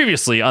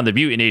previously on the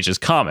Mutant Ages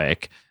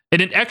comic in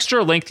an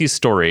extra lengthy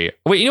story.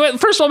 Wait, you know what?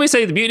 First of all, let me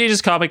say the Mutant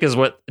Ages comic is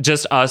what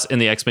just us in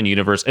the X-Men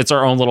universe. It's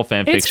our own little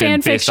fan fiction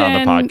based on the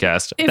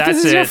podcast. If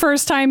this is your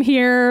first time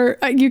here,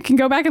 you can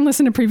go back and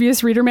listen to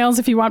previous reader mails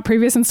if you want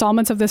previous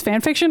installments of this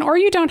fan fiction, or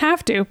you don't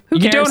have to. Who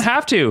cares? You don't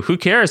have to. Who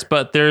cares?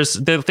 But there's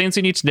the things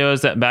you need to know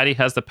is that Maddie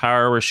has the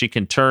power where she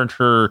can turn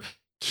her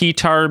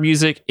guitar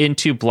music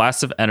into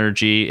blasts of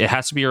energy. It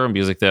has to be her own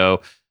music though.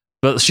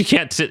 But she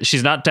can't.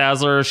 She's not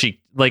Dazzler.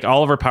 Like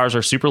all of her powers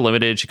are super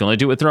limited. She can only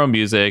do it with her own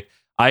music.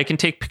 I can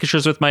take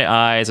pictures with my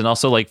eyes and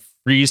also like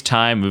freeze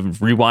time and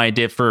rewind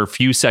it for a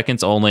few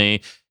seconds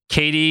only.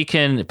 Katie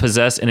can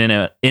possess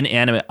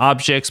inanimate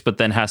objects, but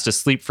then has to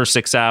sleep for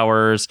 6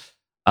 hours.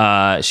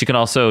 She can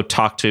also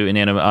talk to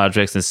inanimate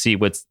objects and see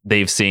what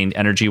they've seen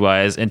energy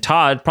wise. And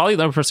Todd, probably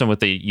the only person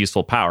with a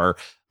useful power,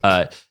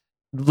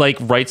 like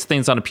writes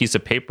things on a piece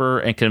of paper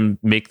and can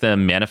make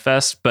them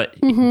manifest, but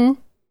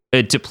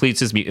it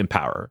depletes his mutant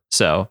power.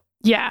 So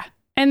yeah.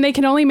 And they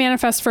can only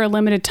manifest for a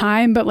limited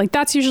time, but like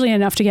that's usually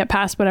enough to get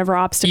past whatever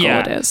obstacle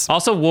it is.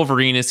 Also,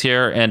 Wolverine is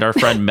here, and our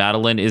friend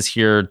Madeline is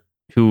here,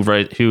 who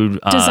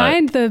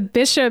designed the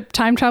Bishop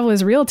Time Travel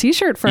is Real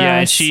T-shirt for us. Yeah,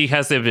 and she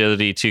has the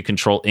ability to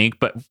control ink,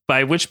 but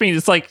by which means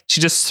it's like she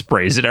just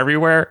sprays it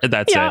everywhere, and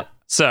that's it.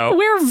 So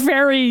we're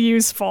very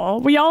useful.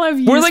 We all have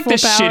useful We're like the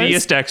powers.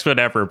 Shittiest X-Men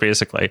ever,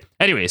 basically.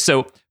 Anyway,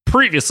 so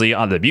previously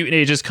on the Mutant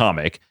Ages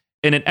comic.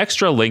 In an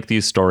extra lengthy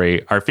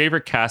story, our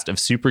favorite cast of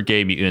super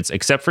gay mutants,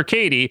 except for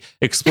Katie,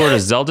 explored a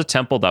Zelda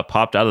temple that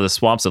popped out of the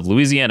swamps of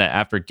Louisiana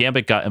after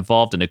Gambit got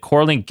involved in a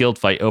quarreling guild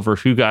fight over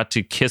who got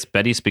to kiss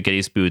Betty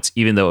Spaghetti's boots,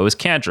 even though it was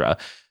Kandra.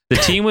 The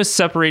team was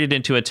separated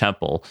into a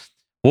temple.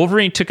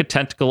 Wolverine took a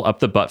tentacle up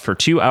the butt for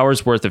 2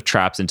 hours worth of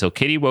traps until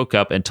Katie woke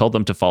up and told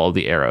them to follow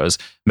the arrows.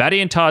 Maddie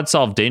and Todd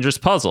solved dangerous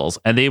puzzles,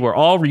 and they were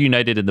all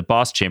reunited in the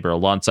boss chamber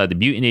alongside the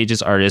Mutant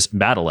Ages artist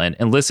Madeline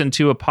and listened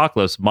to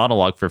Apocalypse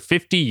monologue for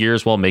 50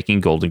 years while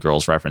making Golden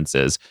Girls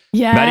references.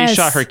 Yes. Maddie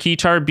shot her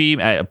guitar beam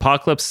at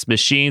Apocalypse's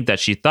machine that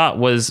she thought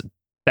was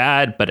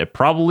bad, but it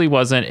probably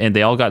wasn't, and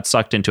they all got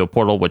sucked into a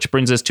portal, which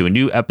brings us to a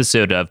new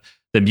episode of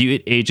The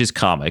Mutant Ages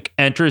comic.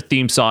 Enter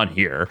theme song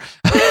here.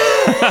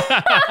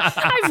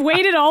 I've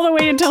waited all the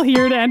way until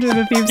here to enter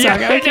the theme song.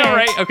 Yeah, Okay. I know,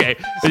 right? Okay.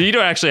 You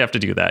don't actually have to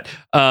do that.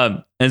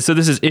 And so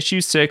this is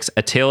issue 6,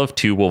 A Tale of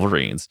Two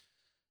Wolverines.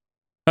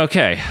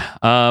 Okay.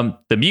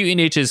 The Mutant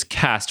Ages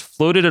cast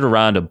floated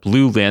around a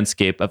blue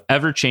landscape of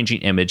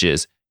ever-changing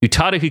images.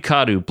 Utada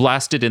Hikaru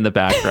blasted in the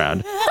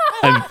background.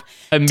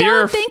 A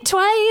mirror. Don't think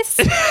twice.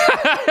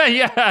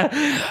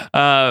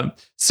 Yeah.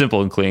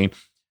 Simple and clean.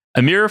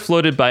 A mirror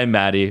floated by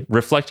Maddie,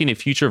 reflecting a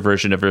future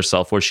version of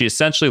herself where she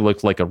essentially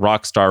looked like a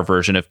rock star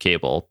version of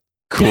Cable.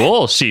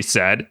 Cool, she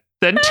said,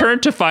 then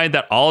turned to find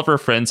that all of her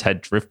friends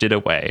had drifted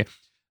away.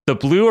 The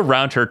blue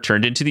around her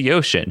turned into the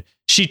ocean.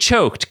 She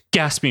choked,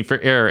 gasping for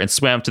air, and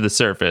swam to the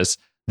surface.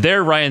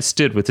 There Ryan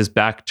stood with his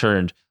back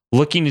turned,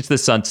 looking into the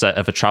sunset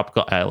of a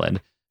tropical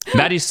island.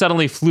 Maddie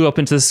suddenly flew up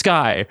into the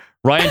sky.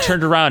 Ryan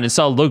turned around and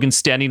saw Logan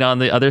standing on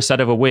the other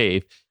side of a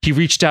wave. He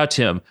reached out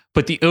to him,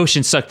 but the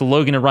ocean sucked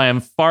Logan and Ryan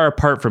far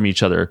apart from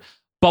each other.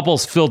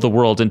 Bubbles filled the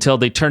world until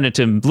they turned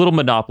into little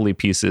Monopoly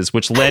pieces,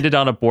 which landed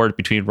on a board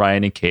between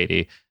Ryan and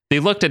Katie. They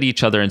looked at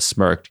each other and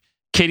smirked.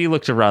 Katie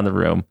looked around the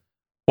room.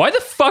 Why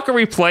the fuck are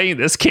we playing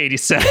this? Katie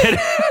said.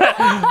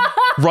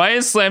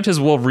 Ryan slammed his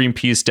Wolverine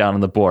piece down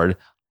on the board.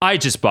 I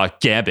just bought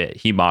Gambit,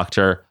 he mocked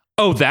her.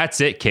 Oh, that's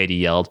it, Katie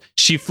yelled.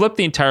 She flipped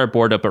the entire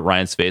board up at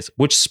Ryan's face,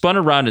 which spun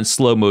around in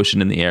slow motion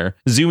in the air,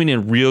 zooming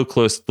in real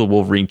close to the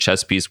Wolverine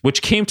chess piece,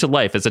 which came to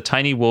life as a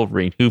tiny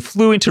Wolverine who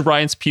flew into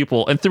Ryan's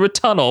pupil and through a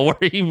tunnel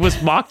where he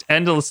was mocked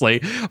endlessly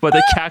by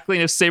the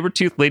cackling of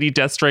Sabretooth, Lady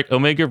Deathstrike,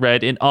 Omega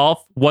Red, and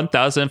all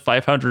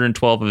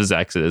 1,512 of his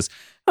exes.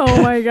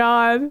 Oh my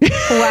God.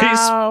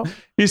 Wow.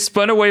 He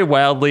spun away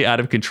wildly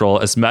out of control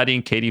as Maddie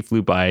and Katie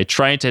flew by,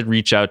 trying to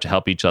reach out to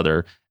help each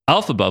other.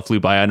 Alphaba flew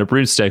by on a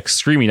broomstick,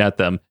 screaming at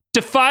them.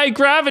 Defy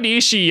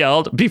gravity, she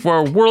yelled,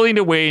 before whirling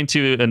away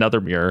into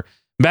another mirror.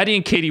 Maddie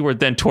and Katie were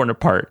then torn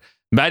apart.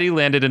 Maddie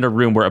landed in a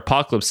room where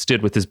Apocalypse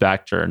stood with his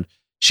back turned.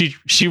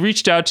 She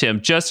reached out to him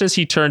just as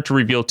he turned to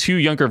reveal two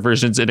younger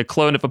versions and a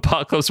clone of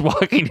Apocalypse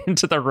walking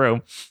into the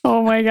room.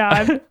 Oh my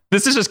God.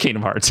 This is just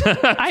Kingdom Hearts.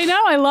 I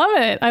know. I love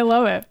it. I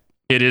love it.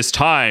 It is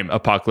time,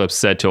 Apocalypse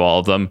said to all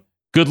of them.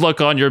 Good luck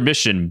on your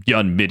mission,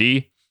 young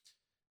Mitty.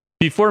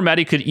 Before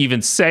Maddie could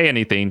even say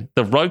anything,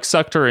 the rug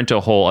sucked her into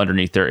a hole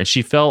underneath her and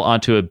she fell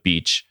onto a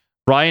beach.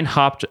 Ryan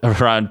hopped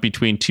around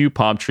between two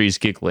palm trees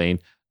giggling,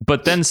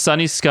 but then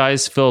sunny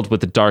skies filled with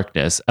the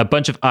darkness. A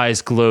bunch of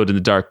eyes glowed in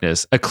the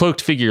darkness. A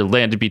cloaked figure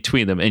landed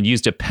between them and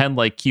used a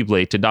pen-like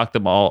keyblade to knock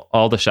them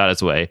all the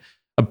shadows away.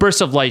 A burst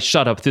of light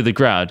shot up through the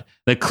ground.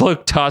 The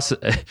cloak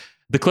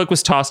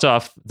was tossed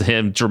off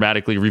him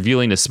dramatically,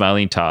 revealing a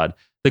smiling Todd.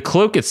 The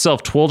cloak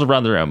itself twirled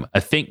around the room,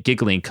 a faint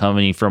giggling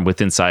coming from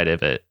within inside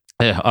of it.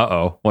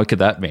 Uh-oh, what could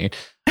that mean?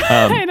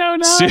 I don't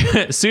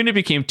know. Soon it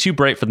became too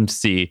bright for them to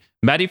see.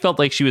 Maddie felt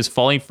like she was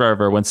falling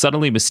forever when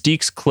suddenly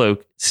Mystique's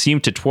cloak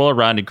seemed to twirl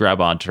around and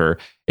grab onto her.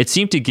 It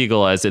seemed to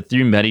giggle as it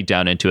threw Maddie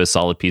down into a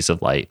solid piece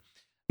of light.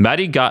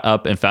 Maddie got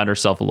up and found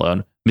herself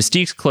alone.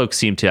 Mystique's cloak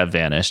seemed to have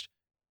vanished.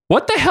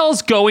 What the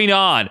hell's going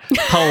on?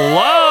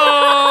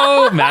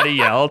 Hello? Maddie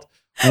yelled.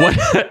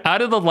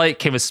 Out of the light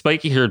came a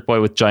spiky-haired boy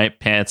with giant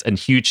pants and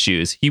huge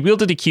shoes. He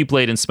wielded a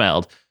keyblade and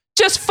smiled.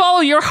 Just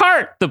follow your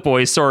heart, the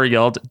boy Sora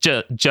yelled,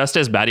 just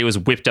as Maddie was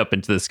whipped up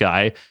into the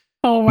sky.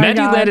 Oh my God.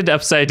 Maddie landed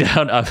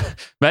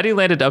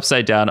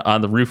upside down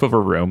on the roof of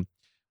her room,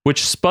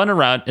 which spun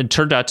around and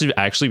turned out to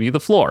actually be the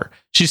floor.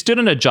 She stood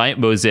in a giant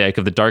mosaic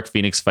of the Dark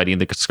Phoenix fighting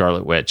the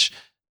Scarlet Witch.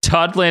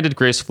 Todd landed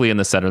gracefully in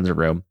the center of the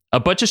room. A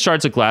bunch of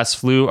shards of glass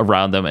flew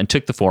around them and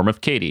took the form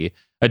of Katie.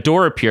 A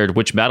door appeared,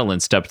 which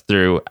Madeline stepped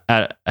through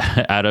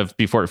out of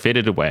before it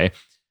faded away.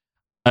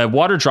 A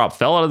water drop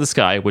fell out of the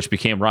sky, which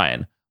became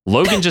Ryan.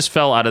 Logan just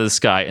fell out of the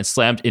sky and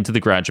slammed into the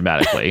ground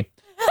dramatically.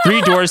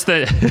 Three doors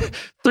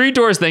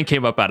then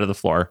came up out of the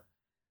floor.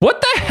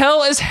 What the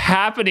hell is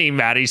happening?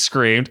 Maddie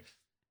screamed.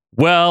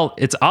 Well,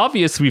 it's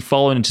obvious we've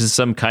fallen into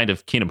some kind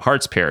of Kingdom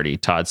Hearts parody,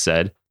 Todd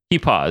said. He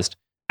paused.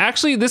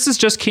 Actually, this is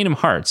just Kingdom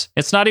Hearts.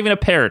 It's not even a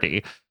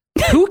parody.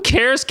 Who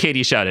cares?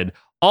 Katie shouted.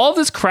 All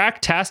this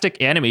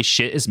cracktastic anime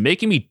shit is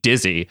making me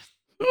dizzy.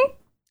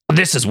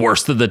 This is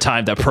worse than the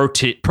time that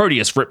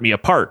Proteus ripped me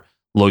apart,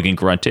 Logan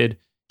grunted.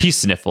 He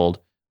sniffled.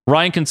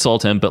 Ryan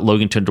consoled him, but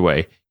Logan turned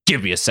away.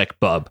 Give me a sec,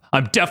 bub.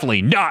 I'm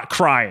definitely not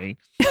crying.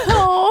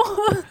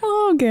 Oh,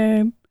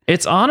 Logan.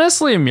 It's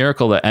honestly a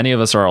miracle that any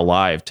of us are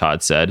alive,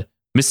 Todd said.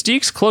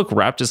 Mystique's cloak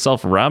wrapped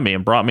itself around me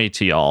and brought me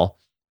to y'all.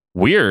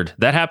 Weird.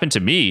 That happened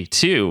to me,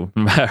 too,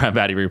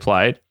 Maddie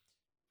replied.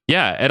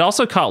 Yeah, it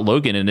also caught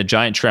Logan in a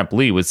giant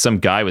trampoline with some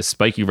guy with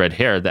spiky red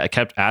hair that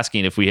kept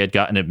asking if we had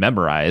gotten it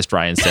memorized,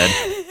 Ryan said.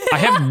 I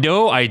have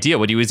no idea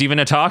what he was even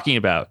talking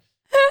about.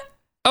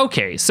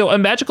 Okay, so a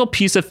magical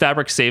piece of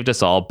fabric saved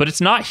us all, but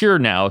it's not here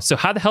now, so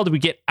how the hell do we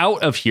get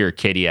out of here,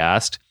 Katie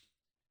asked.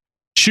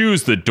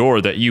 Choose the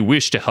door that you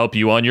wish to help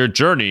you on your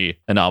journey,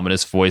 an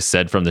ominous voice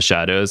said from the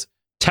shadows.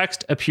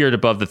 Text appeared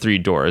above the three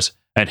doors.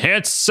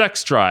 Enhanced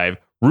sex drive,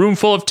 room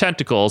full of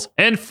tentacles,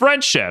 and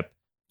friendship.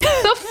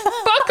 The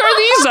fuck are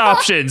these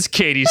options?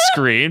 Katie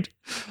screamed.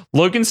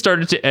 Logan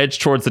started to edge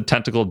towards the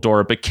tentacle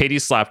door, but Katie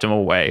slapped him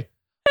away.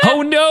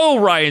 Oh no,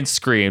 Ryan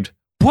screamed.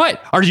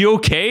 What? Are you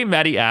okay?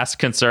 Maddie asked,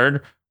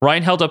 concerned.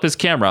 Ryan held up his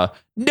camera.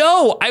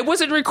 No, I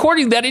wasn't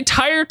recording that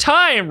entire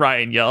time,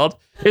 Ryan yelled.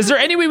 Is there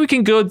any way we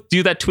can go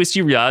do that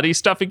twisty reality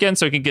stuff again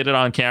so I can get it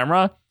on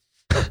camera?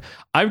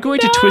 I'm going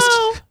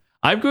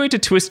to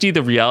twisty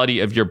the reality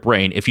of your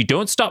brain if you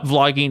don't stop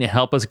vlogging and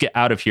help us get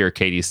out of here,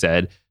 Katie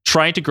said,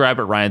 trying to grab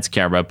at Ryan's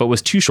camera, but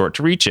was too short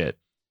to reach it.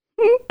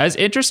 As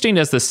interesting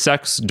as the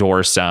sex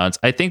door sounds,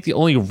 I think the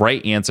only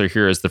right answer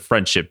here is the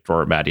friendship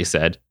door, Maddie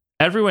said.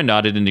 Everyone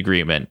nodded in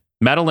agreement.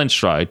 Madeline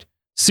shrugged.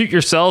 Suit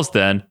yourselves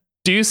then.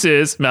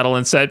 Deuces,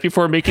 Madeline said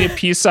before making a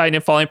peace sign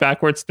and falling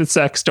backwards to the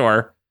sex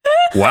door.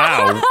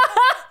 Wow.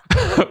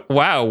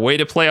 Wow, way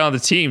to play on the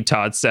team,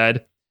 Todd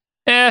said.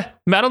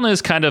 Madeline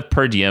is kind of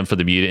per diem for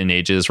the mutant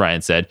ages,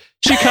 Ryan said.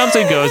 She comes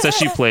and goes as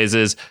she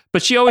pleases,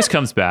 but she always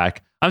comes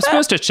back. I'm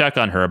supposed to check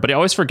on her, but I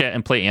always forget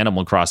and play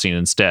Animal Crossing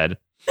instead.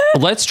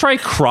 Let's try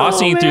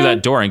crossing through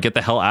that door and get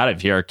the hell out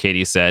of here,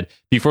 Katie said,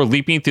 before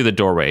leaping through the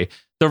doorway.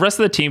 The rest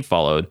of the team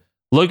followed.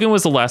 Logan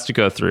was the last to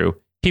go through.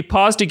 He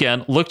paused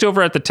again, looked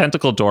over at the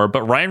tentacle door,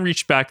 but Ryan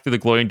reached back through the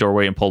glowing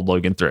doorway and pulled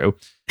Logan through.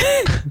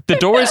 The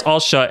doorways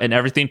all shut and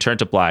everything turned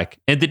to black.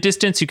 In the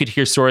distance, you could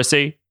hear Sora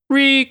say,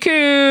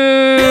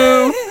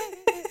 Riku!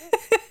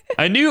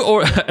 A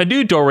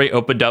new doorway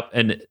opened up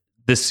in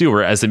the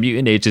sewer as the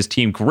Mutant Ages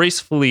team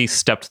gracefully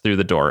stepped through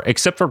the door,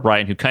 except for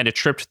Ryan, who kind of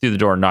tripped through the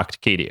door and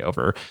knocked Katie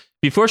over.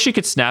 Before she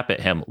could snap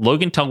at him,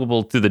 Logan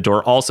tumbled through the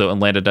door also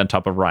and landed on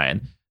top of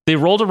Ryan. They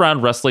rolled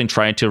around wrestling,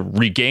 trying to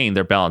regain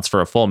their balance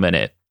for a full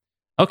minute.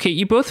 Okay,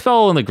 you both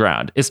fell on the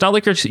ground. It's not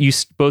like you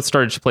both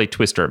started to play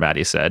Twister,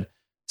 Maddie said.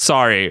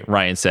 Sorry,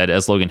 Ryan said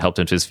as Logan helped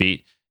him to his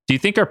feet. Do you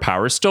think our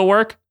powers still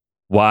work?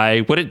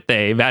 Why wouldn't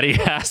they? Maddie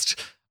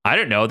asked. I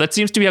don't know. That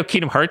seems to be how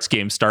Kingdom Hearts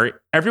games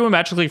start. Everyone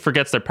magically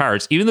forgets their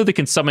powers, even though they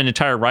can summon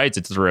entire rides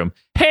into the room.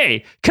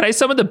 Hey, can I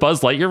summon the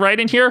Buzz Lightyear ride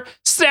in here?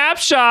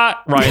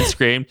 Snapshot! Ryan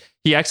screamed.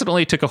 He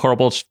accidentally took a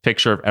horrible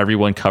picture of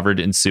everyone covered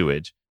in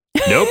sewage.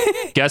 Nope,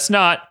 guess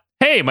not.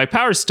 Hey, my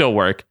powers still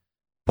work.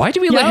 Why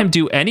do we let him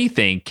do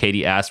anything?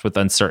 Katie asked with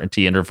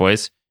uncertainty in her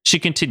voice. She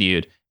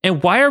continued,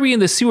 and why are we in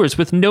the sewers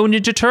with no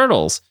Ninja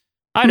Turtles?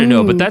 I don't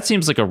know, but that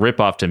seems like a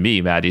ripoff to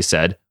me, Maddie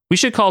said. We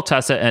should call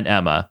Tessa and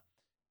Emma.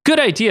 Good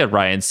idea,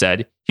 Ryan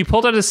said. He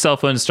pulled out his cell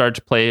phone and started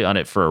to play on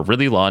it for a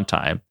really long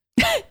time.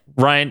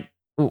 Ryan,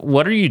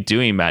 what are you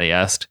doing? Maddie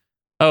asked.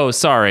 Oh,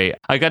 sorry.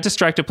 I got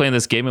distracted playing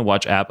this Game &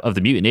 Watch app of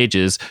the Mutant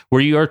Ages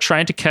where you are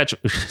trying to catch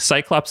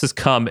Cyclops'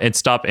 cum and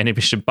stop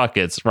animation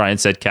buckets, Ryan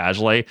said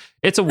casually.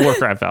 It's a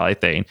Warcraft Valley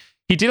thing.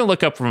 He didn't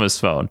look up from his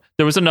phone.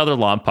 There was another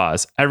long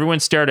pause. Everyone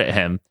stared at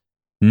him.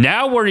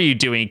 Now what are you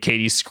doing?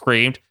 Katie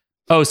screamed.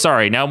 Oh,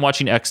 sorry. Now I'm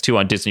watching X2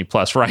 on Disney+,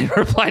 Ryan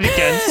replied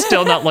again,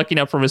 still not looking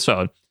up from his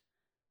phone.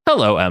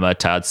 Hello, Emma,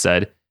 Todd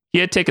said. He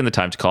had taken the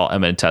time to call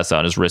Emma and Tessa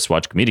on his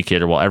wristwatch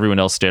communicator while everyone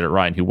else stared at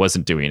Ryan, who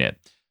wasn't doing it.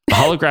 A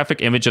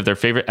holographic image of their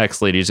favorite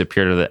X-ladies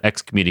appeared on the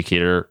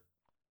X-communicator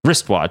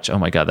wristwatch. Oh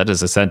my God, that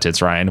is a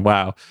sentence, Ryan.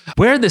 Wow.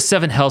 Where in the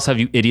seven hells have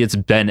you idiots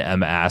been,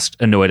 Emma asked,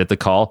 annoyed at the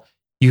call.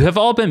 You have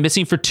all been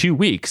missing for 2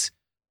 weeks.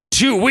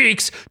 2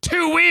 weeks!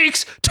 2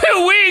 weeks!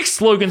 2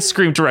 weeks! Logan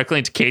screamed directly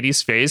into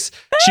Katie's face.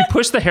 She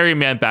pushed the hairy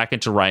man back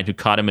into Ryan, who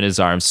caught him in his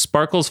arms,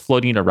 sparkles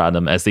floating around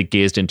them as they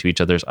gazed into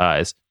each other's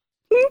eyes.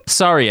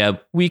 Sorry,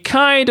 Eb. We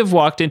kind of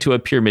walked into a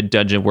pyramid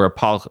dungeon where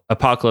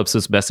Apocalypse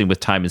was messing with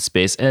time and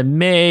space and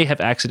may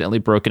have accidentally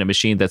broken a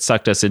machine that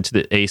sucked us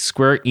into a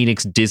Square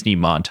Enix Disney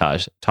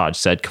montage, Todd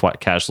said quite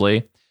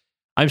casually.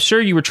 I'm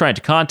sure you were trying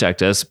to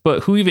contact us,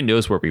 but who even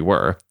knows where we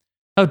were?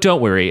 Oh,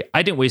 don't worry.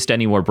 I didn't waste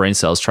any more brain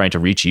cells trying to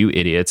reach you,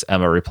 idiots,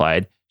 Emma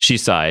replied. She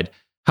sighed.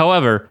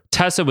 However,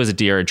 Tessa was a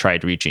dear and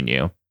tried reaching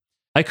you.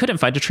 I couldn't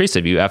find a trace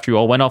of you after you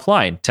all went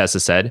offline, Tessa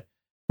said.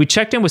 We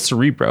checked in with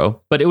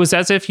Cerebro, but it was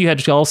as if you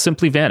had all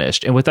simply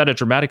vanished and without a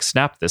dramatic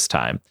snap this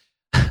time.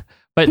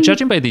 But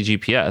judging by the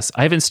GPS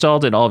I have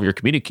installed in all of your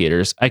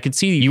communicators, I can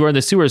see you are in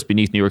the sewers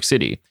beneath New York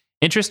City.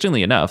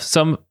 Interestingly enough,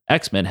 some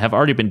X-Men have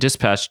already been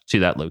dispatched to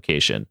that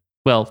location.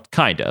 Well,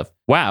 kind of.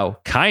 Wow,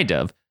 kind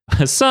of.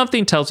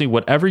 Something tells me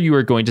whatever you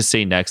are going to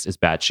say next is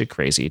batshit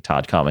crazy,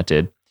 Todd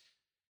commented.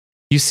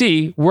 You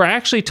see, we're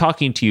actually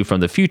talking to you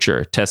from the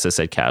future, Tessa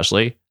said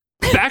casually.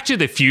 Back to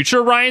the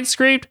future, Ryan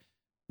screamed.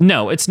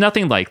 No, it's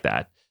nothing like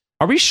that.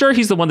 Are we sure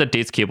he's the one that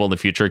dates Cable in the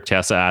future?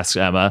 Tessa asked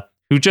Emma,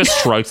 who just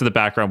shrugged to the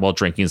background while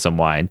drinking some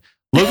wine.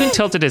 Logan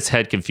tilted his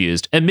head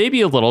confused and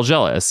maybe a little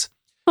jealous.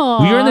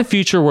 Aww. We are in the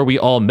future where we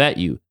all met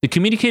you. The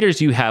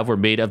communicators you have were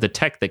made of the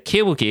tech that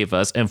Cable gave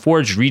us and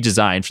Forge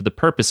redesigned for the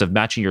purpose of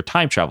matching your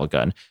time travel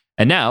gun.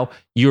 And now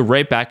you're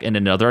right back in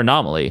another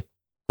anomaly.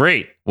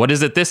 Great. What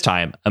is it this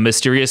time? A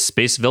mysterious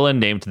space villain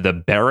named the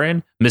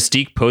Baron?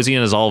 Mystique posing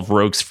as all of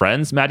Rogue's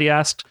friends? Maddie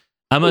asked.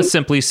 Emma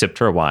simply sipped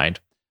her wine.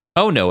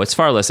 Oh no, it's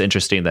far less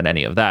interesting than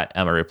any of that,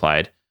 Emma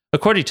replied.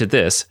 According to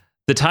this,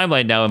 the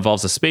timeline now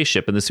involves a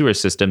spaceship in the sewer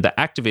system that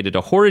activated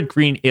a horrid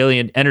green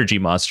alien energy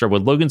monster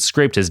when Logan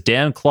scraped his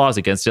damn claws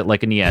against it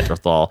like a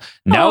Neanderthal.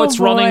 Now it's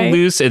running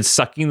loose and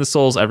sucking the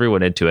souls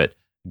everyone into it.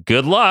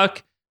 Good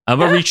luck.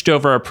 Emma reached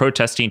over,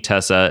 protesting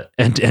Tessa,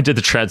 and ended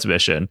the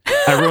transmission.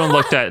 Everyone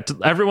looked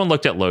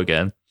at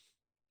Logan.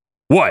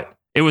 What?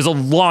 It was a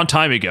long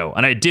time ago,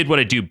 and I did what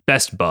I do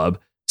best, bub.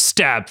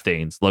 Stab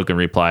things, Logan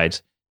replied.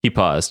 He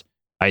paused.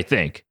 I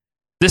think.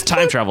 This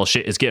time travel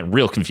shit is getting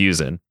real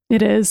confusing.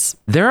 It is.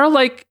 There are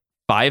like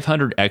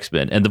 500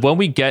 X-Men, and the one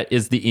we get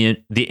is the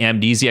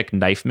amnesiac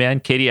knife man.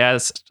 Katie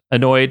asked,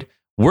 annoyed.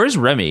 Where's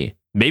Remy?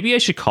 Maybe I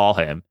should call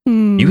him.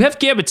 You have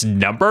Gambit's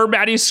number,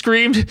 Maddie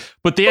screamed.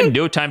 But they had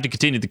no time to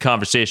continue the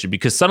conversation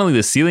because suddenly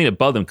the ceiling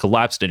above them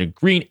collapsed and a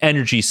green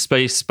energy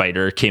space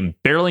spider came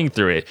barreling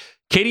through it.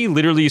 Katie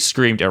literally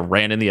screamed and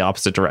ran in the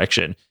opposite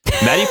direction.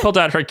 Maddie pulled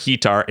out her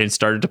guitar and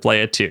started to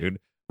play a tune.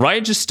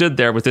 Ryan just stood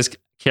there with his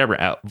camera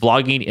out,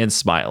 vlogging and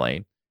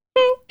smiling.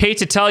 Hate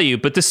to tell you,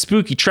 but this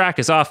spooky track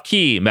is off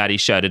key, Maddie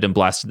shouted and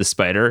blasted the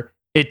spider.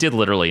 It did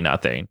literally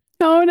nothing.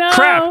 Oh no.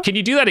 Crap, can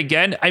you do that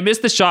again? I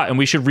missed the shot and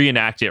we should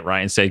reenact it,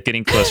 Ryan said,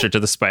 getting closer to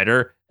the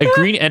spider. A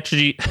green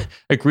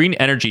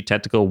energy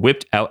tentacle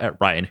whipped out at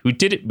Ryan, who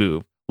didn't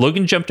move.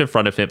 Logan jumped in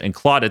front of him and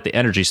clawed at the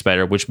energy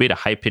spider, which made a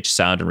high-pitched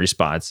sound in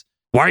response.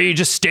 Why are you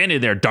just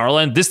standing there,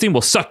 darling? This thing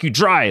will suck you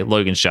dry,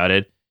 Logan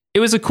shouted. It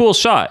was a cool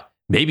shot.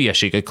 Maybe I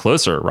should get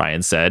closer,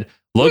 Ryan said.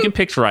 Logan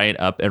picked Ryan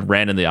up and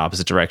ran in the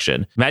opposite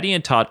direction. Maddie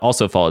and Todd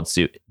also followed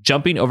suit,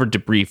 jumping over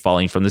debris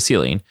falling from the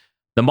ceiling.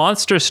 The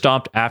monster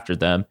stomped after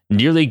them,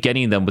 nearly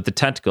getting them with the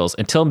tentacles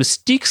until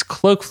Mystique's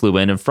cloak flew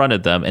in front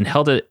of them and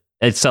held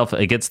itself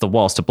against the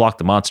walls to block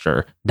the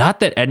monster. Not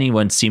that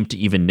anyone seemed to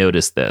even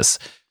notice this.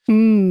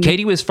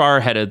 Katie was far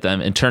ahead of them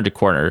and turned a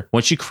corner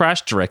when she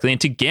crashed directly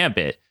into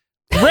Gambit.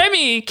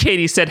 Remy,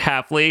 Katie said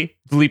happily,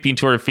 leaping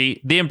to her feet.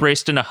 They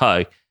embraced in a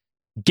hug.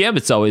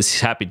 Gambit's always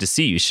happy to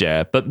see you,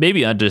 Cher, but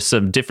maybe under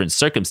some different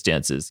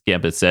circumstances,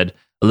 Gambit said.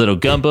 A little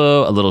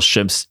gumbo, a little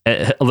shrimp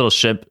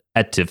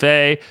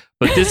etouffee,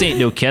 but this ain't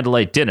no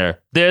candlelight dinner.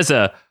 There's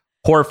a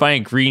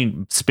horrifying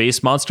green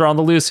space monster on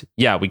the loose.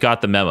 Yeah, we got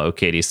the memo,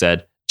 Katie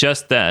said.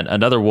 Just then,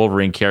 another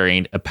Wolverine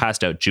carrying a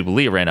passed-out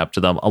Jubilee ran up to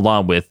them,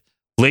 along with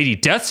Lady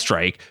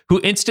Deathstrike,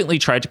 who instantly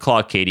tried to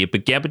claw Katie,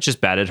 but Gambit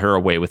just batted her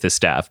away with his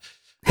staff.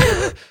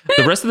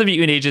 The rest of the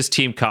Mutant Ages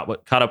team caught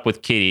up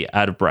with Katie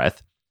out of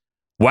breath.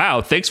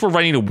 Wow, thanks for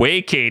running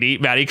away, Katie,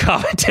 Maddie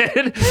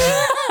commented.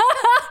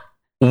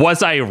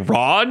 Was I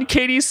wrong?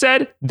 Katie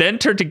said, then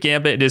turned to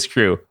Gambit and his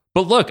crew.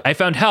 But look, I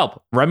found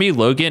help. Remy,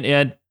 Logan,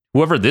 and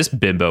whoever this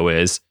bimbo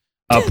is.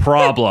 A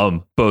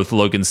problem, both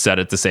Logans said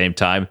at the same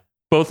time.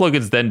 Both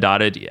Logans then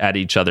nodded at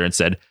each other and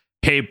said,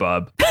 hey,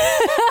 bub.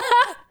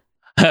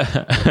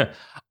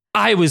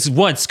 I was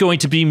once going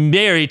to be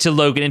married to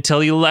Logan until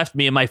he left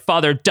me and my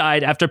father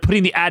died after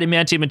putting the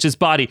adamantium into his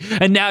body.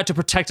 And now to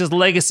protect his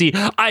legacy,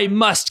 I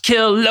must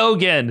kill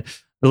Logan.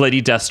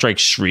 Lady Deathstrike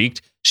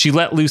shrieked. She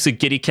let loose a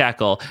giddy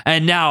cackle.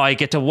 And now I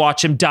get to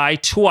watch him die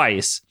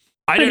twice.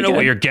 I don't know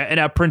what you're getting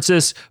at,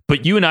 princess,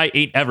 but you and I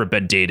ain't ever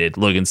been dated,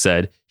 Logan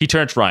said. He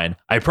turned to Ryan.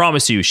 I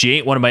promise you, she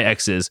ain't one of my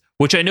exes,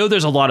 which I know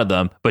there's a lot of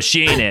them, but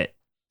she ain't it.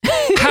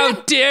 How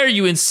dare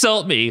you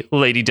insult me?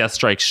 Lady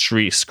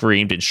Deathstrike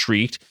screamed and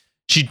shrieked.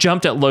 She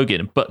jumped at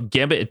Logan, but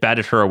Gambit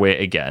batted her away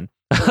again.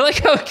 I like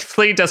how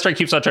Lady Deathstrike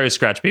keeps on trying to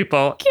scratch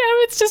people.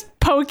 Gambit's just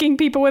poking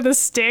people with a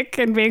stick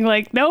and being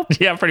like, nope.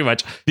 Yeah, pretty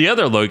much. The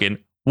other Logan,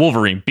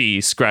 Wolverine B,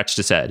 scratched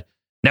his head.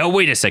 Now,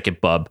 wait a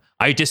second, bub.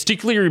 I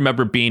distinctly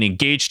remember being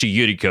engaged to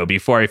Yuriko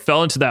before I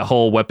fell into that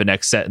whole Weapon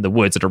X set in the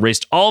woods and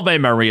erased all of my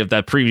memory of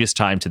that previous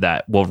time to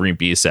that, Wolverine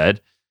B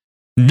said.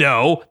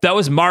 No, that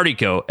was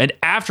Mariko, and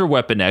after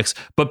Weapon X,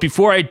 but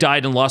before I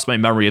died and lost my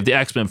memory of the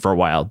X-Men for a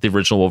while, the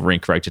original Wolverine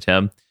corrected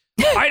him.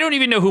 I don't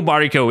even know who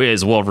Mariko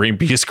is, Wolverine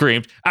B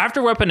screamed.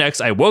 After Weapon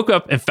X, I woke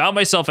up and found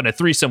myself in a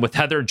threesome with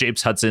Heather and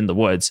James Hudson in the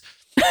woods.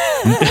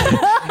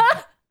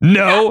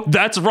 No,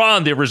 that's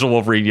wrong, the original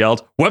Wolverine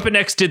yelled. Weapon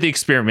X did the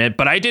experiment,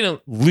 but I didn't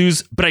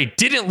lose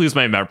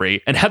my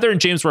memory. And Heather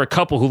and James were a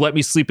couple who let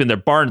me sleep in their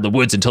barn in the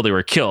woods until they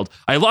were killed.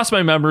 I lost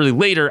my memory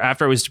later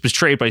after I was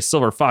betrayed by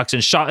Silver Fox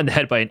and shot in the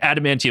head by an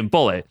adamantium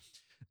bullet.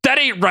 That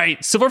ain't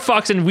right. Silver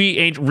Fox and we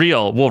ain't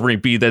real, Wolverine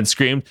B then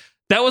screamed.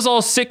 That was all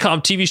a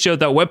sitcom TV show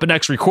that Weapon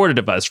X recorded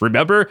of us.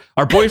 Remember?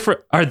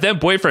 Our then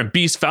boyfriend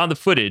Beast found the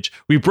footage.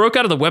 We broke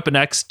out of the Weapon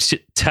X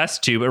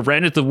test tube and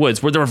ran into the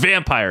woods where there were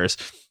vampires.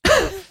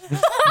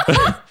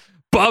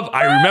 Bub,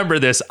 I remember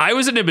this. I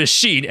was in a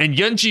machine and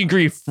young Jean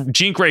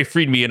Grey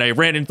freed me and I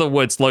ran into the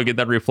woods, Logan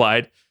then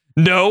replied.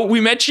 No, we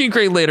met Jean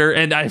Grey later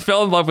and I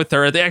fell in love with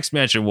her at the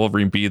X-Mansion,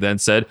 Wolverine B then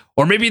said.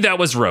 Or maybe that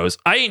was Rose.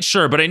 I ain't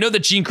sure, but I know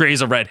that Jean Grey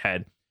is a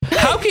redhead.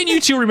 How can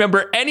you two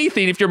remember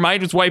anything if your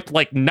mind was wiped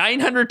like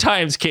 900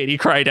 times, Katie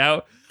cried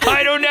out.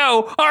 I don't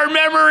know. Our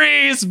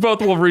memories,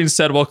 both Wolverines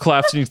said while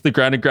collapsing to the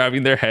ground and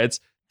grabbing their heads.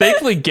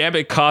 Thankfully,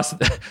 Gambit caught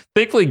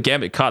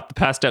the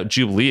passed out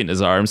Jubilee in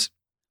his arms.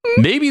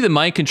 Maybe the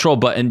mind control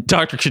button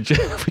Dr.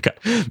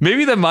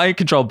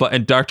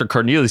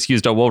 Cornelius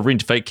used on Wolverine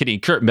to fight Kitty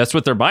and Kurt messed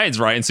with their minds,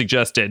 Ryan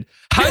suggested.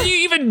 How do you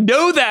even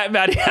know that,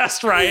 Maddie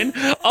asked Ryan.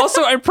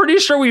 Also, I'm pretty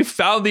sure we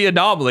found the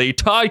anomaly.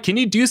 Todd, can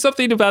you do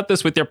something about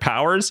this with your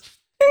powers?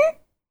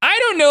 I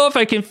don't know if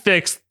I can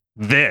fix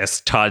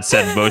this, Todd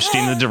said,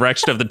 motioning in the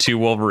direction of the two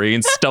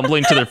Wolverines,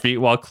 stumbling to their feet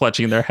while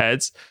clutching their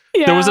heads.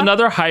 Yeah. There was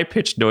another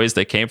high-pitched noise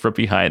that came from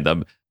behind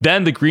them.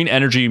 Then the green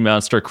energy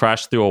monster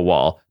crashed through a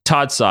wall.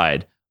 Todd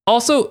sighed.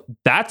 Also,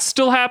 that's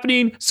still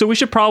happening, so we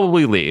should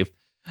probably leave.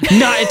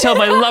 Not until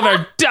my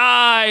lover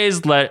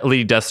dies,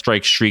 Lady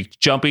Deathstrike shrieked,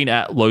 jumping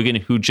at Logan,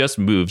 who just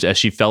moved as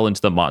she fell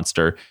into the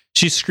monster.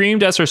 She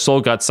screamed as her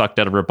soul got sucked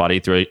out of her body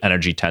through an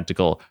energy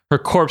tentacle, her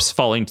corpse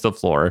falling to the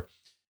floor.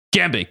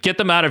 Gambit, get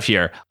them out of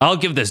here. I'll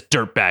give this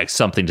dirtbag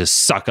something to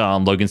suck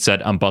on, Logan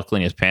said,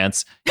 unbuckling his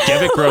pants.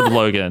 Gambit grabbed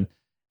Logan.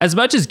 As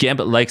much as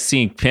Gambit likes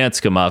seeing pants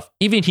come off,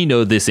 even he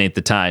knows this ain't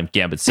the time,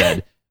 Gambit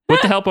said.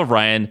 With the help of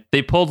Ryan,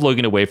 they pulled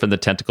Logan away from the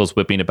tentacles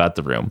whipping about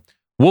the room.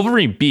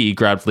 Wolverine B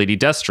grabbed Lady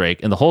Deathstrike,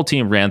 and the whole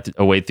team ran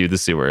away through the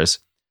sewers.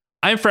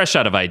 I'm fresh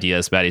out of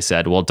ideas, Maddie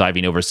said, while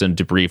diving over some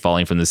debris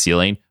falling from the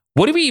ceiling.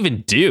 What do we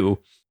even do?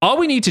 All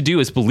we need to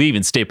do is believe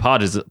and stay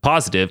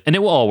positive, and it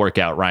will all work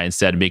out, Ryan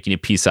said, making a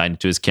peace sign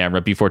to his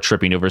camera before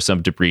tripping over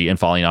some debris and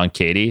falling on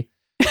Katie.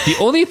 The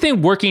only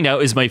thing working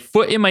out is my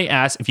foot in my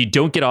ass if you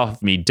don't get off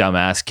of me,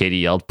 dumbass, Katie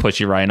yelled,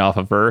 pushing Ryan off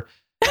of her.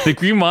 The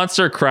green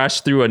monster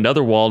crashed through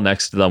another wall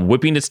next to them,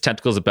 whipping its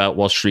tentacles about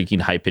while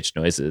shrieking high-pitched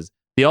noises.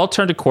 They all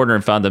turned a corner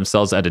and found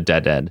themselves at a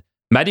dead end.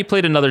 Maddie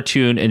played another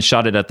tune and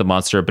shot it at the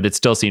monster, but it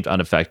still seemed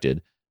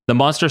unaffected. The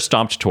monster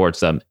stomped towards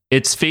them.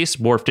 Its face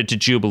morphed into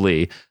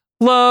Jubilee.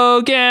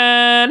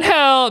 Logan,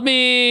 help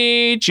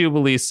me,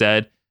 Jubilee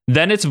said.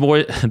 Then its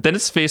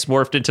face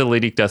morphed into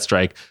Lady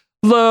Deathstrike.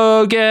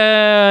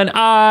 Logan,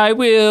 I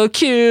will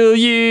kill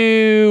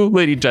you,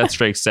 Lady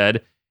Deathstrike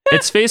said.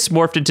 Its face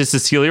morphed into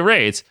Cecilia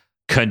Reyes.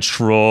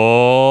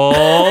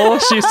 Control,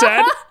 she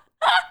said.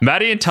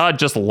 Maddie and Todd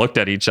just looked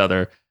at each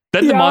other.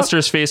 Then the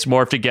monster's face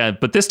morphed again,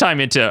 but this time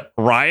into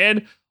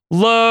Ryan.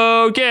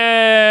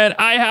 Logan,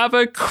 I have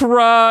a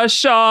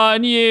crush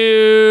on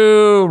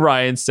you,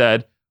 Ryan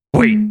said.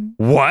 Wait,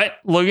 what?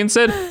 Logan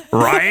said.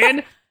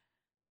 Ryan?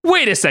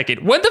 Wait a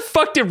second. When the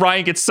fuck did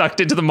Ryan get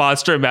sucked into the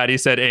monster? Maddie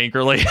said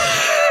angrily.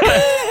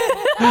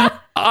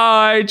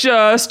 I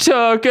just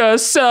took a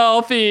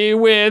selfie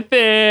with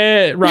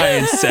it,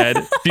 Ryan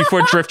said,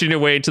 before drifting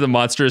away to the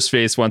monster's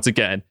face once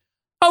again.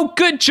 Oh,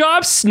 good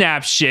job,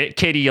 snap shit,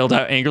 Katie yelled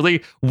out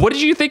angrily. What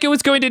did you think it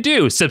was going to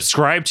do?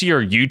 Subscribe to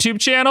your YouTube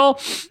channel?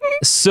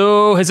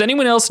 So, has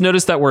anyone else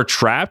noticed that we're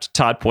trapped?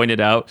 Todd pointed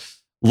out.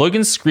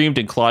 Logan screamed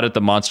and clawed at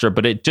the monster,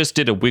 but it just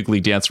did a wiggly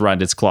dance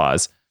around its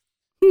claws.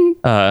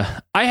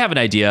 I have an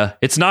idea.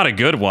 It's not a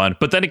good one,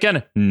 but then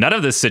again, none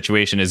of this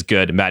situation is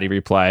good, Maddie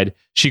replied.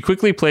 She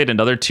quickly played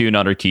another tune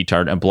on her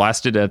keyboard and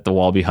blasted at the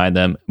wall behind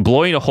them,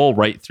 blowing a hole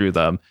right through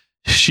them.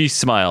 She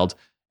smiled.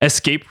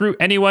 Escape route,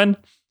 anyone?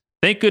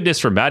 Thank goodness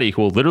for Maddie,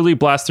 who will literally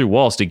blast through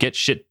walls to get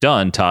shit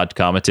done, Todd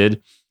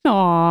commented.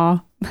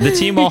 Aww. The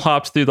team all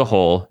hopped through the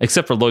hole,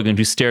 except for Logan,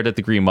 who stared at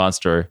the green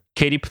monster.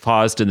 Katie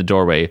paused in the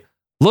doorway.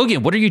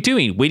 Logan, what are you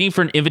doing? Waiting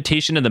for an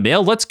invitation in the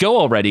mail? Let's go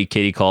already,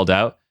 Katie called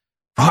out.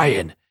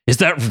 Ryan, is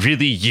that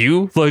really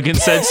you? Logan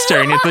said,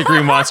 staring at the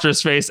green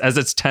monster's face as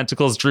its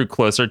tentacles drew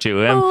closer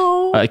to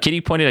him.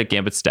 Katie pointed at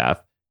Gambit's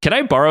staff. Can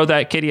I borrow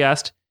that? Katie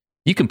asked.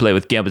 You can play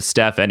with Gambit's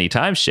staff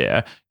anytime,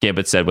 Cher,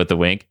 Gambit said with a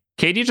wink.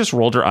 Katie just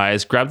rolled her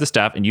eyes, grabbed the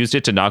staff, and used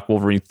it to knock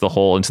Wolverine through the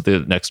hole into the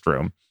next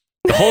room.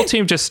 The whole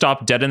team just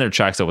stopped dead in their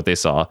tracks at what they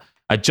saw.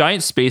 A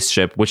giant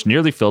spaceship which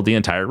nearly filled the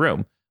entire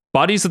room.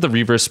 Bodies of the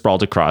Reavers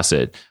sprawled across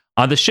it.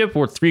 On the ship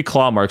were 3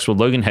 claw marks where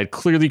Logan had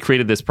clearly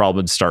created this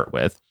problem to start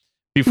with.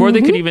 Before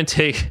they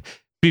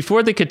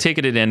could take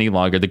it any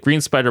longer, the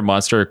green spider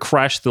monster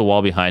crashed through the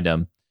wall behind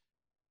him.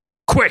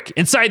 Quick,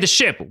 inside the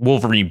ship,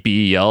 Wolverine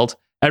B yelled.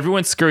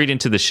 Everyone scurried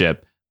into the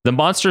ship. The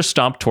monster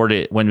stomped toward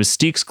it when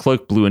Mystique's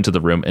cloak blew into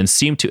the room and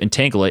seemed to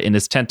entangle it in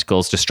his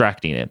tentacles,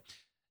 distracting it.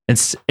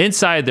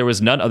 Inside, there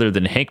was none other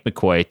than Hank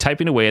McCoy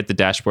typing away at the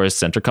dashboard's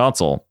center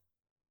console.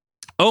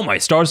 Oh, my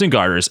stars and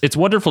garters, it's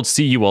wonderful to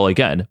see you all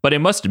again, but I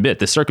must admit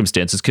the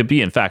circumstances could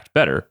be in fact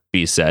better,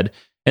 B said.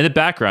 In the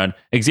background,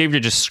 Xavier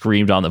just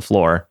screamed on the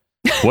floor.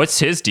 What's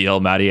his deal?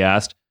 Maddie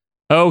asked.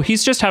 Oh,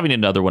 he's just having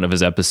another one of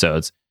his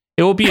episodes.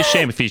 It will be a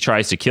shame if he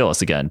tries to kill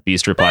us again,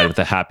 Beast replied with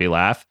a happy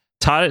laugh.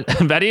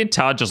 Maddie and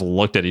Todd just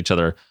looked at each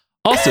other.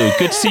 Also,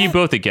 good to see you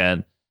both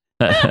again.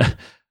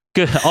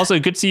 Good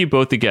to see you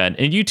both again.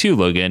 And you too,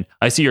 Logan.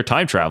 I see you're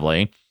time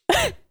traveling.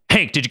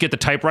 Hank, did you get the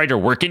typewriter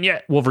working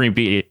yet? Wolverine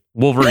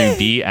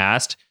B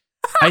asked.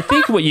 I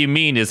think what you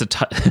mean is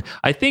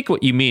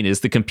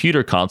the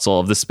computer console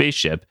of the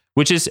spaceship,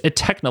 which is a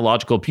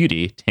technological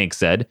beauty, Hank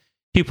said.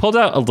 He pulled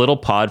out a little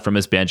pod from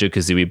his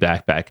Banjo-Kazooie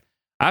backpack.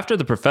 After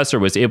the professor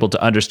was able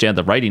to understand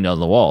the writing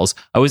on the walls,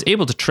 I was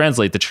able to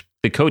translate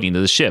the coding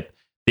of the ship.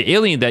 The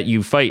alien that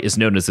you fight is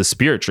known as the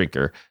Spirit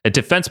Drinker, a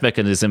defense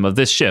mechanism of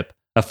this ship,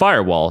 a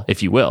firewall,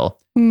 if you will.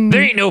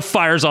 There ain't no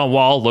fires on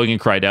wall, Logan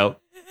cried out.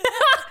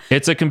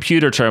 It's a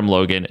computer term,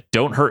 Logan.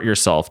 Don't hurt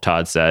yourself,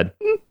 Todd said.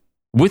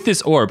 With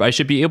this orb, I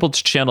should be able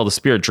to channel the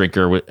Spirit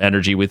Drinker with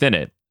energy within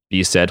it,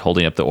 he said,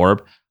 holding up the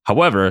orb.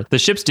 However, the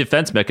ship's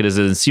defense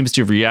mechanism seems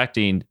to be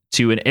reacting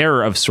to an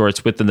error of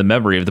sorts within the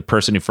memory of the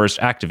person who first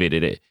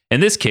activated it.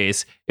 In this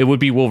case, it would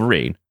be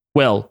Wolverine.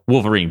 Well,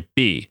 Wolverine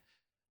B.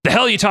 The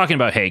hell are you talking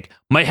about, Hank?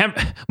 My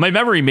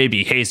memory may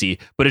be hazy,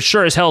 but it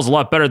sure as hell is a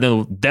lot better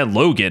than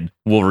Logan,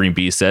 Wolverine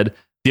B said.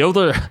 The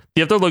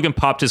other Logan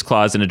popped his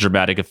claws in a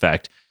dramatic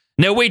effect.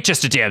 Now wait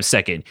just a damn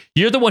second.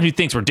 You're the one who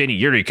thinks we're dating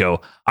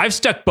Yuriko. I've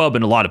stuck Bub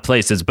in a lot of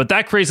places, but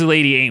that crazy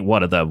lady ain't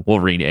one of them,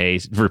 Wolverine A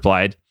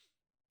replied.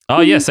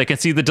 Oh, yes, I can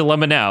see the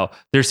dilemma now.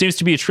 There seems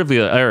to be a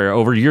trivial error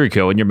over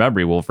Yuriko in your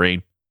memory,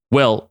 Wolverine.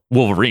 Well,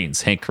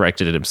 Wolverine's, Hank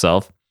corrected it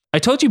himself. I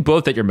told you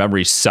both that your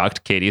memory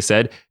sucked, Katie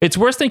said. It's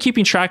worse than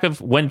keeping track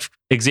of when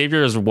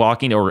Xavier is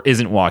walking or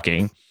isn't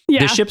walking.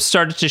 Yeah. The ship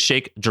started to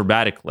shake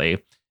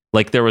dramatically,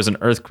 like there was an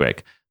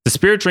earthquake. The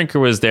spirit drinker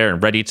was there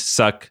and ready to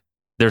suck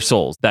their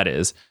souls, that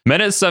is. Men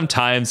as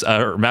sometimes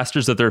are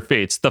masters of their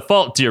fates. The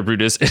fault, dear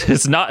Brutus,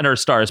 is not in our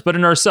stars, but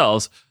in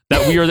ourselves,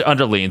 that we are the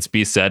underlings,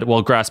 B said,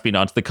 while grasping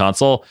onto the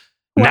console.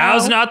 Wow.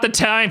 Now's not the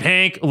time,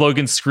 Hank,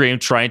 Logan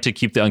screamed, trying to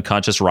keep the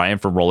unconscious Ryan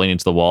from rolling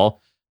into the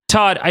wall.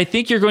 Todd, I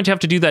think you're going to have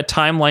to do that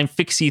timeline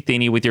fixie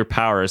thingy with your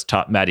powers,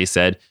 Maddie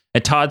said.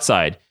 And Todd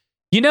sighed.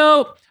 You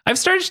know, I've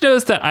started to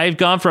notice that I've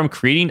gone from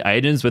creating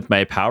items with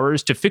my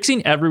powers to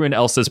fixing everyone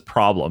else's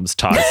problems,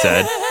 Todd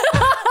said.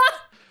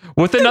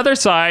 With another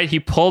sigh, he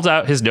pulled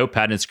out his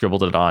notepad and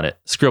scribbled on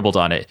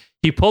it.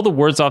 He pulled the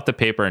words off the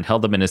paper and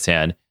held them in his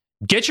hand.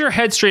 Get your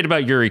head straight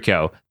about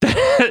Yuriko.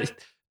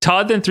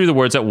 Todd then threw the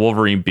words at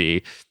Wolverine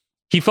B.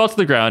 He fell to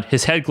the ground,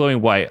 his head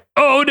glowing white.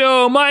 Oh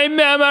no, my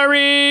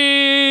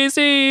memories!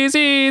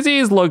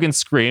 Logan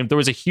screamed. There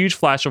was a huge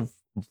flash of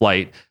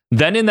light.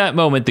 Then in that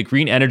moment, the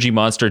green energy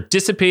monster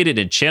dissipated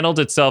and channeled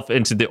itself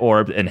into the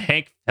orb, and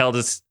Hank held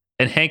it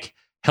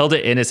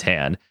in his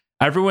hand.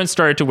 Everyone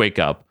started to wake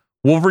up.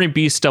 Wolverine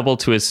B stumbled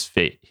to his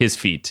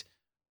feet.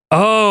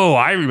 Oh,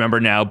 I remember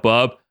now,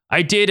 Bub.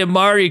 I dated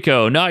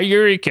Mariko, not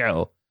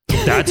Yuriko.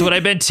 That's what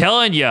I've been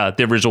telling ya,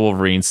 the original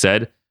Wolverine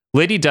said.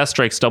 Lady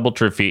Deathstrike stumbled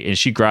to her feet and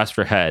she grasped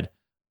her head.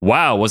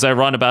 Wow, was I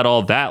wrong about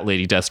all that,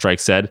 Lady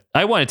Deathstrike said.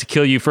 I wanted to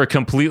kill you for a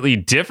completely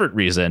different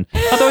reason.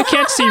 Although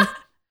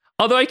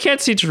I can't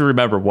seem to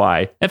remember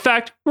why. In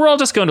fact, we're all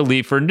just going to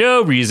leave for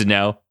no reason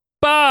now.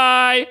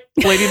 Bye!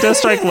 Lady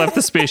Deathstrike left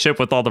the spaceship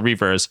with all the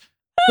Reavers.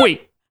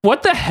 Wait,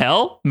 what the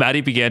hell?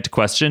 Maddie began to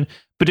question,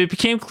 but it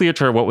became clear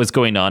to her what was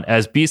going on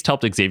as Beast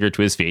helped Xavier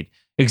to his feet.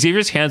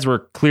 Xavier's hands were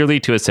clearly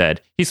to his head.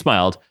 He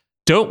smiled.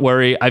 Don't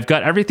worry, I've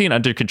got everything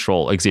under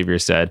control, Xavier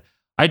said.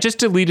 I just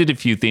deleted a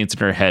few things in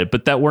her head,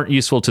 but that weren't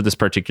useful to this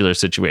particular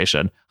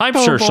situation. I'm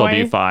sure she'll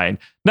be fine.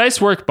 Nice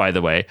work, by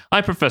the way.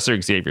 I'm Professor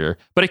Xavier,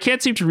 but I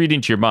can't seem to read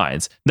into your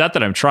minds. Not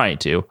that I'm trying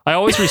to. I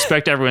always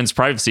respect everyone's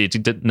privacy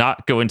to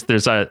not go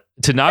inside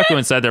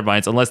their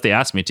minds unless they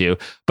ask me to.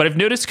 But I've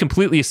noticed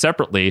completely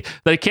separately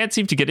that I can't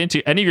seem to get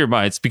into any of your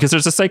minds because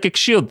there's a psychic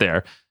shield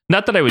there.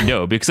 Not that I would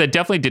know, because I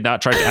definitely did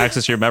not try to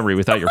access your memory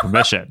without your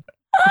permission.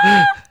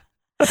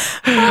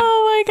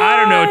 Oh my god! I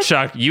don't know,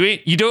 Chuck.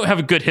 You don't have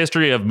a good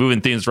history of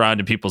moving things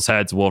around in people's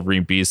heads,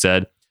 Wolverine B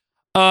said.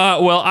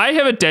 Well, I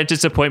have a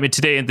dentist appointment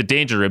today in the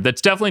danger room.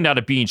 That's definitely not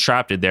a being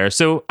trapped in there,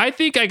 so I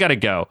think I gotta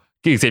go,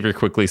 Xavier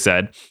quickly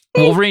said.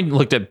 Wolverine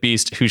looked at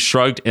Beast, who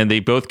shrugged, and they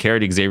both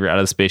carried Xavier out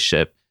of the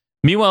spaceship.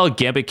 Meanwhile,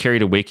 Gambit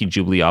carried a waking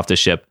Jubilee off the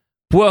ship.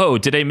 Whoa,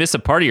 did I miss a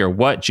party or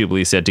what?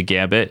 Jubilee said to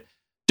Gambit.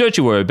 Don't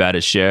you worry about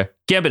it, Cher.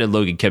 Gambit and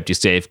Logan kept you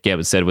safe,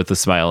 Gambit said with a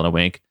smile and a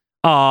wink.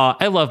 Aw,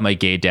 I love my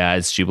gay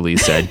dads, Jubilee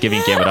said,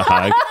 giving Gambit a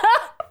hug.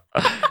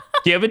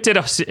 Gambit did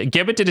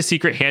a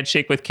secret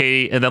handshake with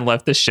Katie and then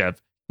left the ship.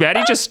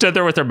 Maddie just stood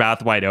there with her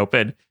mouth wide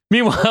open.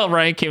 Meanwhile,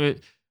 Ryan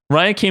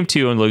came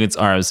to in Logan's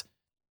arms.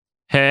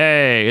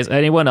 Hey, is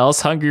anyone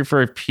else hungry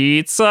for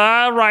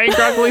pizza? Ryan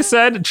groggily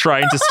said,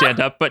 trying to stand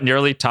up, but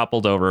nearly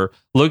toppled over.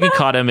 Logan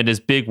caught him in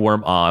his big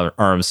warm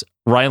arms.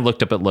 Ryan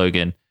looked up at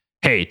Logan.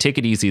 Hey, take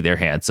it easy there,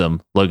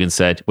 handsome, Logan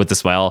said with a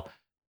smile.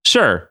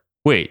 Sure.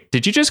 Wait,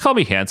 did you just call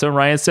me handsome?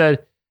 Ryan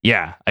said.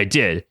 Yeah, I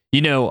did.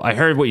 You know, I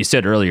heard what you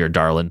said earlier,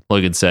 darling,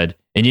 Logan said.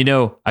 And you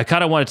know, I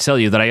kind of want to tell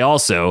you that I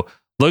also...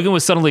 Logan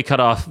was suddenly cut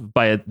off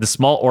by the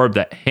small orb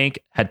that Hank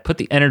had put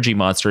the energy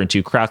monster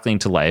into, crackling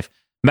to life.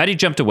 Maddie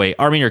jumped away,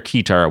 arming her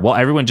keytar, while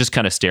everyone just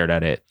kind of stared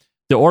at it.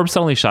 The orb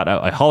suddenly shot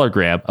out a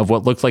hologram of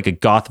what looked like a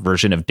goth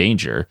version of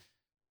Danger.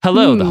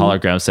 Hello, the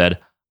hologram said.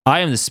 I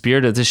am the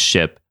spirit of this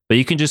ship, but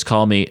you can just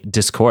call me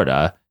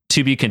Discorda.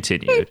 To be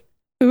continued.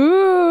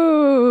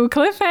 Ooh,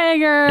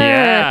 cliffhanger.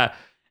 Yeah.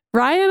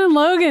 Ryan and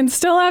Logan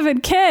still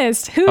haven't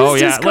kissed. Who's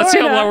Discorda? Let's see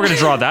how long we're going to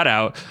draw that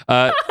out.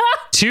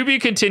 To be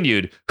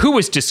continued. Who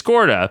is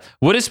Discorda?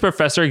 What is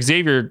Professor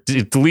Xavier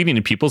deleting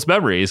in people's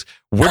memories?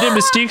 Where did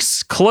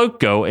Mystique's cloak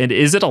go? And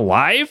is it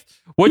alive?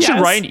 What should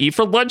Ryan eat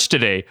for lunch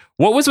today?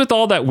 What was with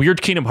all that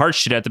weird Kingdom Hearts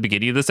shit at the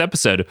beginning of this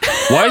episode?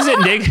 Why is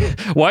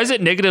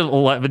it negative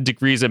 11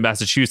 degrees in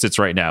Massachusetts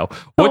right now?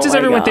 What does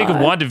everyone think of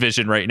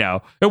WandaVision right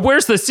now? And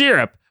where's the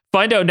syrup?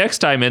 Find out next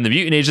time in The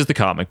Mutant Ages, the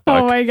comic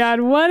book. Oh my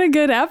God, what a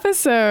good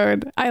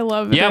episode. I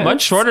love it. Yeah,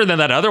 much shorter than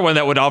that other one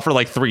that went on for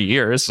like 3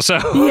 years. So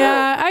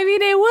yeah, I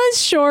mean, it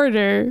was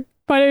shorter,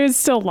 but it was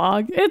still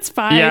long. It's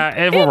fine.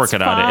 Yeah, we're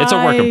working on it. It's a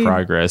work in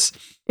progress.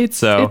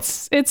 It's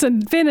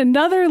been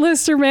another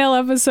listener mail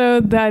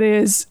episode that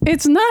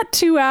it's not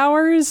 2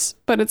 hours,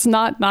 but it's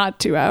not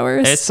 2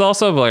 hours. It's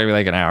also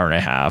like an hour and a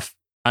half.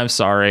 I'm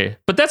sorry,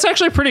 but that's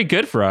actually pretty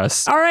good for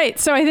us. All right,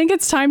 so I think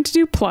it's time to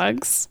do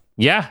plugs.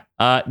 Yeah,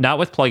 not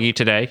with Pluggy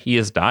today. He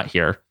is not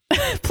here.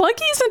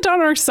 Pluggy isn't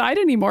on our side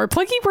anymore.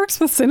 Pluggy works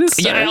with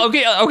Sinister. Yeah,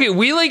 okay.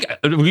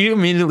 We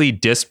immediately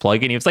diss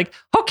Pluggy, and he was like,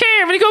 "Okay,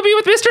 I'm gonna go be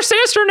with Mr.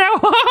 Sinister now."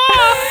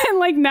 And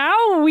like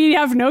now we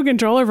have no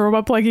control over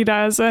what Pluggy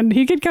does, and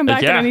he could come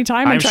back at any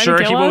time and try to kill us.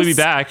 I'm sure he will be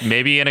back.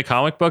 Maybe in a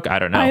comic book. I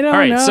don't know. All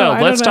right, so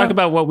let's talk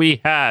about what we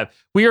have.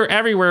 We are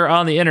everywhere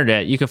on the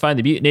internet. You can find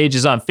the Mutant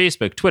Ages on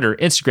Facebook, Twitter,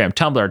 Instagram,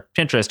 Tumblr,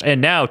 Pinterest,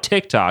 and now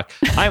TikTok.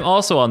 I'm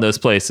also on those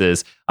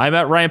places. I'm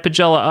at Ryan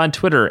Pagella on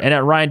Twitter and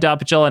at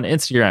Ryan.Pagella on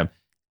Instagram.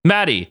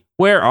 Maddie,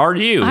 where are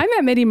you? I'm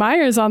at Mitty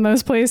Myers on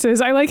those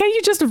places. I like how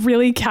you just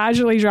really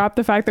casually drop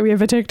the fact that we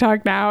have a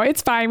TikTok now.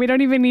 It's fine. We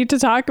don't even need to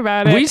talk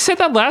about it. We said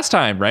that last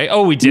time, right?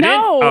 Oh, we didn't?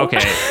 No.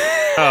 Okay.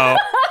 Oh,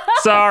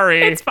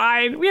 sorry. It's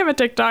fine. We have a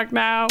TikTok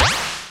now.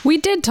 We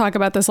did talk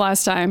about this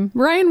last time.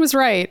 Ryan was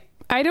right.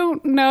 I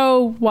don't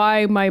know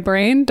why my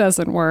brain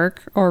doesn't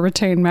work or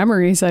retain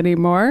memories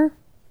anymore.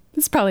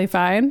 It's probably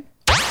fine.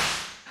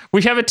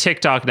 We have a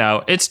TikTok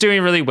now. It's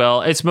doing really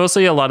well. It's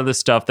mostly a lot of the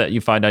stuff that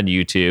you find on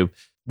YouTube.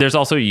 There's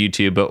also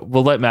YouTube, but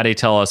we'll let Maddie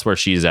tell us where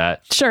she's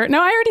at. Sure. No,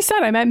 I already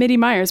said I'm at Mitty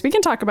Myers. We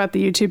can talk about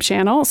the YouTube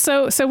channel.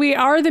 So we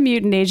are the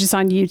Mutant Ages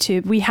on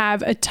YouTube. We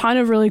have a ton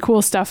of really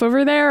cool stuff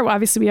over there.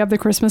 Obviously, we have the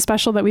Christmas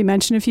special that we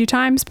mentioned a few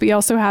times, but we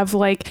also have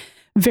like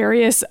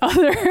various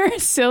other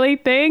silly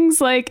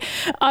things like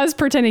us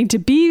pretending to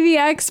be the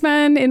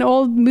X-Men in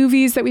old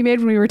movies that we made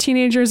when we were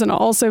teenagers, and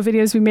also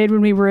videos we made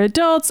when we were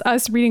adults,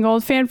 us reading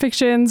old fan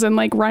fictions and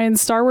like Ryan's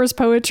Star Wars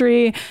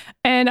poetry,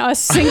 and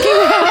us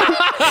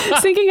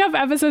syncing up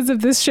episodes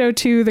of this show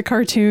to the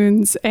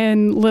cartoons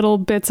and little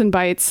bits and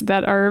bytes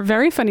that are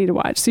very funny to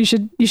watch. So you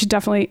should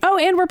definitely. Oh,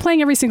 and we're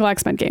playing every single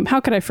X-Men game. How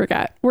could I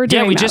forget? We're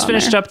doing we just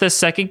finished up the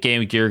second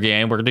Gear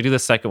game. We're going to do the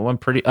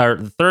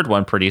third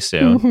one pretty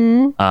soon.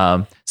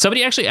 Mm-hmm.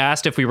 Somebody actually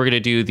asked if we were going to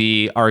do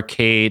the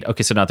arcade.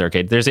 Okay, so not the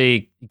arcade. There's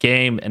an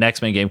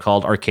X-Men game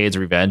called Arcade's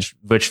Revenge,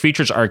 which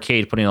features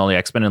Arcade putting all the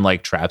X-Men in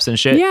like traps and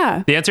shit.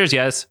 Yeah. The answer is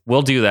yes.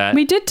 We'll do that.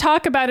 We did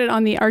talk about it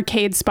on the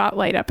Arcade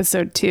Spotlight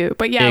episode too.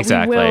 But yeah,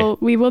 exactly.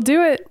 we will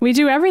do it. We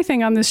do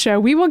everything on this show.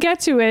 We will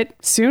get to it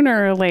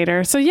sooner or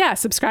later. So yeah,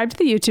 subscribe to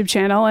the YouTube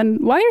channel. And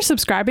while you're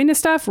subscribing to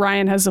stuff,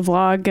 Ryan has a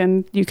vlog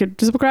and you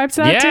could subscribe to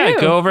that too. Yeah,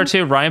 go over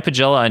to Ryan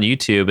Pagella on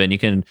YouTube and you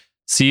can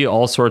see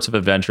all sorts of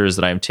adventures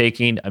that I'm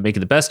taking. I'm making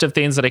the best of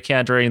things that I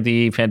can during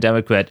the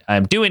pandemic, but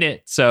I'm doing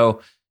it.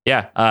 So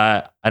yeah,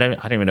 I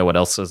don't even know what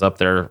else is up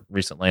there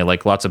recently.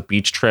 Like lots of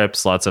beach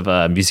trips, lots of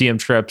museum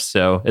trips.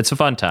 So it's a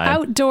fun time.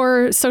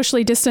 Outdoor,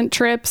 socially distant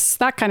trips,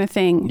 that kind of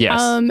thing. Yes.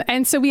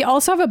 And so we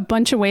also have a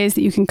bunch of ways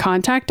that you can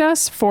contact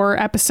us for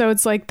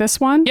episodes like this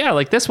one. Yeah,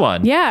 like this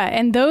one. Yeah,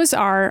 and those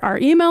are our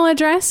email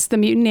address,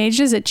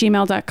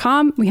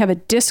 themutantages@gmail.com. We have a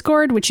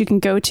Discord, which you can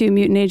go to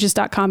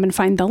mutantages.com and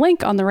find the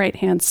link on the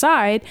right-hand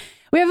side.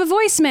 We have a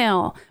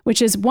voicemail,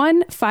 which is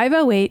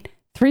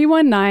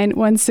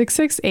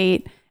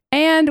 1-508-319-1668.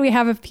 And we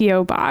have a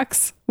P.O.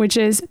 Box, which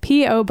is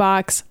P.O.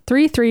 Box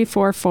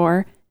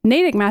 3344,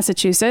 Natick,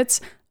 Massachusetts,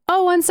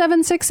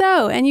 01760.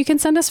 And you can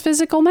send us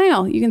physical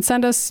mail. You can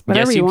send us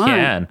whatever you want.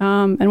 Yes, you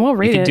can. And we'll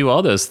read it. You can do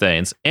all those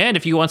things. And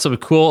if you want some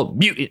cool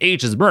Mutant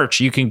Ages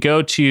merch, you can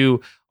go to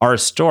our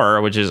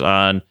store, which is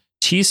on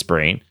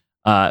Teespring.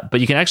 But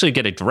you can actually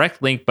get a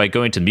direct link by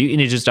going to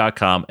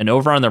mutantages.com. And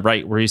over on the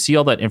right, where you see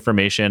all that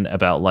information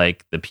about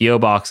like the P.O.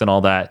 Box and all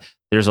that,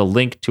 there's a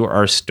link to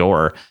our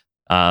store.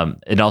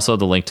 And also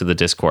the link to the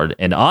Discord.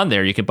 And on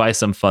there, you can buy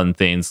some fun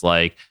things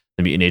like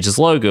the Mutant Ages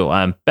logo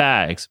on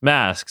bags,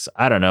 masks,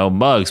 I don't know,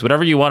 mugs,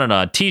 whatever you want it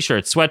on,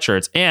 t-shirts,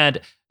 sweatshirts,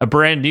 and a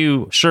brand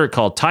new shirt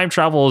called Time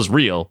Travel is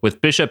Real with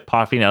Bishop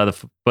popping out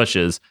of the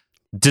bushes,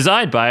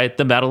 designed by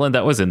the Madeline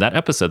that was in that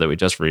episode that we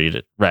just read.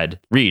 Oh my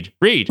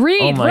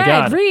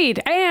God.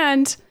 Read.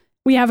 And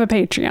we have a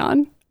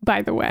Patreon,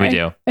 by the way. We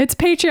do. It's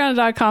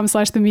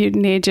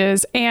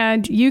patreon.com/themutantages.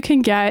 And you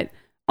can get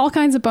all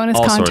kinds of bonus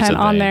content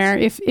on there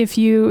if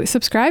you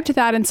subscribe to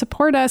that and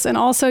support us. And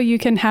also you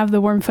can have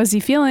the warm fuzzy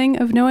feeling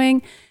of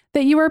knowing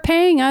that you are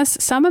paying us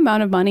some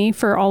amount of money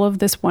for all of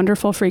this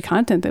wonderful free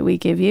content that we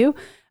give you.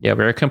 Yeah,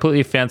 we're a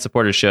completely fan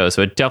supported show,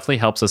 so it definitely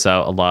helps us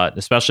out a lot,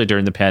 especially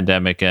during the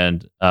pandemic,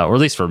 and or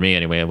at least for me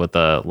anyway, with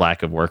the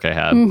lack of work I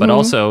have. Mm-hmm. But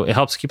also it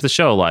helps keep the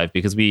show alive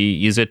because we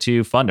use it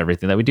to fund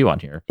everything that we do on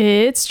here.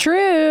 It's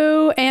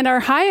true. And our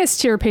highest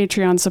tier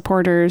Patreon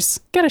supporters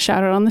get a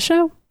shout out on the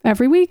show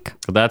every week.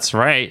 That's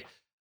right.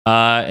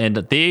 And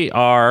they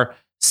are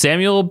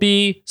Samuel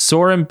B,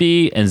 Soren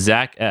B, and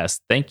Zach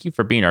S. Thank you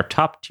for being our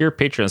top tier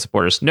Patreon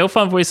supporters. No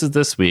fun voices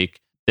this week.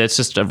 That's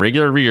just a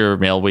regular reader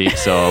mail week.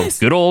 So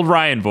good old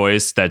Ryan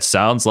voice that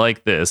sounds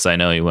like this. I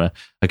know you want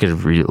to. I could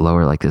read it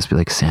lower like this. Be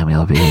like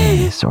Samuel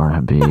B.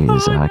 Sora B.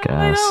 Zach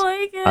S.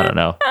 I don't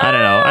know.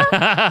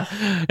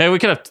 Yeah, we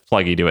could have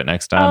Pluggy do it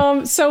next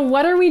time. So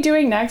what are we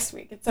doing next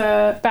week? It's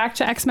a back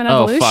to X-Men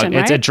Evolution. Oh fuck! Right?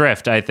 It's a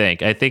drift. I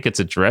think it's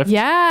a drift.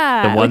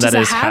 Yeah, the one that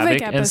is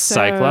Havoc and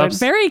Cyclops.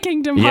 Very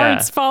Kingdom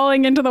Hearts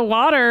falling into the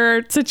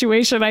water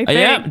situation. I think.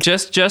 Yeah,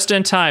 just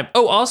in time.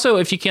 Oh, also,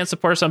 if you can't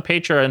support us on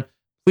Patreon,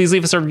 please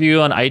leave us a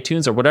review on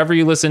iTunes or whatever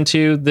you listen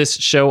to this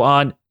show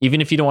on. Even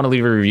if you don't want to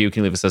leave a review, you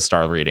can leave us a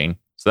star rating.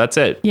 So that's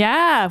it.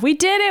 Yeah, we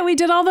did it. We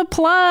did all the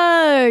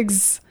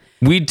plugs.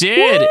 We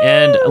did.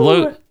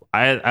 Woo!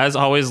 And as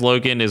always,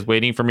 Logan is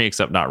waiting for me,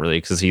 except not really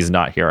because he's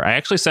not here. I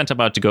actually sent him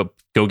out to go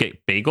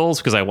get bagels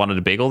because I wanted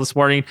a bagel this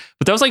morning,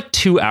 but that was like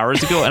 2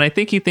 hours ago. And I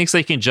think he thinks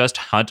they can just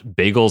hunt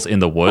bagels in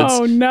the woods.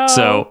 Oh no.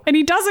 So, and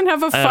he doesn't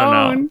have a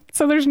phone.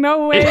 So there's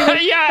no way.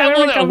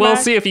 We'll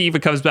see if he even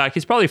comes back.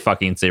 He's probably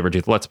fucking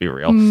Sabretooth. Let's be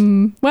real.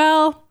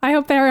 Well, I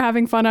hope they're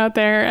having fun out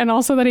there. And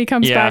also that he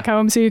comes back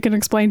home so you can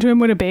explain to him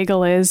what a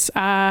bagel is.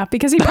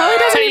 Because he probably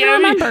doesn't even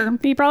remember.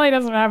 He probably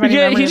doesn't have any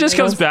memory he just of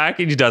comes bagels. back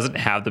and he doesn't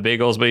have the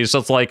bagels, but he's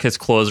just like, his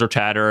clothes are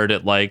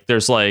tattered.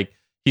 There's like,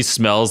 he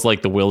smells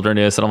like the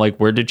wilderness. And I'm like,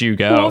 where did you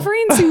go?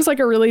 Wolverine seems like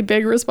a really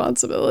big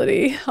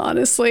responsibility,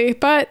 honestly.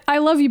 But I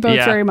love you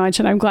both very much,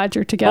 and I'm glad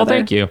you're together. Well,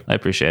 thank you. I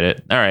appreciate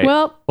it. All right.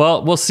 Well,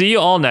 we'll see you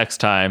all next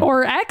time.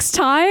 Or X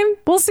time.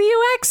 We'll see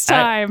you X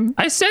time.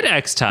 I said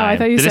X time. Oh, I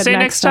thought you Did said I say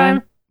next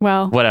time?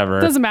 Well, whatever.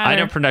 Doesn't matter. I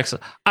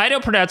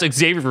don't pronounce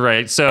Xavier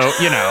right, so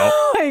you know.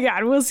 Oh my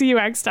God. We'll see you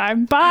next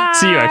time. Bye.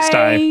 See you next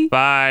time.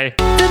 Bye.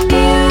 The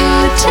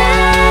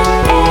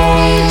mutant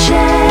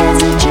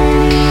ages